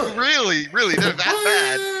 Really, they're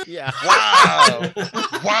that Yeah. bad.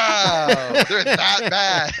 Wow, they're that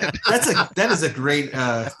bad. That is a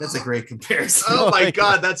great comparison. Oh my my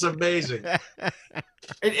God, that's amazing.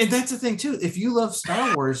 And that's the thing too. If you love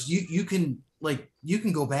Star Wars, you can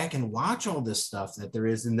go back and watch all this stuff that there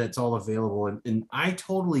is, and that's all available. And I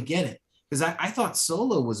totally get it, because I thought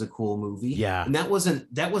Solo was a cool movie. Yeah. And that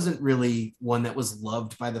wasn't really one that was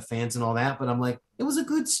loved by the fans and all that. But I'm like, it was a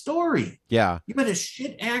good story. Yeah. You had a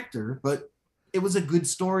shit actor, but it was a good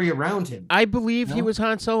story around him. I believe he No? was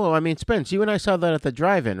Han Solo. I mean, Spence, you and I saw that at the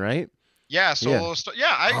drive-in, right? Yeah, Solo.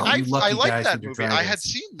 Yeah, Oh, you lucky I like guys that with your movie. I had dragons.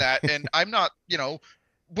 seen that, and I'm not,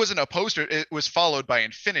 wasn't opposed to it. It was followed by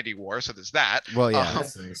Infinity War, so there's that. Well, yeah.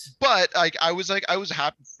 That's nice. But I was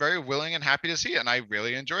happy, very willing and happy to see it, and I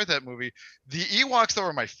really enjoyed that movie. The Ewoks, though,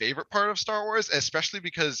 are my favorite part of Star Wars, especially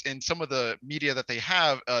because in some of the media that they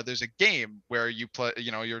have, there's a game where you play,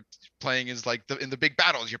 you're playing as like in the big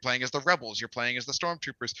battles, you're playing as the rebels, you're playing as the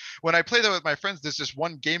stormtroopers. When I play that with my friends, there's this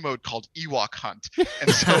one game mode called Ewok Hunt,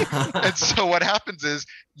 and so what happens is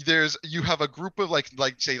you have a group of like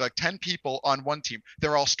 10 people on one team.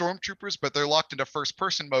 They're all stormtroopers, but they're locked into first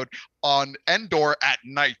person mode on Endor at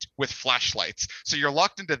night with flashlights. So you're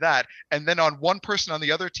locked into that, and then on one person on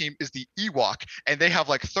the other team is the Ewok, and they have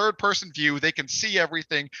like third person view. They can see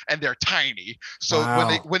everything, and they're tiny. So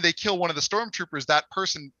Wow. when they kill one of the stormtroopers, that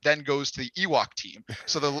person then goes to the Ewok team.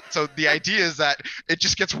 So the idea is that it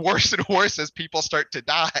just gets worse and worse as people start to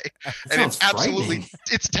die. And it's sounds absolutely,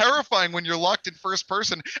 it's terrifying when you're locked in first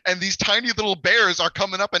person and these tiny little bears are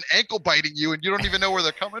coming up and ankle biting you, and you don't even know where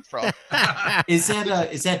they're coming from. Is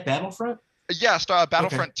that Battlefront? Yeah,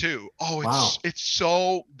 Battlefront 2. Oh, Wow. it's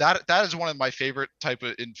so that is one of my favorite type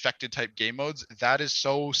of infected type game modes. That is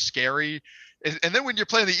so scary. And then when you're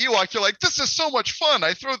playing the Ewok, you're like, this is so much fun.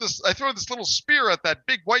 I throw this little spear at that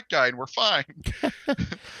big white guy and we're fine.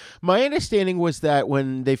 My understanding was that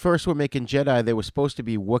when they first were making Jedi, they were supposed to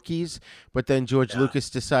be Wookiees, but then George Lucas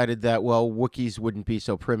decided that, well, Wookiees wouldn't be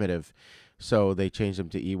so primitive, so they changed them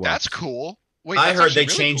to Ewoks. That's cool. Wait, I that's heard actually they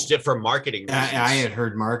really changed cool. it for marketing reasons. I had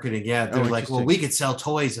heard marketing. Yeah, they're Oh, like, well, interesting. we could sell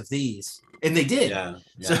toys of these, and they did. Yeah.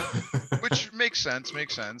 So, Which makes sense.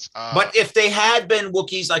 But if they had been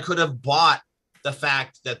Wookiees, I could have bought the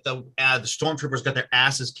fact that the stormtroopers got their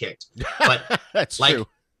asses kicked. But That's like true.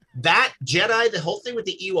 that Jedi, the whole thing with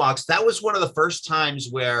the Ewoks, that was one of the first times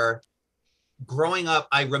where growing up,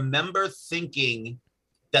 I remember thinking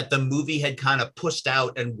that the movie had kind of pushed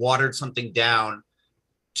out and watered something down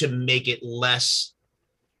to make it less,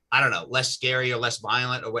 I don't know, less scary or less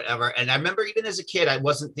violent or whatever. And I remember even as a kid, I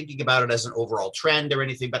wasn't thinking about it as an overall trend or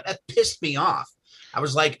anything, but that pissed me off. I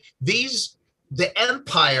was like, the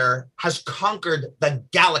Empire has conquered the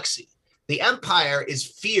galaxy. The Empire is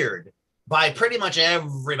feared by pretty much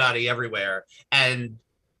everybody everywhere, and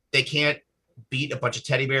they can't beat a bunch of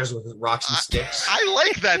teddy bears with rocks and sticks. I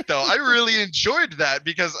like that though. I really enjoyed that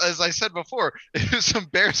because, as I said before, if it was some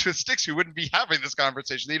bears with sticks, we wouldn't be having this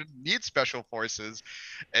conversation. They didn't need special forces,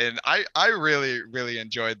 and I really, really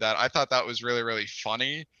enjoyed that. I thought that was really, really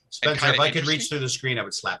funny. Spencer, kinda if I could interesting. reach through the screen, I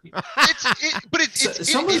would slap you.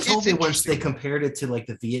 someone told me once they interesting. compared it to like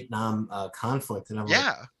the Vietnam conflict, and I'm like,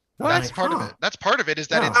 Yeah, What? that's part of Huh. it. That's part of it. Is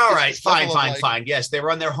that Yeah. it's, All it's right, this fine, level of, fine, like- fine. Yes, they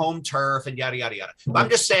were on their home turf and yada yada yada. But I'm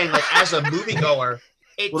just saying, like, as a moviegoer,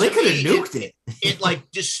 it well, they to could have me, nuked it. it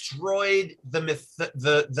like destroyed the myth,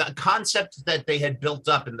 the concept that they had built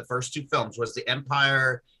up in the first two films was the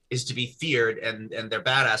Empire is to be feared and they're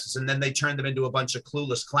badasses, and then they turned them into a bunch of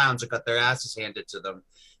clueless clowns that got their asses handed to them.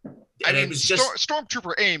 I And mean, it was just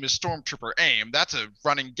Stormtrooper aim is Stormtrooper aim. That's a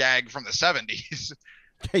running gag from the 70s.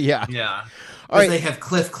 Yeah. Yeah. All right. They have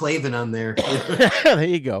Cliff Clavin on there. There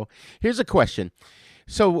you go. Here's a question.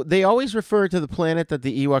 So they always refer to the planet that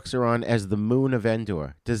the Ewoks are on as the moon of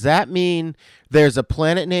Endor. Does that mean there's a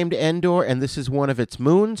planet named Endor and this is one of its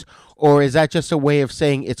moons? Or is that just a way of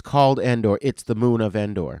saying it's called Endor? It's the moon of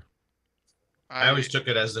Endor. I always took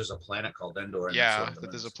it as there's a planet called Endor. And that's Yeah, one of the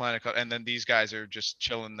that there's a moons. planet called, and then these guys are just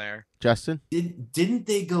chilling there. Justin? Didn't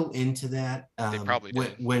they go into that? probably when,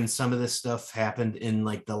 did. when some of this stuff happened in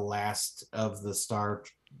like the last of the Star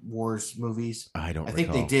Wars movies. I don't I think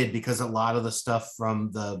recall. they did because a lot of the stuff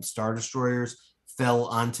from the Star Destroyers fell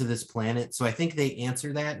onto this planet. So I think they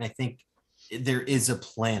answer that, and I think there is a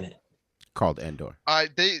planet Called Endor.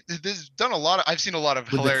 They've done a lot of. I've seen a lot of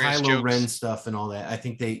with the hilarious Kylo jokes. Ren stuff and all that. I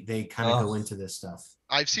think they kind of go into this stuff.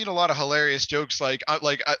 I've seen a lot of hilarious jokes. Like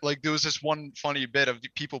there was this one funny bit of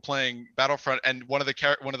people playing Battlefront, and one of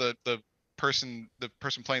the person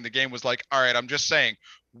playing the game was like, "All right, I'm just saying,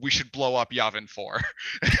 we should blow up Yavin 4."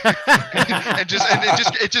 and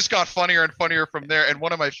it just got funnier and funnier from there. And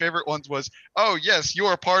one of my favorite ones was, "Oh yes, you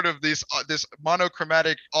are part of this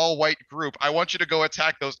monochromatic all white group. I want you to go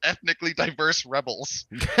attack those ethnically diverse rebels."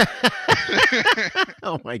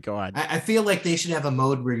 Oh my God. I feel like they should have a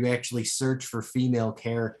mode where you actually search for female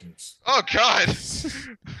characters. Oh God.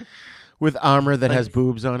 With armor that Like- has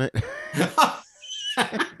boobs on it.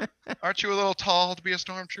 Aren't you a little tall to be a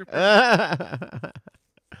stormtrooper?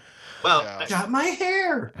 Well, Yeah. Got my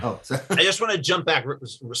hair. Oh, sorry. I just want to jump back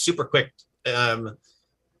super quick. Well,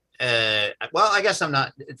 I guess I'm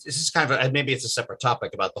not. This is kind of maybe it's a separate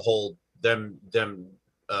topic about the whole them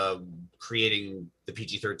creating the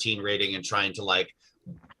PG-13 rating and trying to like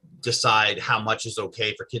decide how much is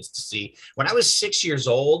okay for kids to see. When I was 6 years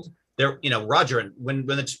old, there, Roger, and when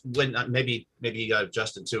maybe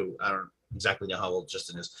Justin too. I don't exactly know how old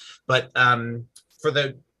Justin is, but for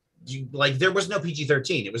the. There was no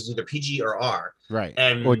PG-13. It was either PG or R. Right.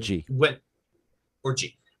 And Or G. Or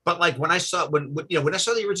G. But like when I saw when I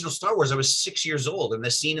saw the original Star Wars, I was 6 years old, and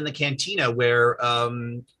the scene in the cantina where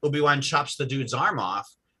Obi-Wan chops the dude's arm off,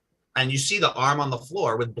 and you see the arm on the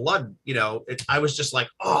floor with blood. I was just like,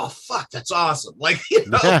 oh fuck, that's awesome. Like,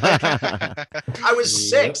 I was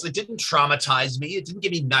 6. It didn't traumatize me. It didn't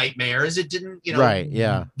give me nightmares. It didn't, Right,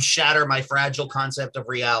 yeah. shatter my fragile concept of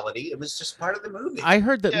reality. It was just part of the movie. I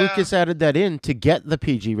heard that Yeah. Lucas added that in to get the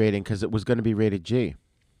PG rating because it was going to be rated G.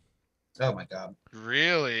 Oh my god.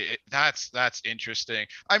 Really? That's interesting.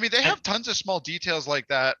 I mean, they have tons of small details like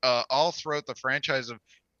that all throughout the franchise of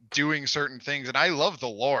doing certain things, and I love the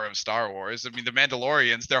lore of Star Wars. I mean, the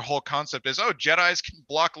Mandalorians, their whole concept is, oh, Jedis can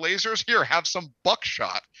block lasers. Here, have some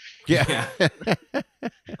buckshot. Yeah.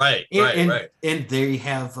 Right. And they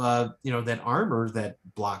have that armor that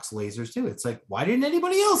blocks lasers too. It's like, why didn't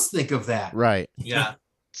anybody else think of that? Right. Yeah.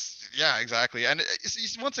 Yeah, exactly. And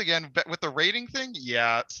once again, with the rating thing,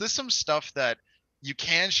 yeah, there's some stuff that you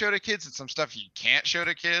can show to kids and some stuff you can't show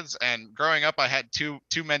to kids. And growing up, I had two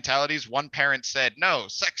mentalities. One parent said, no,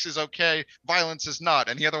 sex is okay, violence is not.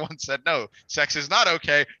 And the other one said, no, sex is not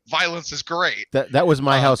okay, violence is great. That was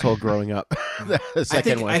my household growing up. The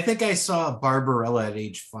second one. I think I saw Barbarella at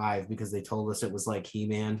age 5 because they told us it was like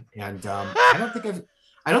He-Man, and I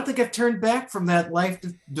don't think I've turned back from that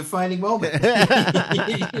life-defining moment.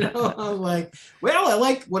 I'm like, well, I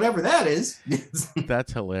like whatever that is.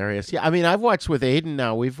 That's hilarious. Yeah, I mean, I've watched with Aiden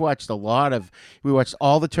now. We watched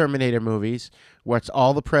all the Terminator movies, watched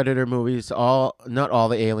all the Predator movies, not all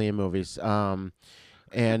the Alien movies.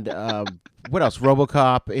 And what else?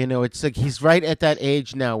 RoboCop. It's like he's right at that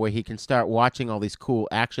age now where he can start watching all these cool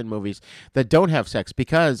action movies that don't have sex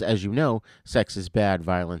because, as you know, sex is bad,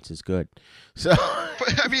 violence is good. So,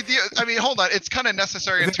 But, I mean, hold on. It's kind of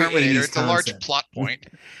necessary in Very Terminator. 80s It's a large concept. plot point.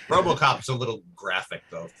 RoboCop's a little graphic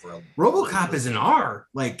though. RoboCop is an R,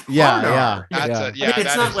 like Yeah, hard yeah. R. That's Yeah. a, I mean, yeah, it's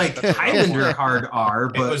that not is- like that's a fair Highlander point. hard R,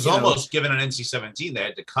 It but was almost given an NC-17. They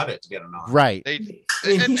had to cut it to get an R. right. They, I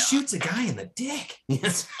mean, he and shoots a guy in the dick.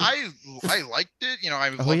 Yes. I liked it. I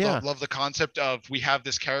Oh, yeah. love the concept of we have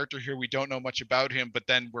this character here, we don't know much about him, but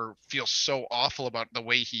then feel so awful about the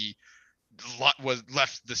way he was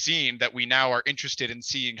left the scene that we now are interested in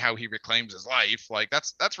seeing how he reclaims his life. Like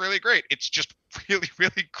that's really great. It's just really,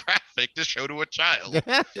 really graphic to show to a child.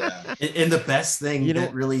 Yeah. And the best thing You know-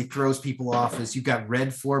 that really throws people off is you got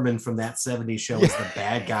Red Foreman from that 70s show as the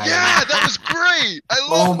bad guy. Yeah, that was great. I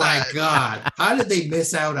love Oh my that. God. How did they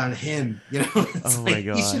miss out on him? It's Oh my like,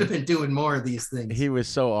 God. he should have been doing more of these things. He was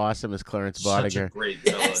so awesome as Clarence Such a Bodiger. great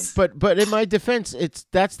villain. Yes. But in my defense,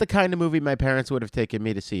 that's the kind of movie my parents would have taken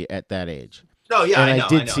me to see at that age. No, yeah, And I know. I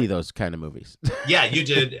did know. see those kind of movies. Yeah, you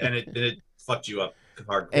did, and it fucked you up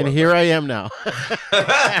hardcore. And here I am now.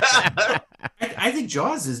 I think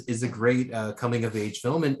Jaws is a great coming of age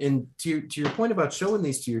film, and to your point about showing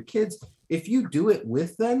these to your kids, if you do it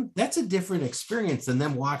with them, that's a different experience than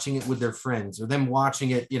them watching it with their friends or them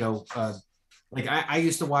watching it, like I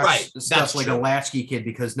used to watch stuff like a latchkey kid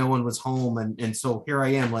because no one was home, and so here I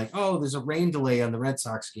am like, oh, there's a rain delay on the Red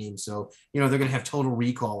Sox game, so they're gonna have Total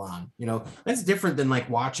Recall on. That's different than like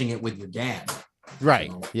watching it with your dad.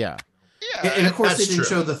 Right. Yeah. Yeah, And of course, they didn't true.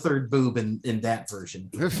 show the third boob in that version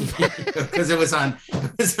because it was on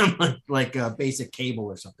like basic cable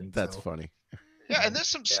or something. That's so. funny. yeah, and there's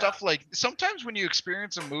some stuff like sometimes when you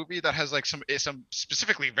experience a movie that has like some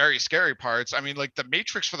specifically very scary parts. I mean, like The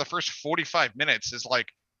Matrix for the first 45 minutes is like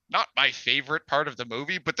not my favorite part of the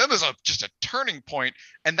movie, but then there's just a turning point,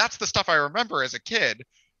 and that's the stuff I remember as a kid.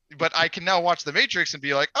 But I can now watch The Matrix and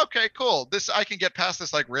be like, okay, cool. I can get past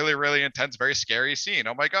this like really, really intense, very scary scene.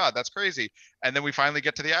 Oh my God, that's crazy. And then we finally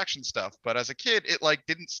get to the action stuff. But as a kid, it like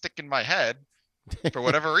didn't stick in my head for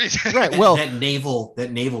whatever reason. Right. Well, that naval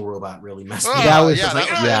robot really messed me Oh, up. that was yeah, like,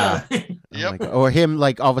 that yeah. Yep. Oh my God. Or him,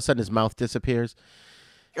 like all of a sudden his mouth disappears.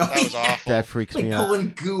 That was awful. That freaks Like me out.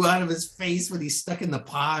 pulling goo out of his face when he's stuck in the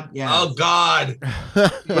pod. Yeah. Oh God.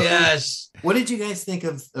 Yes. What did you guys think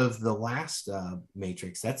of the last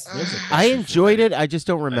Matrix? There's a I question enjoyed for it. I just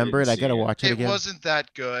don't remember it. didn't I gotta see it. watch it It again. wasn't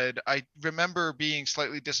that good. I remember being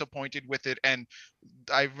slightly disappointed with it, and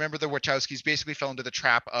I remember the Wachowskis basically fell into the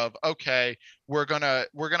trap of, okay, we're gonna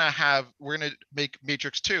make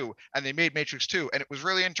Matrix 2, and they made Matrix 2, and it was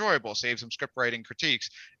really enjoyable, save some script writing critiques,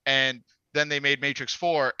 and then they made Matrix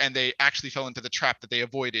 4, and they actually fell into the trap that they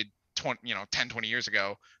avoided 10, 20 years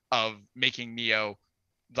ago of making Neo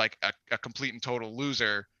like a complete and total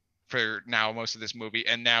loser for now most of this movie,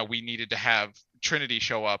 and now we needed to have Trinity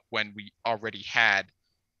show up when we already had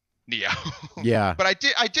Neo. Yeah. But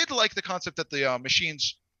I did like the concept that the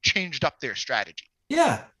machines changed up their strategy.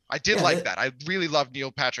 Yeah. I did Yeah, like that. I really loved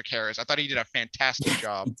Neil Patrick Harris. I thought he did a fantastic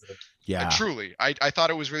job. Yeah. Truly, I thought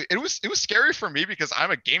it was really it was scary for me because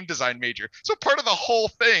I'm a game design major. So part of the whole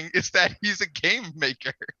thing is that he's a game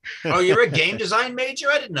maker. Oh, you're a game design major?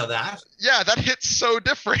 I didn't know that. Yeah, that hits so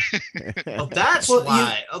different. Oh, that's Well,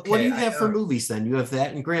 why. Okay. What do you have for movies then? You have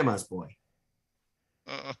that and Grandma's Boy.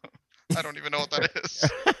 I don't even know what that is.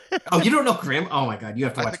 Oh, you don't know Grandma? Oh my God, you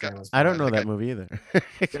have to I watch think I- Grandma's Boy. I don't know think that movie either.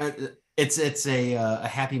 It's a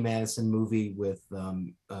Happy Madison movie with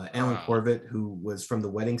Alan Wow. Corbett, who was from The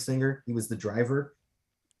Wedding Singer. He was the driver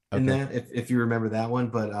in Okay. that, if you remember that one.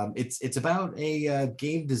 But it's about a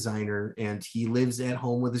game designer, and he lives at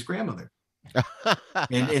home with his grandmother.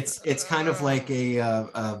 And it's kind of like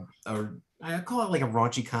I call it like a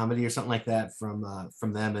raunchy comedy or something like that from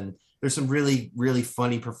them. And there's some really, really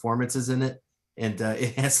funny performances in it. And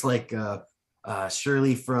it has like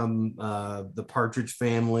Shirley from the Partridge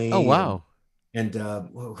Family. Oh wow. And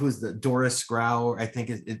who's the Doris Grau? I think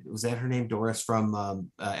it was that her name, Doris from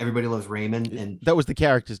Everybody Loves Raymond. And That was the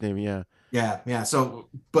character's name, yeah. yeah. So,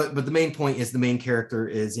 but the main point is the main character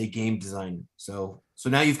is a game designer. So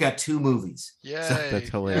now you've got two movies. Yeah, That's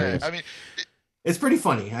hilarious. I mean, It's pretty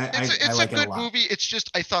funny. I it's like a it a good lot. movie. It's just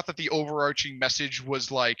I thought that the overarching message was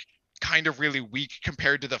like kind of really weak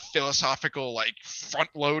compared to the philosophical like front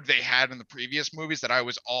load they had in the previous movies that I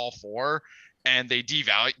was all for, and they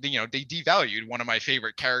devalued one of my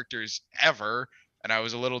favorite characters ever, and I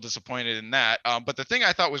was a little disappointed in that. But the thing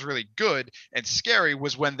I thought was really good and scary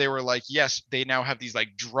was when they were like, yes, they now have these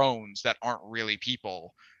like drones that aren't really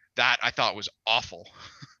people. That I thought was awful.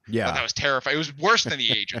 Yeah. That was terrifying. It was worse than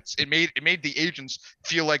the agents. It made the agents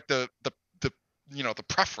feel like the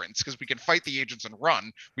preference, because we can fight the agents and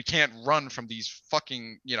run. We can't run from these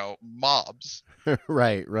fucking mobs.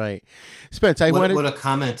 Right. Spence, I what, wanted what a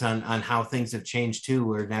comment on how things have changed too,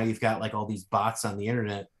 where now you've got like all these bots on the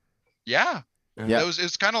internet. Yeah. Yeah. It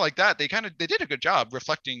was kind of like that. They did a good job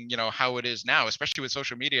reflecting, how it is now, especially with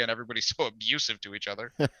social media and everybody's so abusive to each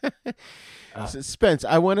other. Spence,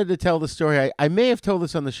 I wanted to tell the story. I may have told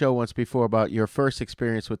this on the show once before about your first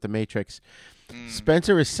experience with The Matrix.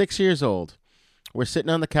 Spencer is 6 years old. We're sitting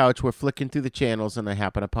on the couch. We're flicking through the channels, and I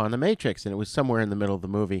happen upon The Matrix, and it was somewhere in the middle of the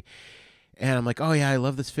movie. And I'm like, oh, yeah, I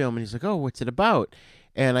love this film. And he's like, oh, what's it about?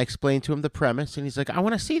 And I explained to him the premise, and he's like, I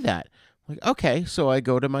want to see that. I'm like, okay. So I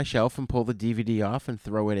go to my shelf and pull the DVD off and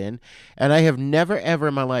throw it in. And I have never, ever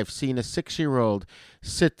in my life seen a 6-year-old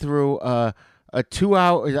sit through a 2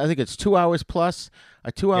 hour, I think it's 2 hours plus,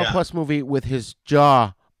 a 2 hour plus movie with his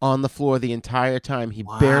jaw on the floor the entire time. He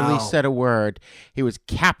barely said a word. He was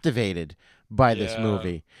captivated by this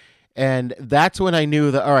movie. And that's when I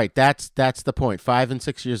knew that, all right, that's the point. 5 and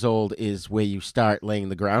 6 years old is where you start laying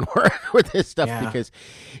the groundwork with this stuff, Yeah. because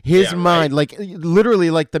his Yeah, mind, like literally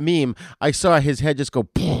like the meme, I saw his head just go.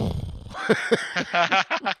 Yeah,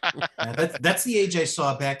 that's the age I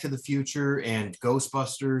saw Back to the Future and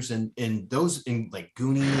Ghostbusters and those in like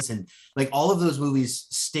Goonies and like all of those movies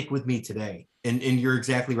stick with me today. And you're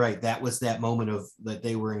exactly right. That was that moment of that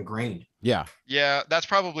they were ingrained. Yeah. Yeah, that's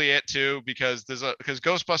probably it too, because because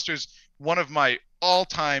Ghostbusters, one of my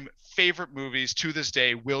all-time favorite movies to this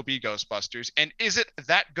day will be Ghostbusters. And is it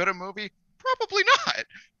that good a movie? Probably not.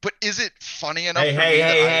 But is it funny enough?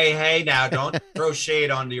 Hey! Now don't throw shade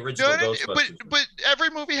on the original Ghostbusters. But every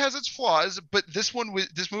movie has its flaws. But this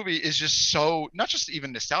movie is just so, not just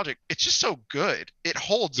even nostalgic. It's just so good. It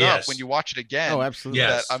holds up when you watch it again. Oh, absolutely.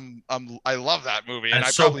 Yes. That I love that movie, And I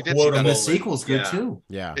so probably did see And that. the sequel's good too.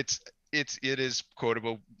 Yeah. It is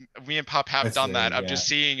quotable. Me and Pop have That's done that. very- I'm just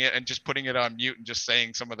seeing it and just putting it on mute and just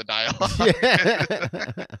saying some of the dialogue.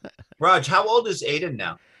 Yeah. Raj, how old is Aiden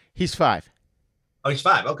now? He's 5. Oh, he's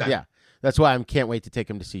 5. Okay. Yeah. That's why I can't wait to take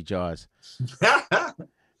him to see Jaws.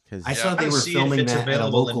 Because I saw they were see filming if it's that at a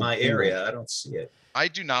available local in my theater. area. I don't see it. I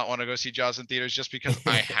do not want to go see Jaws in theaters just because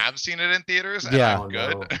I have seen it in theaters and Yeah. I'm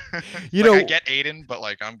good. You Like, know, I get Aiden, but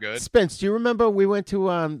like I'm good. Spence, do you remember we went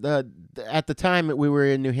to at the time we were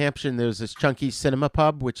in New Hampshire, and there was this Chunky Cinema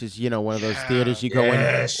Pub, which is, one of those theaters you go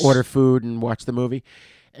and order food and watch the movie.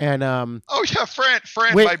 And Oh yeah, Fran,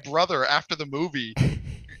 Wait. my brother, after the movie,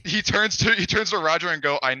 he turns to Roger and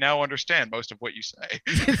go, "I now understand most of what you say."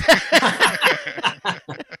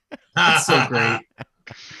 That's so great.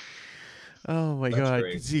 oh my That's god,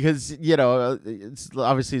 great. because it's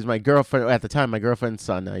obviously it's my girlfriend at the time, my girlfriend's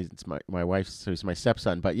son. It's my wife's, who's my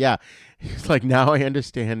stepson. But yeah, it's like, now I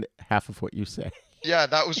understand half of what you say. Yeah,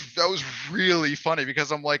 that was really funny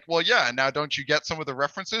because I'm like, well, yeah. Now, don't you get some of the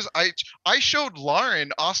references? I showed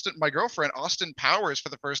Lauren my girlfriend, Austin Powers for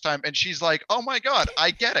the first time, and she's like, oh my god,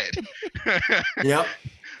 I get it. Yep.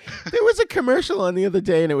 There was a commercial on the other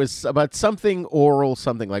day, and it was about something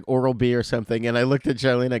like Oral-B or something. And I looked at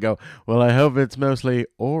Charlie and I go, "Well, I hope it's mostly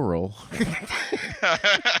oral."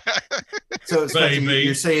 So Spencer, Baby.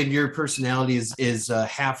 you're saying your personality is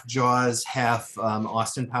half Jaws, half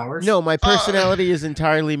Austin Powers? No, my personality is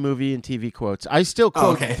entirely movie and TV quotes. I still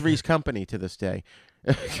quote okay. Three's Company to this day.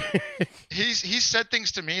 He's said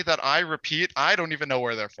things to me that I repeat. I don't even know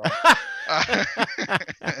where they're from.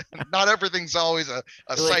 Not everything's always a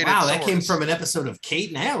You're cited like, wow, that came source. from an episode of Kate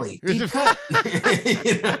and Alley. Deep cut.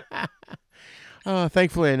 You know? Oh,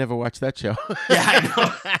 thankfully I never watched that show. Yeah, I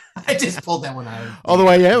know. I just pulled that one out. Although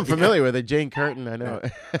I am familiar with it. Jane Curtin, I know.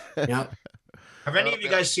 Yep. Have any of you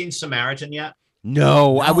guys seen Samaritan yet?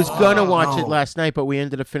 No, I was gonna No, watch no. it last night, but we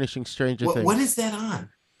ended up finishing Stranger Things. What is that on?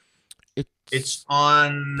 It's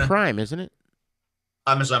on Prime, isn't it?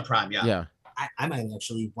 Amazon Prime. Yeah. Yeah. I might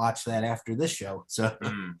actually watch that after this show. So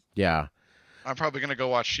Mm. Yeah. I'm probably gonna go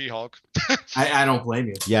watch She-Hulk. I don't blame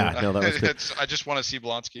you. Yeah. No, that was good. I just want to see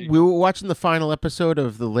Blonsky. We were watching the final episode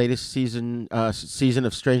of the latest season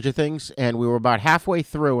of Stranger Things, and we were about halfway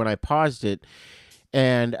through, and I paused it,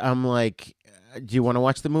 and I'm like, "Do you want to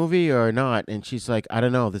watch the movie or not?" And she's like, "I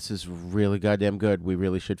don't know. This is really goddamn good. We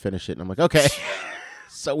really should finish it." And I'm like, "Okay."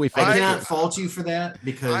 So we I finished cannot it. fault you for that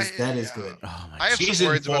because that is yeah. good. Oh my, I have some Season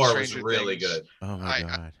words about 4 was Stranger really Things. good. oh my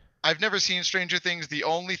god. I've never seen Stranger Things. The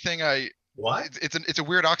only thing What? it's a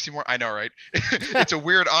weird oxymoron. I know, right? It's a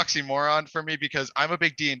weird oxymoron for me because I'm a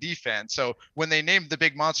big D&D fan. So when they named the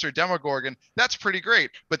big monster Demogorgon, that's pretty great.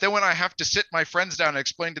 But then when I have to sit my friends down and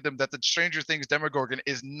explain to them that the Stranger Things Demogorgon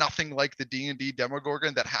is nothing like the D&D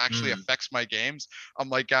Demogorgon that actually affects my games, I'm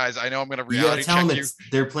like, guys, I know I'm gonna You gotta reality tell them check you.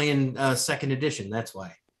 they're playing second edition. That's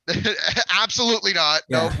why. Absolutely not.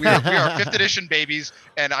 Yeah. No, we are fifth edition babies,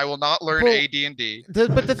 and I will not learn Well, AD&D.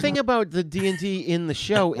 But the thing about the D&D in the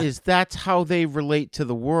show is that's how they relate to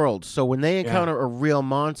the world. So when they encounter a real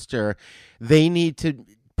monster, they need to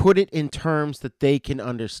put it in terms that they can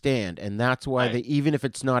understand, and that's why Right. they, even if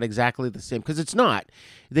it's not exactly the same, because it's not,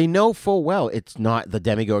 they know full well it's not the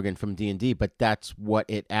Demogorgon from D&D, but that's what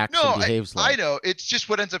it actually No, behaves I like. know. It's just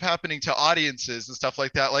what ends up happening to audiences and stuff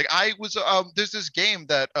like that. Like I was, there's this game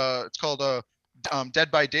that it's called Dead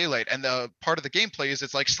by Daylight, and the part of the gameplay is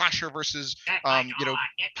it's like slasher versus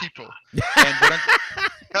people. And what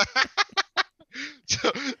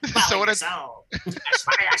so what ends,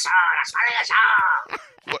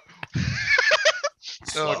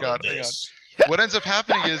 oh god, hang on. What ends up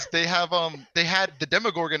happening is they had the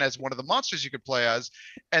Demogorgon as one of the monsters you could play as,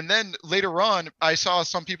 and then later on I saw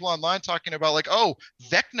some people online talking about like, oh,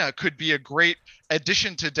 Vecna could be a great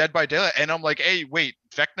addition to Dead by Daylight, and I'm like, hey, wait,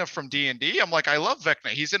 Vecna from D&D. I'm like, I love Vecna.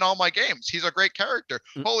 He's in all my games. He's a great character.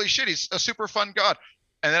 Holy shit, he's a super fun god.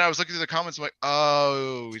 And then I was looking through the comments, I'm like,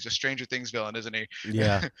 oh, he's a Stranger Things villain, isn't he?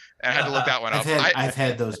 Yeah. And I had to look that one up. I've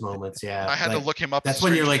had those moments. Yeah, I had to look him up. That's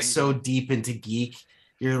when you're like so deep into geek.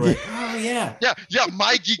 You're like, oh yeah. Yeah.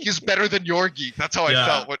 My geek is better than your geek. That's how I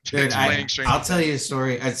felt. I'll tell you a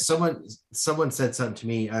story. Someone said something to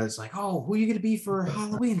me. I was like, oh, who are you going to be for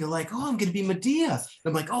Halloween? They're like, oh, I'm going to be Medea. And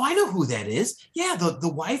I'm like, oh, I know who that is. Yeah,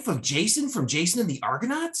 the wife of Jason from Jason and the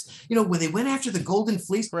Argonauts. You know, when they went after the Golden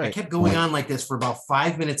Fleece, I kept going on like this for about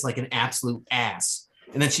 5 minutes, like an absolute ass.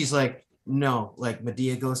 And then she's like, no, like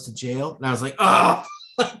Medea goes to jail. And I was like, oh.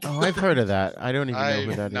 Oh, I've heard of that. I don't even know who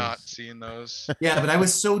that is. I've not seen those. Yeah, but I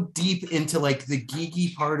was so deep into like the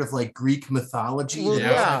geeky part of like Greek mythology. Well,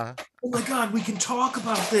 that like, oh my God, we can talk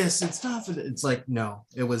about this and stuff. And it's like, no,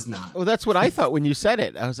 it was not. Well, that's what I thought when you said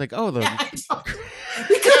it. I was like, oh, because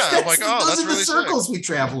I'm like, oh, those that's are really the circles we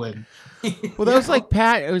travel in. Well, that was like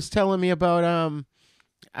Pat was telling me about him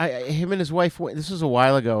and his wife. This was a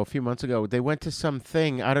while ago, a few months ago. They went to some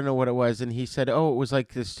thing. I don't know what it was, and he said, oh, it was like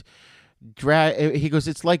this. He goes,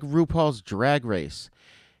 it's like RuPaul's Drag Race,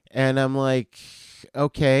 and I'm like,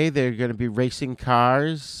 okay, they're going to be racing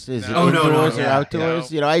cars. Is it indoors or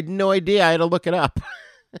outdoors? You know, I had no idea. I had to look it up.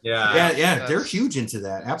 Yeah. They're huge into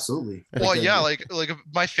that. Absolutely. Well, yeah, like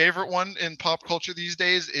my favorite one in pop culture these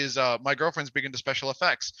days is my girlfriend's big into special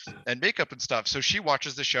effects and makeup and stuff. So she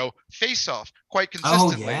watches the show Face Off quite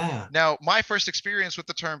consistently. Oh, yeah. Now, my first experience with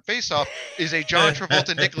the term Face Off is a John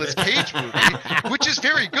Travolta Nicolas Cage movie, which is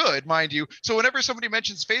very good, mind you. So whenever somebody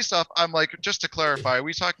mentions Face Off, I'm like, just to clarify, are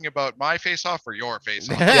we talking about my Face Off or your Face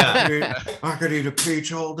Off? Yeah. I could eat a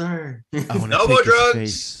peach all day. No more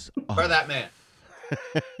drugs for that man.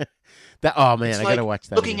 Oh man, it's I like gotta watch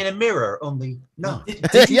that. Looking in a mirror, only no.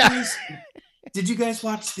 Did you guys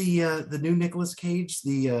watch the new Nicolas Cage?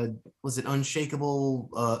 The was it Unshakable,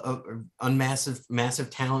 massive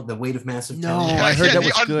talent? The weight of massive talent. No, I heard that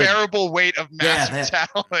was the good. Unbearable weight of massive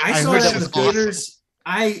talent. I saw heard that that in was theaters.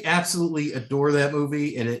 I absolutely adore that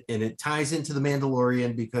movie, and it ties into The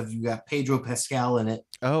Mandalorian because you got Pedro Pascal in it.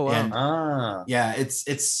 Oh wow. And, yeah,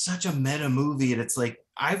 it's such a meta movie, and it's like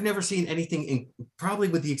I've never seen anything, probably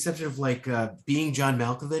with the exception of like Being John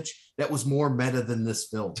Malkovich, that was more meta than this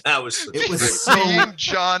film. That was Being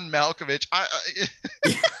John Malkovich.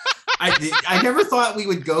 I never thought we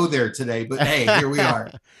would go there today, but hey, here we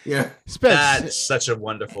are. Yeah, Spence, that's such a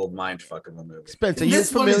wonderful mindfuck of a movie. Spence, are you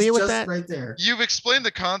familiar with that? Right there. You've explained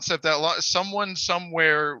the concept that someone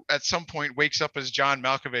somewhere at some point wakes up as John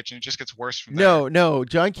Malkovich and it just gets worse from there. No.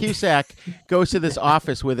 John Cusack goes to this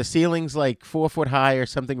office where the ceiling's like 4 foot high or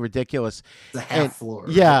something ridiculous. The half floor.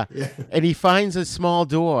 Yeah. And he finds a small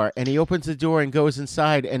door and he opens the door and goes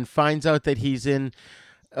inside and finds out that he's in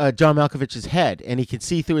John Malkovich's head, and he can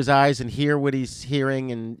see through his eyes and hear what he's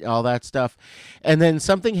hearing and all that stuff. And then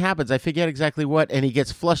something happens, I forget exactly what, and he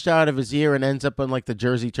gets flushed out of his ear and ends up on like the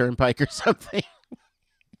Jersey Turnpike or something.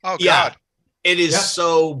 Oh yeah, God, it is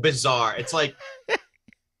so bizarre. It's like,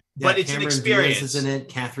 but it's Cameron an experience. Diaz is in it.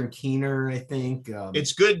 Catherine Keener, I think.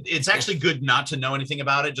 It's good. It's actually good not to know anything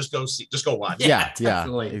about it. Just go watch. Yeah,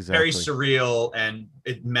 definitely. Exactly. Very surreal and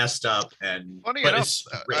it messed up and funny but enough, it's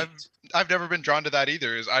great. I've never been drawn to that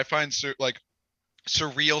either. Is I find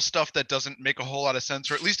surreal stuff that doesn't make a whole lot of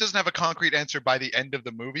sense, or at least doesn't have a concrete answer by the end of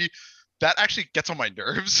the movie. That actually gets on my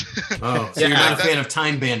nerves. Oh, so you're not a fan of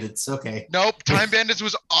Time Bandits? Okay. Nope. Time Bandits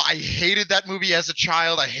was. I hated that movie as a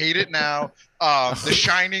child. I hate it now. The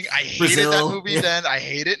Shining. I hated that movie then. I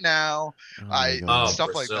hate it now.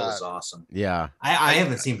 Stuff Brazil like that. Is awesome. Yeah. I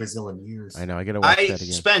haven't seen Brazil in years. I know. I gotta watch that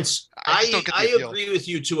again. Spence, I agree with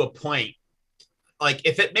you to a point. Like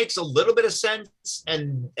if it makes a little bit of sense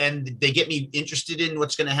and they get me interested in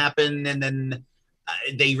what's going to happen, and then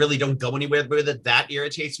they really don't go anywhere with it, that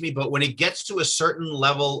irritates me. But when it gets to a certain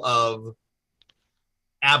level of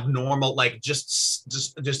abnormal, like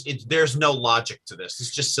there's no logic to this.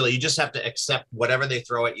 It's just silly. You just have to accept whatever they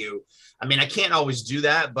throw at you. I mean, I can't always do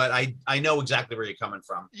that, but I know exactly where you're coming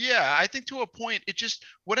from. Yeah, I think to a point,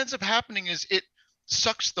 what ends up happening is it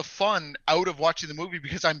sucks the fun out of watching the movie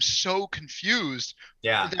because I'm so confused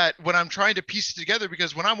that when I'm trying to piece it together,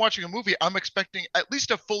 because when I'm watching a movie, I'm expecting at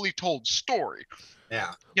least a fully told story.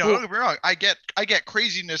 Yeah. Don't get me wrong. I get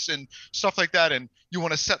craziness and stuff like that, and you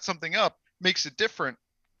want to set something up, makes it different.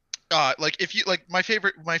 Like if you like my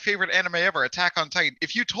favorite anime ever, Attack on Titan.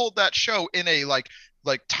 If you told that show in a like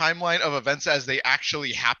timeline of events as they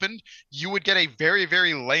actually happened, you would get a very,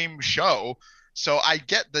 very lame show. So I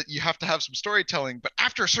get that you have to have some storytelling, but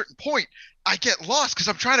after a certain point, I get lost because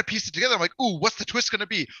I'm trying to piece it together. I'm like, ooh, what's the twist gonna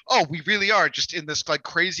be? Oh, we really are just in this like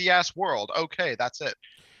crazy ass world. Okay, that's it.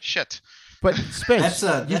 Shit. But Spence,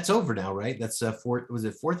 That's over now, right? That's was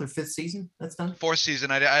it fourth or fifth season? That's done. Fourth season.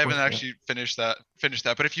 I haven't Fourth, yeah. actually finished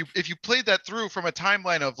that. But if you played that through from a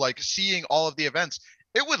timeline of like seeing all of the events,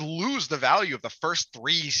 it would lose the value of the first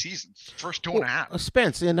 3 seasons, first two and a half.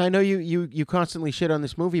 Spence, and I know you constantly shit on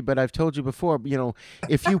this movie, but I've told you before,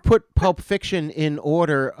 if you put Pulp Fiction in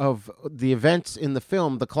order of the events in the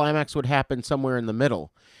film, the climax would happen somewhere in the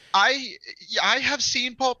middle. I have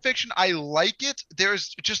seen Pulp Fiction. I like it.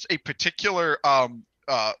 There's just a particular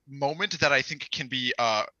moment that I think can be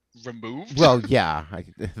removed. Well, yeah.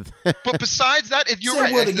 But besides that, if you're Say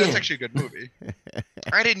right, what that's again? actually a good movie.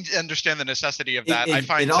 I didn't understand the necessity of that. It- I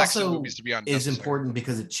find it sex in also movies to be is unnecessary. important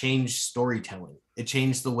because it changed storytelling. It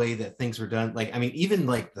changed the way that things were done. Like, I mean, even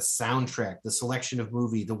like the soundtrack, the selection of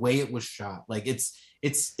movie, the way it was shot, like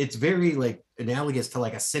it's very like analogous to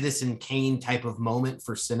like a Citizen Kane type of moment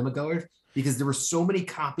for cinema goers because there were so many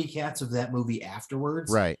copycats of that movie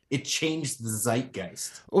afterwards. Right. It changed the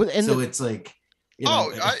zeitgeist. Well, and So it's like, you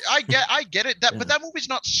know, I get it. But that movie's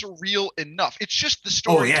not surreal enough. It's just the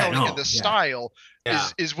Oh, yeah, storytelling no, and the yeah. style Yeah.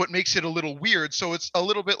 is what makes it a little weird. So it's a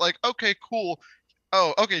little bit like, okay, cool.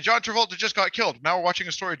 Oh, okay, John Travolta just got killed. Now we're watching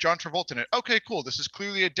a story of John Travolta in it. Okay, cool. This is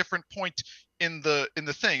clearly a different point in the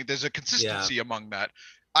thing. There's a consistency among that.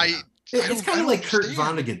 Yeah. It's kind of like Kurt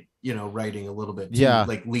understand. Vonnegut, writing a little bit. Too, Yeah.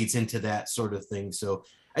 like leads into that sort of thing. So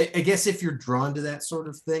I guess if you're drawn to that sort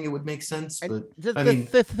of thing, it would make sense. But I mean,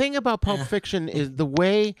 the thing about Pulp Fiction is the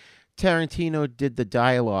way Tarantino did the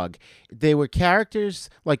dialogue. They were characters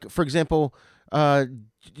like, for example,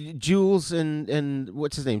 Jules and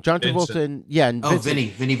what's his name, John Travolta, Vincent. and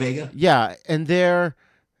Vincent. Vinny Vega. Yeah, and they're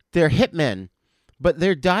hitmen, but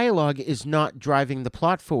their dialogue is not driving the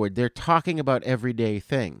plot forward. They're talking about everyday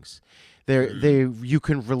things. You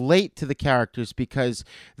can relate to the characters because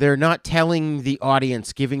they're not telling the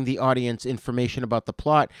audience, giving the audience information about the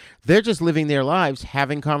plot. They're just living their lives,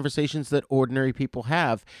 having conversations that ordinary people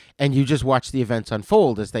have, and you just watch the events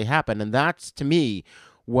unfold as they happen. And that's, to me,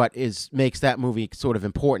 what makes that movie sort of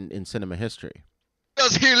important in cinema history.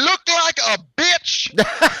 Does he look like a bitch?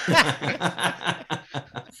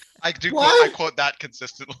 I do. What? I quote that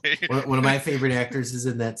consistently. One of my favorite actors is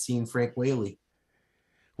in that scene, Frank Whaley.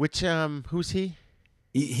 Which who's he?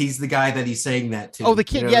 He's the guy that he's saying that to. Oh, the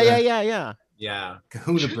kid. You know, Yeah. Yeah.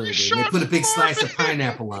 Kahuna Burger. And they Shut put a big up, slice of Marvin.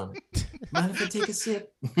 pineapple on it. Mind if I take a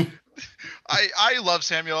sip? I love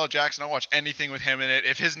Samuel L. Jackson. I watch anything with him in it.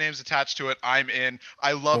 If his name's attached to it, I'm in.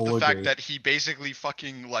 I love the fact agree. that he basically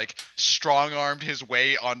fucking like strong-armed his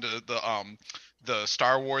way onto the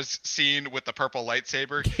Star Wars scene with the purple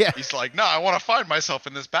lightsaber. Yeah. He's like, no, I want to find myself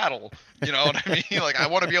in this battle. You know what I mean? Like, I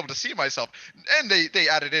want to be able to see myself. And they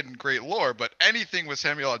added in great lore, but anything with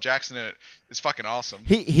Samuel L. Jackson in it is fucking awesome.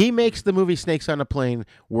 He makes the movie Snakes on a Plane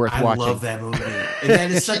worth I watching. love that movie. And that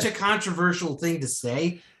is such a controversial thing to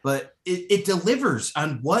say, but it delivers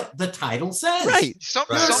on what the title says. Right.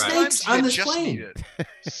 Sometimes Snakes on you this just plane. need it.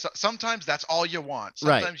 Sometimes that's all you want.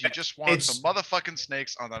 Right. Sometimes you just want It's- some motherfucking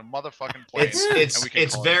snakes on a motherfucking plane. It's and we can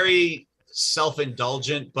it's call it. very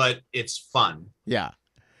self-indulgent, but it's fun. Yeah.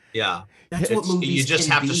 Yeah. That's what movies You just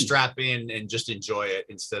can have to be. strap in and just enjoy it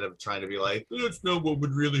instead of trying to be like, that's not what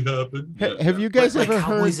would really happen. Have you guys Like ever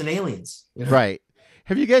Cowboys heard? and Aliens. You know? Right.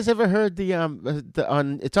 Have you guys ever heard the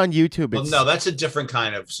it's on YouTube. Well, It's, no, that's a different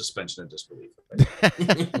kind of suspension of disbelief.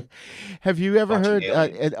 Have you ever Watching heard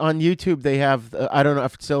Alien. on YouTube they have I don't know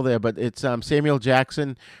if it's still there, but it's Samuel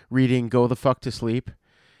Jackson reading "Go the Fuck to Sleep."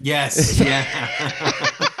 Yes. Yeah.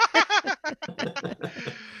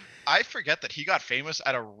 I forget that he got famous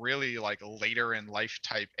at a really like later in life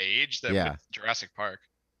type age than Yeah. with Jurassic Park.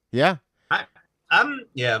 Yeah.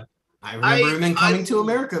 Yeah. I remember him in Coming I- to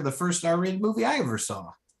America, the first R-rated movie I ever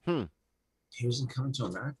saw. He was in Coming to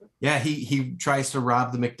America? Yeah, he tries to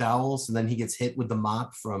rob the McDowells and then he gets hit with the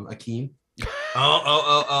mop from Akeem.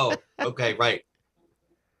 Oh. Okay, right.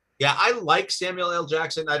 Yeah, I like Samuel L.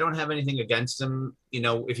 Jackson. I don't have anything against him,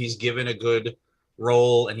 if he's given a good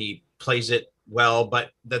role and he plays it well.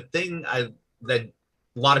 But the thing that a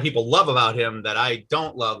lot of people love about him that I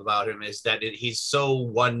don't love about him is that he's so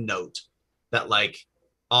one note that like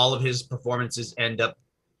all of his performances end up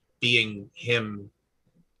being him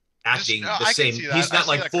acting I the can same. see that. He's I got see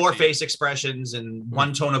like that 4 critique. face expressions and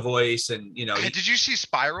one tone of voice, and Hey, did you see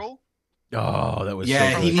Spiral? Oh, that was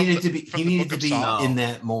Yeah, so he good. needed to be From he the needed Book to of be Saul. in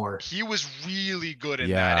that more. He was really good in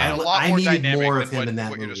Yeah. that. And a lot I more needed dynamic more than of him what, in that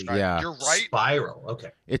what you're movie. describing. Yeah. You're right. Spiral.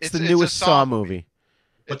 Okay, It's It's the a newest Saw Saw movie. movie.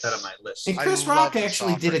 put that on It's- my list. And I Chris love Rock the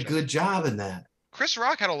actually Saw did a franchise. good job in that. Chris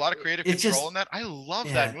Rock had a lot of creative It's control just- in that. I love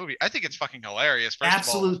yeah. that movie. I think it's fucking hilarious. First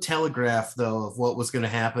Absolute telegraph though of what was going to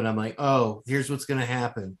happen. I'm like, oh, here's what's going to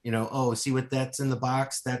happen. Oh, see what that's in the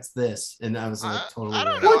box? That's this. And I was like, totally. I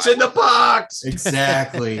don't right. know. What's in the box?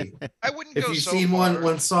 Exactly. I wouldn't If go you've so seen far.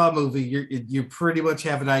 one Saw movie, you pretty much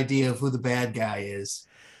have an idea of who the bad guy is.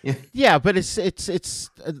 Yeah, but it's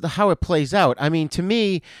how it plays out. I mean, to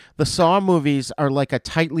me, the Saw movies are like a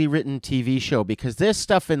tightly written TV show because there's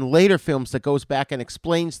stuff in later films that goes back and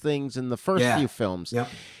explains things in the first Yeah. few films. Yep.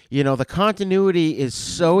 The continuity is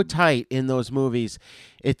so tight in those movies.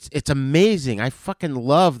 It's amazing. I fucking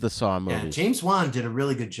love the Saw Yeah, movies. James Wan did a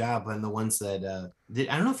really good job on the ones that did.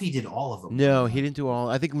 I don't know if he did all of them. No, he didn't do all.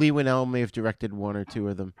 I think Lee Winnell may have directed one or two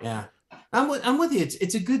of them. Yeah. I'm with you.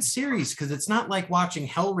 It's a good series because it's not like watching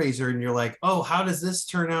Hellraiser and you're like, oh, how does this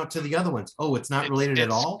turn out to the other ones? Oh, it's not related at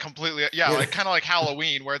It's all. completely, Yeah. like kind of like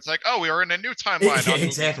Halloween, where it's like, oh, we are in a new timeline on movie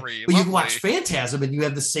Exactly. 3. But you can Lovely. watch Phantasm and you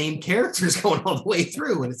have the same characters going all the way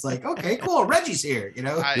through, and it's like, okay, cool, Reggie's here.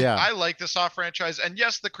 Yeah. I like the Saw franchise, and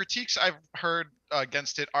yes, the critiques I've heard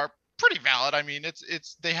against it are pretty valid. I mean,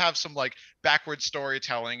 it's they have some like backward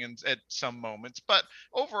storytelling and at some moments, but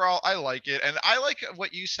overall, I like it, and I like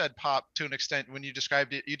what you said, Pop, to an extent when you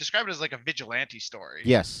described it. You described it as like a vigilante story,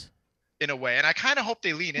 Yes. in a way, and I kind of hope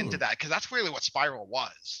they lean into that because that's really what Spiral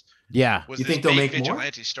was. Yeah. Was You this think they'll big make more?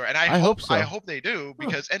 vigilante story? And I hope so. I hope they do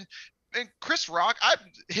because and Chris Rock,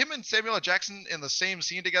 him and Samuel L. Jackson in the same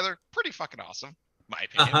scene together, pretty fucking awesome. My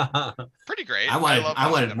opinion, pretty great. I love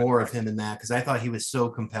wanted watching them more of interact. him in that because I thought he was so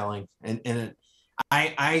compelling.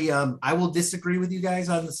 I will disagree with you guys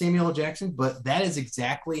on the Samuel L. Jackson, but that is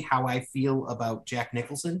exactly how I feel about Jack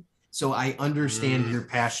Nicholson. So I understand your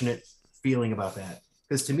passionate feeling about that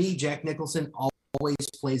because to me, Jack Nicholson always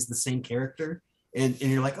plays the same character, and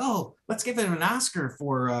you're like, oh, let's give him an Oscar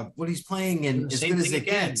for what he's playing and as Same good as thing it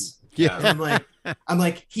again. gets. Yeah. And I'm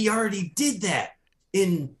like, he already did that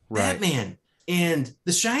in Right. Batman and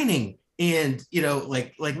The Shining, and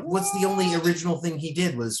what's the only original thing he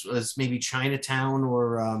did was maybe Chinatown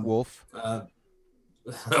or Wolf. oh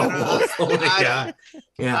my God.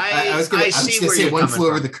 Yeah, I was I just see gonna where say you're One coming Flew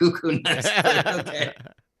Over from. the Cuckoo Nest. but okay,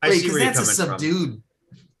 I wait, see because where you're that's a coming from.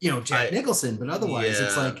 subdued, Jack Nicholson. But otherwise,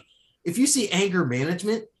 it's Yeah. like if you see Anger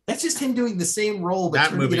Management, that's just him doing the same role, but That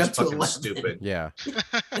turning it movie's up to fucking 11. stupid. Yeah.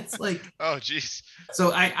 It's like. Oh, jeez.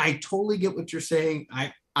 So I totally get what you're saying.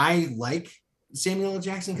 I like Samuel L.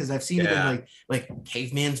 Jackson because I've seen him Yeah. in like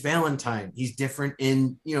Caveman's Valentine. He's different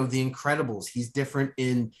in The Incredibles. He's different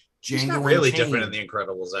in Django He's not really Unchained. different in The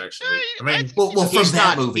Incredibles, actually. I Yeah, mean, Well, from he's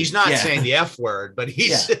that not, movie, he's not yeah. saying the F word, but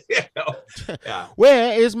he's, yeah,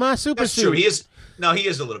 Where is my super that's suit? true. He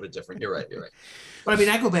is a little bit different. You're right. But I mean,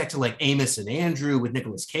 I go back to like Amos and Andrew with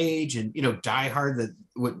Nicolas Cage and Die Hard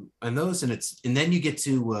and those, and then you get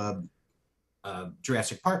to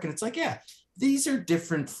Jurassic Park, and it's like, yeah, these are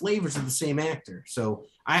different flavors of the same actor. So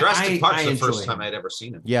Jurassic Park's I the enjoy first him. time I'd ever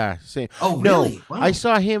seen him. Yeah. Same. Oh, No, really? Wow. I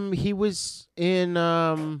saw him. He was in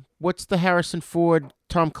what's the Harrison Ford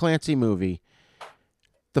Tom Clancy movie?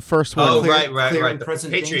 The first one. Oh, Clear- right. Clear and The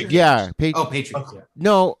Present Patriot. Danger? Yeah. Oh, Patriots. Yeah.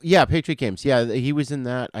 No, yeah, Patriot Games. Yeah, he was in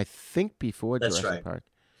that. I think before That's Jurassic right. Park.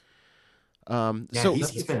 Yeah, So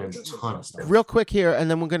he's been in a ton of stuff. real quick here, and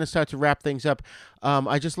then we're going to start to wrap things up.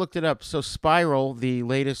 I just looked it up. So Spiral, the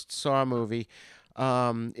latest Saw movie,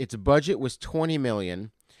 its budget was $20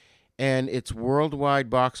 million, and its worldwide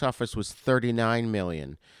box office was $39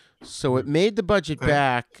 million. So it made the budget Okay.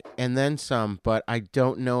 back and then some, but I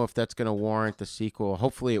don't know if that's going to warrant the sequel.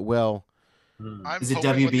 Hopefully it will. I'm Is it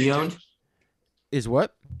hoping what they WB do- owned? Is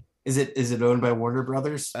what? Is it owned by Warner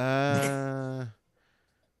Brothers? I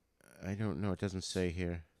don't know. It doesn't say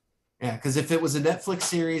here. Yeah, because if it was a Netflix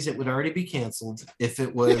series, it would already be canceled. If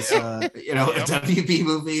it was, a Yep. WB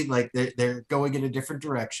movie, like they're going in a different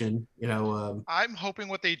direction. I'm hoping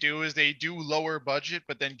what they do is they do lower budget,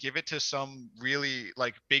 but then give it to some really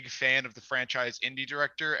like big fan of the franchise indie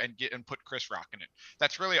director and put Chris Rock in it.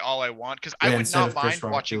 That's really all I want because I Yeah, would instead not of Chris mind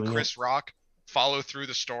Rock watching doing it. Chris Rock follow through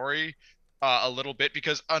the story a little bit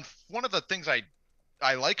because one of the things I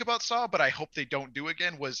like about Saw, but I hope they don't do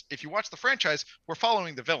again, was if you watch the franchise, we're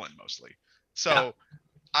following the villain mostly. So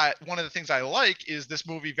one of the things I like is this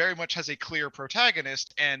movie very much has a clear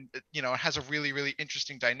protagonist and, it has a really, really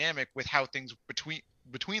interesting dynamic with how things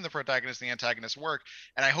between the protagonist and the antagonist work.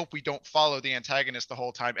 And I hope we don't follow the antagonist the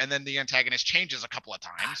whole time. And then the antagonist changes a couple of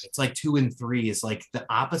times. It's like 2 and 3 is like the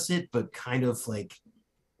opposite, but kind of like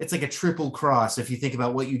it's like a triple cross. If you think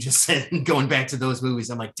about what you just said, and going back to those movies,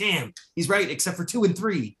 I'm like, damn, he's right, except for 2 and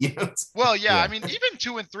 3. Well, yeah, Yeah. I mean, even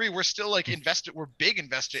 2 and 3, we're still like invested. We're big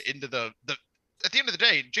invested into the at the end of the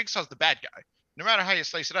day, Jigsaw's the bad guy. No matter how you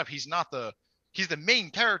slice it up, he's not the he's the main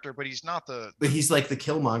character, but he's not the. But he's like the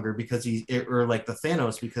Killmonger because or like the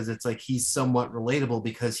Thanos because it's like he's somewhat relatable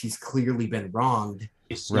because he's clearly been wronged.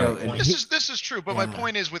 Right. And This is true, but my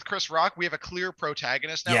point is with Chris Rock, we have a clear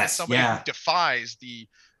protagonist now, and somebody who defies the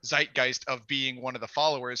zeitgeist of being one of the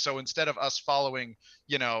followers. So instead of us following,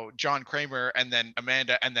 John Kramer and then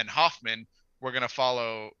Amanda and then Hoffman, we're gonna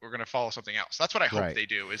follow something else. That's what I hope they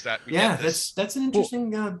do. Is that that's an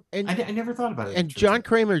interesting. I never thought about it. And John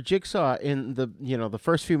Kramer, Jigsaw, in the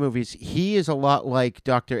first few movies, he is a lot like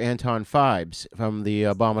Dr. Anton Phibes from the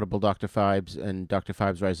Abominable Dr. Phibes and Dr.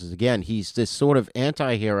 Phibes Rises Again. He's this sort of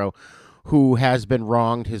anti-hero who has been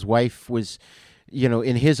wronged. His wife was,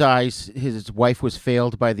 in his eyes, his wife was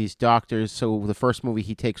failed by these doctors. So the first movie,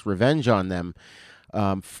 he takes revenge on them.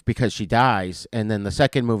 Because she dies, and then the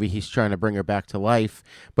second movie he's trying to bring her back to life,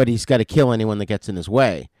 but he's got to kill anyone that gets in his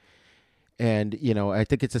way. And I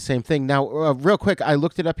think it's the same thing. Now, real quick, I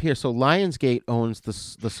looked it up here. So Lionsgate owns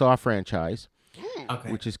the Saw franchise,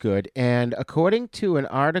 which is good. And according to an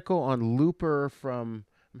article on Looper from,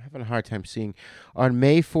 I'm having a hard time seeing, on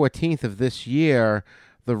May 14th of this year,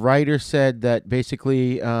 the writer said that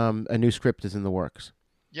basically a new script is in the works.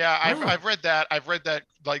 Yeah, I've read that.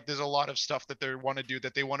 Like, there's a lot of stuff that they want to do.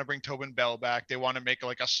 That they want to bring Tobin Bell back. They want to make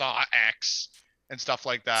like a Saw X and stuff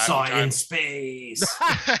like that. Saw in space. They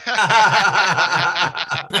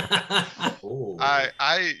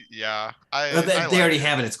already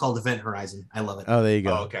have it. It's called Event Horizon. I love it. Oh, there you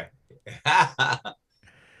go. Oh, okay.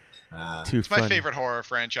 It's my favorite horror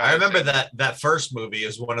franchise. I remember that first movie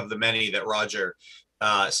is one of the many that Roger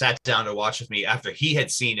sat down to watch with me after he had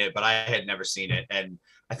seen it, but I had never seen it, and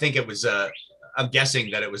I think it was I'm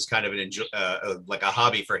guessing that it was kind of like a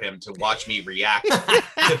hobby for him to watch me react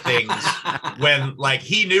to things when like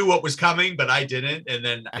he knew what was coming, but I didn't. And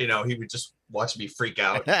then, he would just watch me freak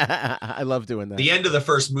out. I love doing that. The end of the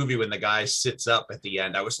first movie, when the guy sits up at the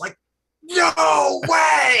end, I was like, no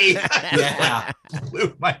way. Yeah.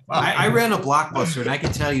 Blew my mind. I ran a Blockbuster, and I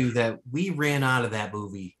can tell you that we ran out of that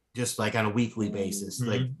movie just like on a weekly basis. Mm-hmm.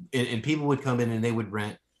 Like, and people would come in and they would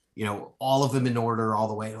rent, all of them in order all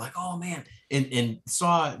the way. Like, oh man. And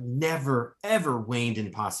Saw never ever waned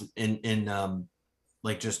in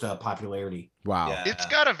popularity. Wow. Yeah. It's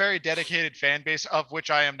got a very dedicated fan base, of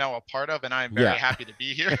which I am now a part of, and I am very happy to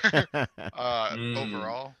be here.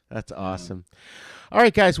 Overall, that's awesome. All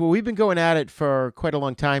right, guys. Well, we've been going at it for quite a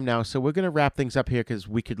long time now, so we're going to wrap things up here because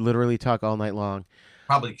we could literally talk all night long.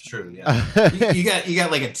 Probably true. Yeah. you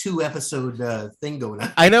got like a 2-episode thing going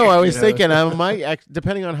on. I know. I was thinking I might,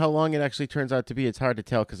 depending on how long it actually turns out to be. It's hard to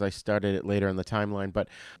tell because I started it later in the timeline. But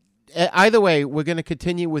either way, we're going to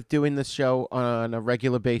continue with doing this show on a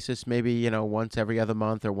regular basis. Maybe once every other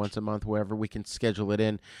month or once a month, wherever we can schedule it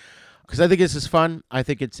in. Because I think this is fun. I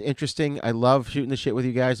think it's interesting. I love shooting the shit with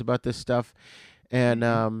you guys about this stuff. And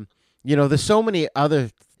there's so many other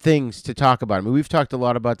things to talk about. I mean, we've talked a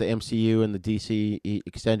lot about the MCU and the DC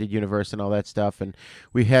extended universe and all that stuff, and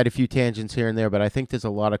we had a few tangents here and there, but I think there's a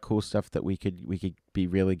lot of cool stuff that we could be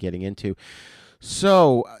really getting into.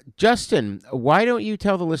 So, Justin, why don't you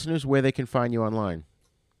tell the listeners where they can find you online?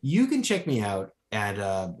 You can check me out at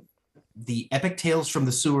the Epic Tales from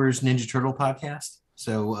the Sewers Ninja Turtle podcast.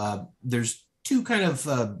 So there's two kind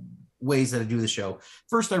of ways that I do the show.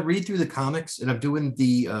 First, I read through the comics, and I'm doing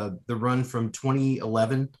the run from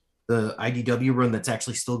 2011, the IDW run that's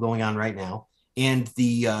actually still going on right now, and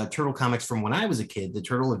the Turtle comics from when I was a kid, the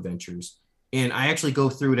Turtle Adventures. And I actually go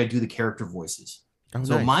through and I do the character voices. Oh,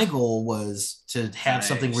 so nice. my goal was to have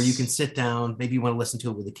something where you can sit down, maybe you want to listen to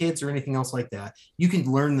it with the kids or anything else like that. You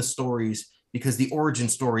can learn the stories because the origin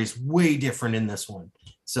story is way different in this one.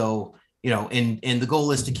 So, and the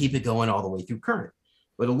goal is to keep it going all the way through current.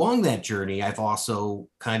 But along that journey, I've also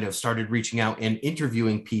kind of started reaching out and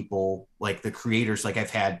interviewing people like the creators, like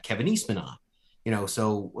I've had Kevin Eastman on,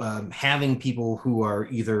 so having people who are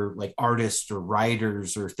either like artists or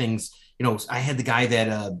writers or things, I had the guy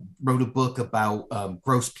that wrote a book about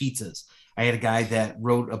gross pizzas. I had a guy that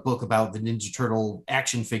wrote a book about the Ninja Turtle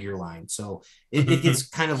action figure line. So it gets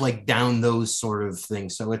kind of like down those sort of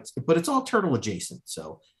things. So it's all turtle adjacent.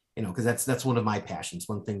 So because that's one of my passions,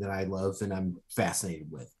 one thing that I love and I'm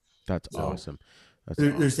fascinated with. That's awesome.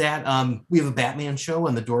 There's that. We have a Batman show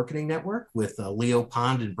on the Dorkening Network with Leo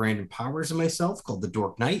Pond and Brandon Powers and myself called The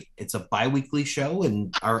Dork Night. It's a bi-weekly show,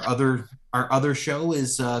 and our other show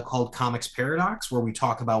is called Comics Paradox, where we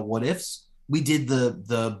talk about what ifs. We did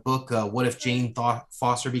the book What If Jane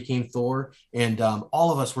Foster Became Thor, and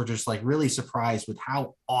all of us were just like really surprised with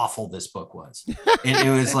how awful this book was. And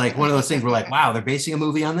it was like one of those things we're like, wow, they're basing a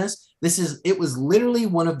movie on this. It was literally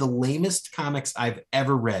one of the lamest comics I've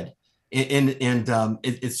ever read.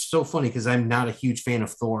 It's so funny because I'm not a huge fan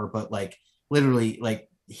of Thor, but like literally, like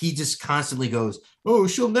he just constantly goes, "Oh,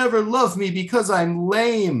 she'll never love me because I'm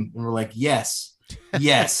lame," and we're like, "Yes,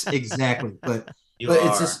 exactly." But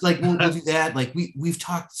it's just like we'll do that. Like we've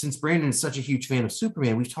talked, since Brandon is such a huge fan of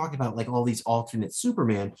Superman, we've talked about like all these alternate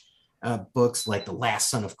Superman books, like The Last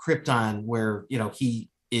Son of Krypton, where he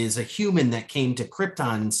is a human that came to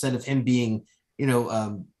Krypton instead of him being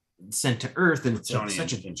sent to Earth, and it's like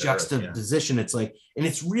such a juxtaposition. It's like, and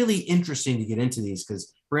it's really interesting to get into these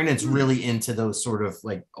because Brandon's really into those sort of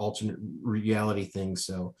like alternate reality things.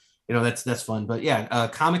 So that's fun. But yeah,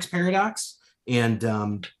 Comics Paradox and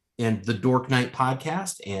the Dork Night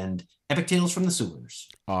podcast and Epic Tales from the Sewers.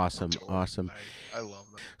 Awesome. I love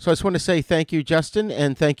that. So I just want to say thank you, Justin,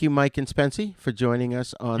 and thank you, Mike and Spency, for joining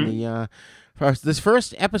us on the this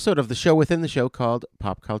first episode of the show within the show called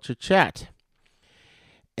Pop Culture Chat.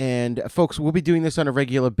 And folks, we'll be doing this on a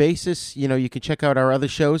regular basis. You can check out our other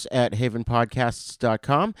shows at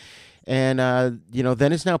havenpodcasts.com. And,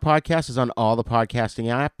 Then Is Now Podcast is on all the podcasting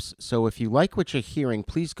apps. So if you like what you're hearing,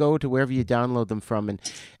 please go to wherever you download them from. And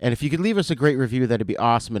if you could leave us a great review, that'd be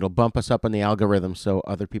awesome. It'll bump us up on the algorithm so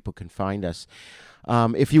other people can find us.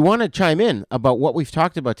 If you want to chime in about what we've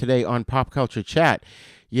talked about today on Pop Culture Chat,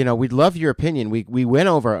 we'd love your opinion. We went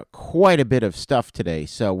over quite a bit of stuff today,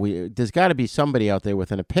 so there's got to be somebody out there with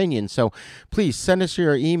an opinion. So please send us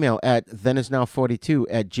your email at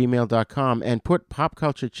thenisnow42@gmail.com and put Pop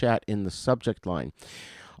Culture Chat in the subject line.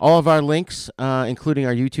 All of our links, including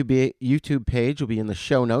our YouTube page, will be in the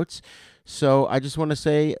show notes. So I just want to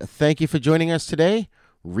say thank you for joining us today.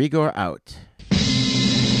 Rigor out.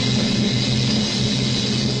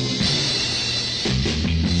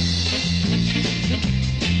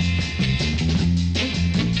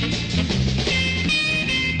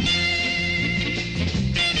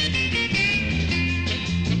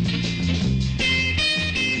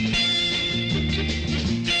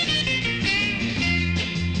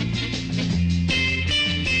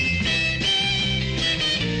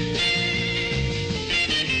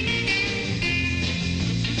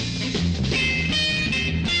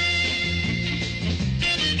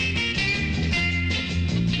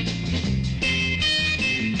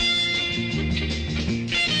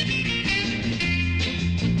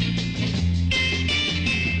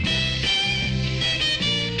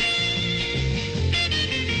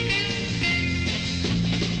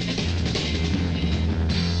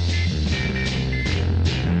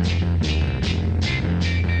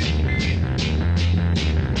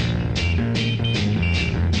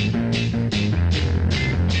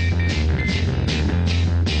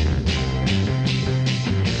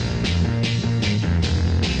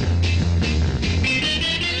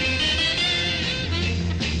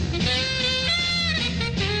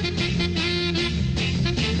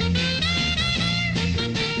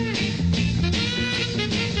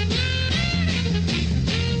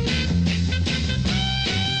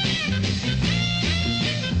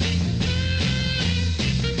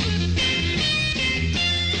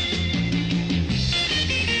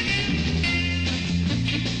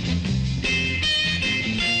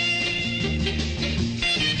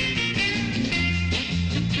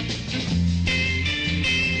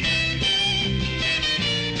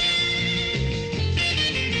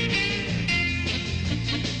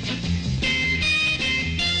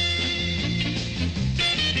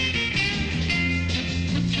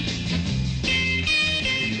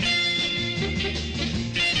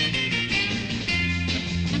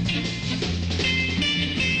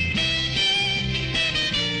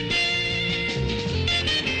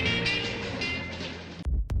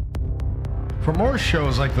 For more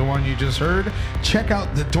shows like the one you just heard, check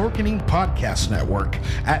out the Dorkening Podcast Network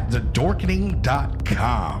at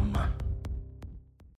thedorkening.com.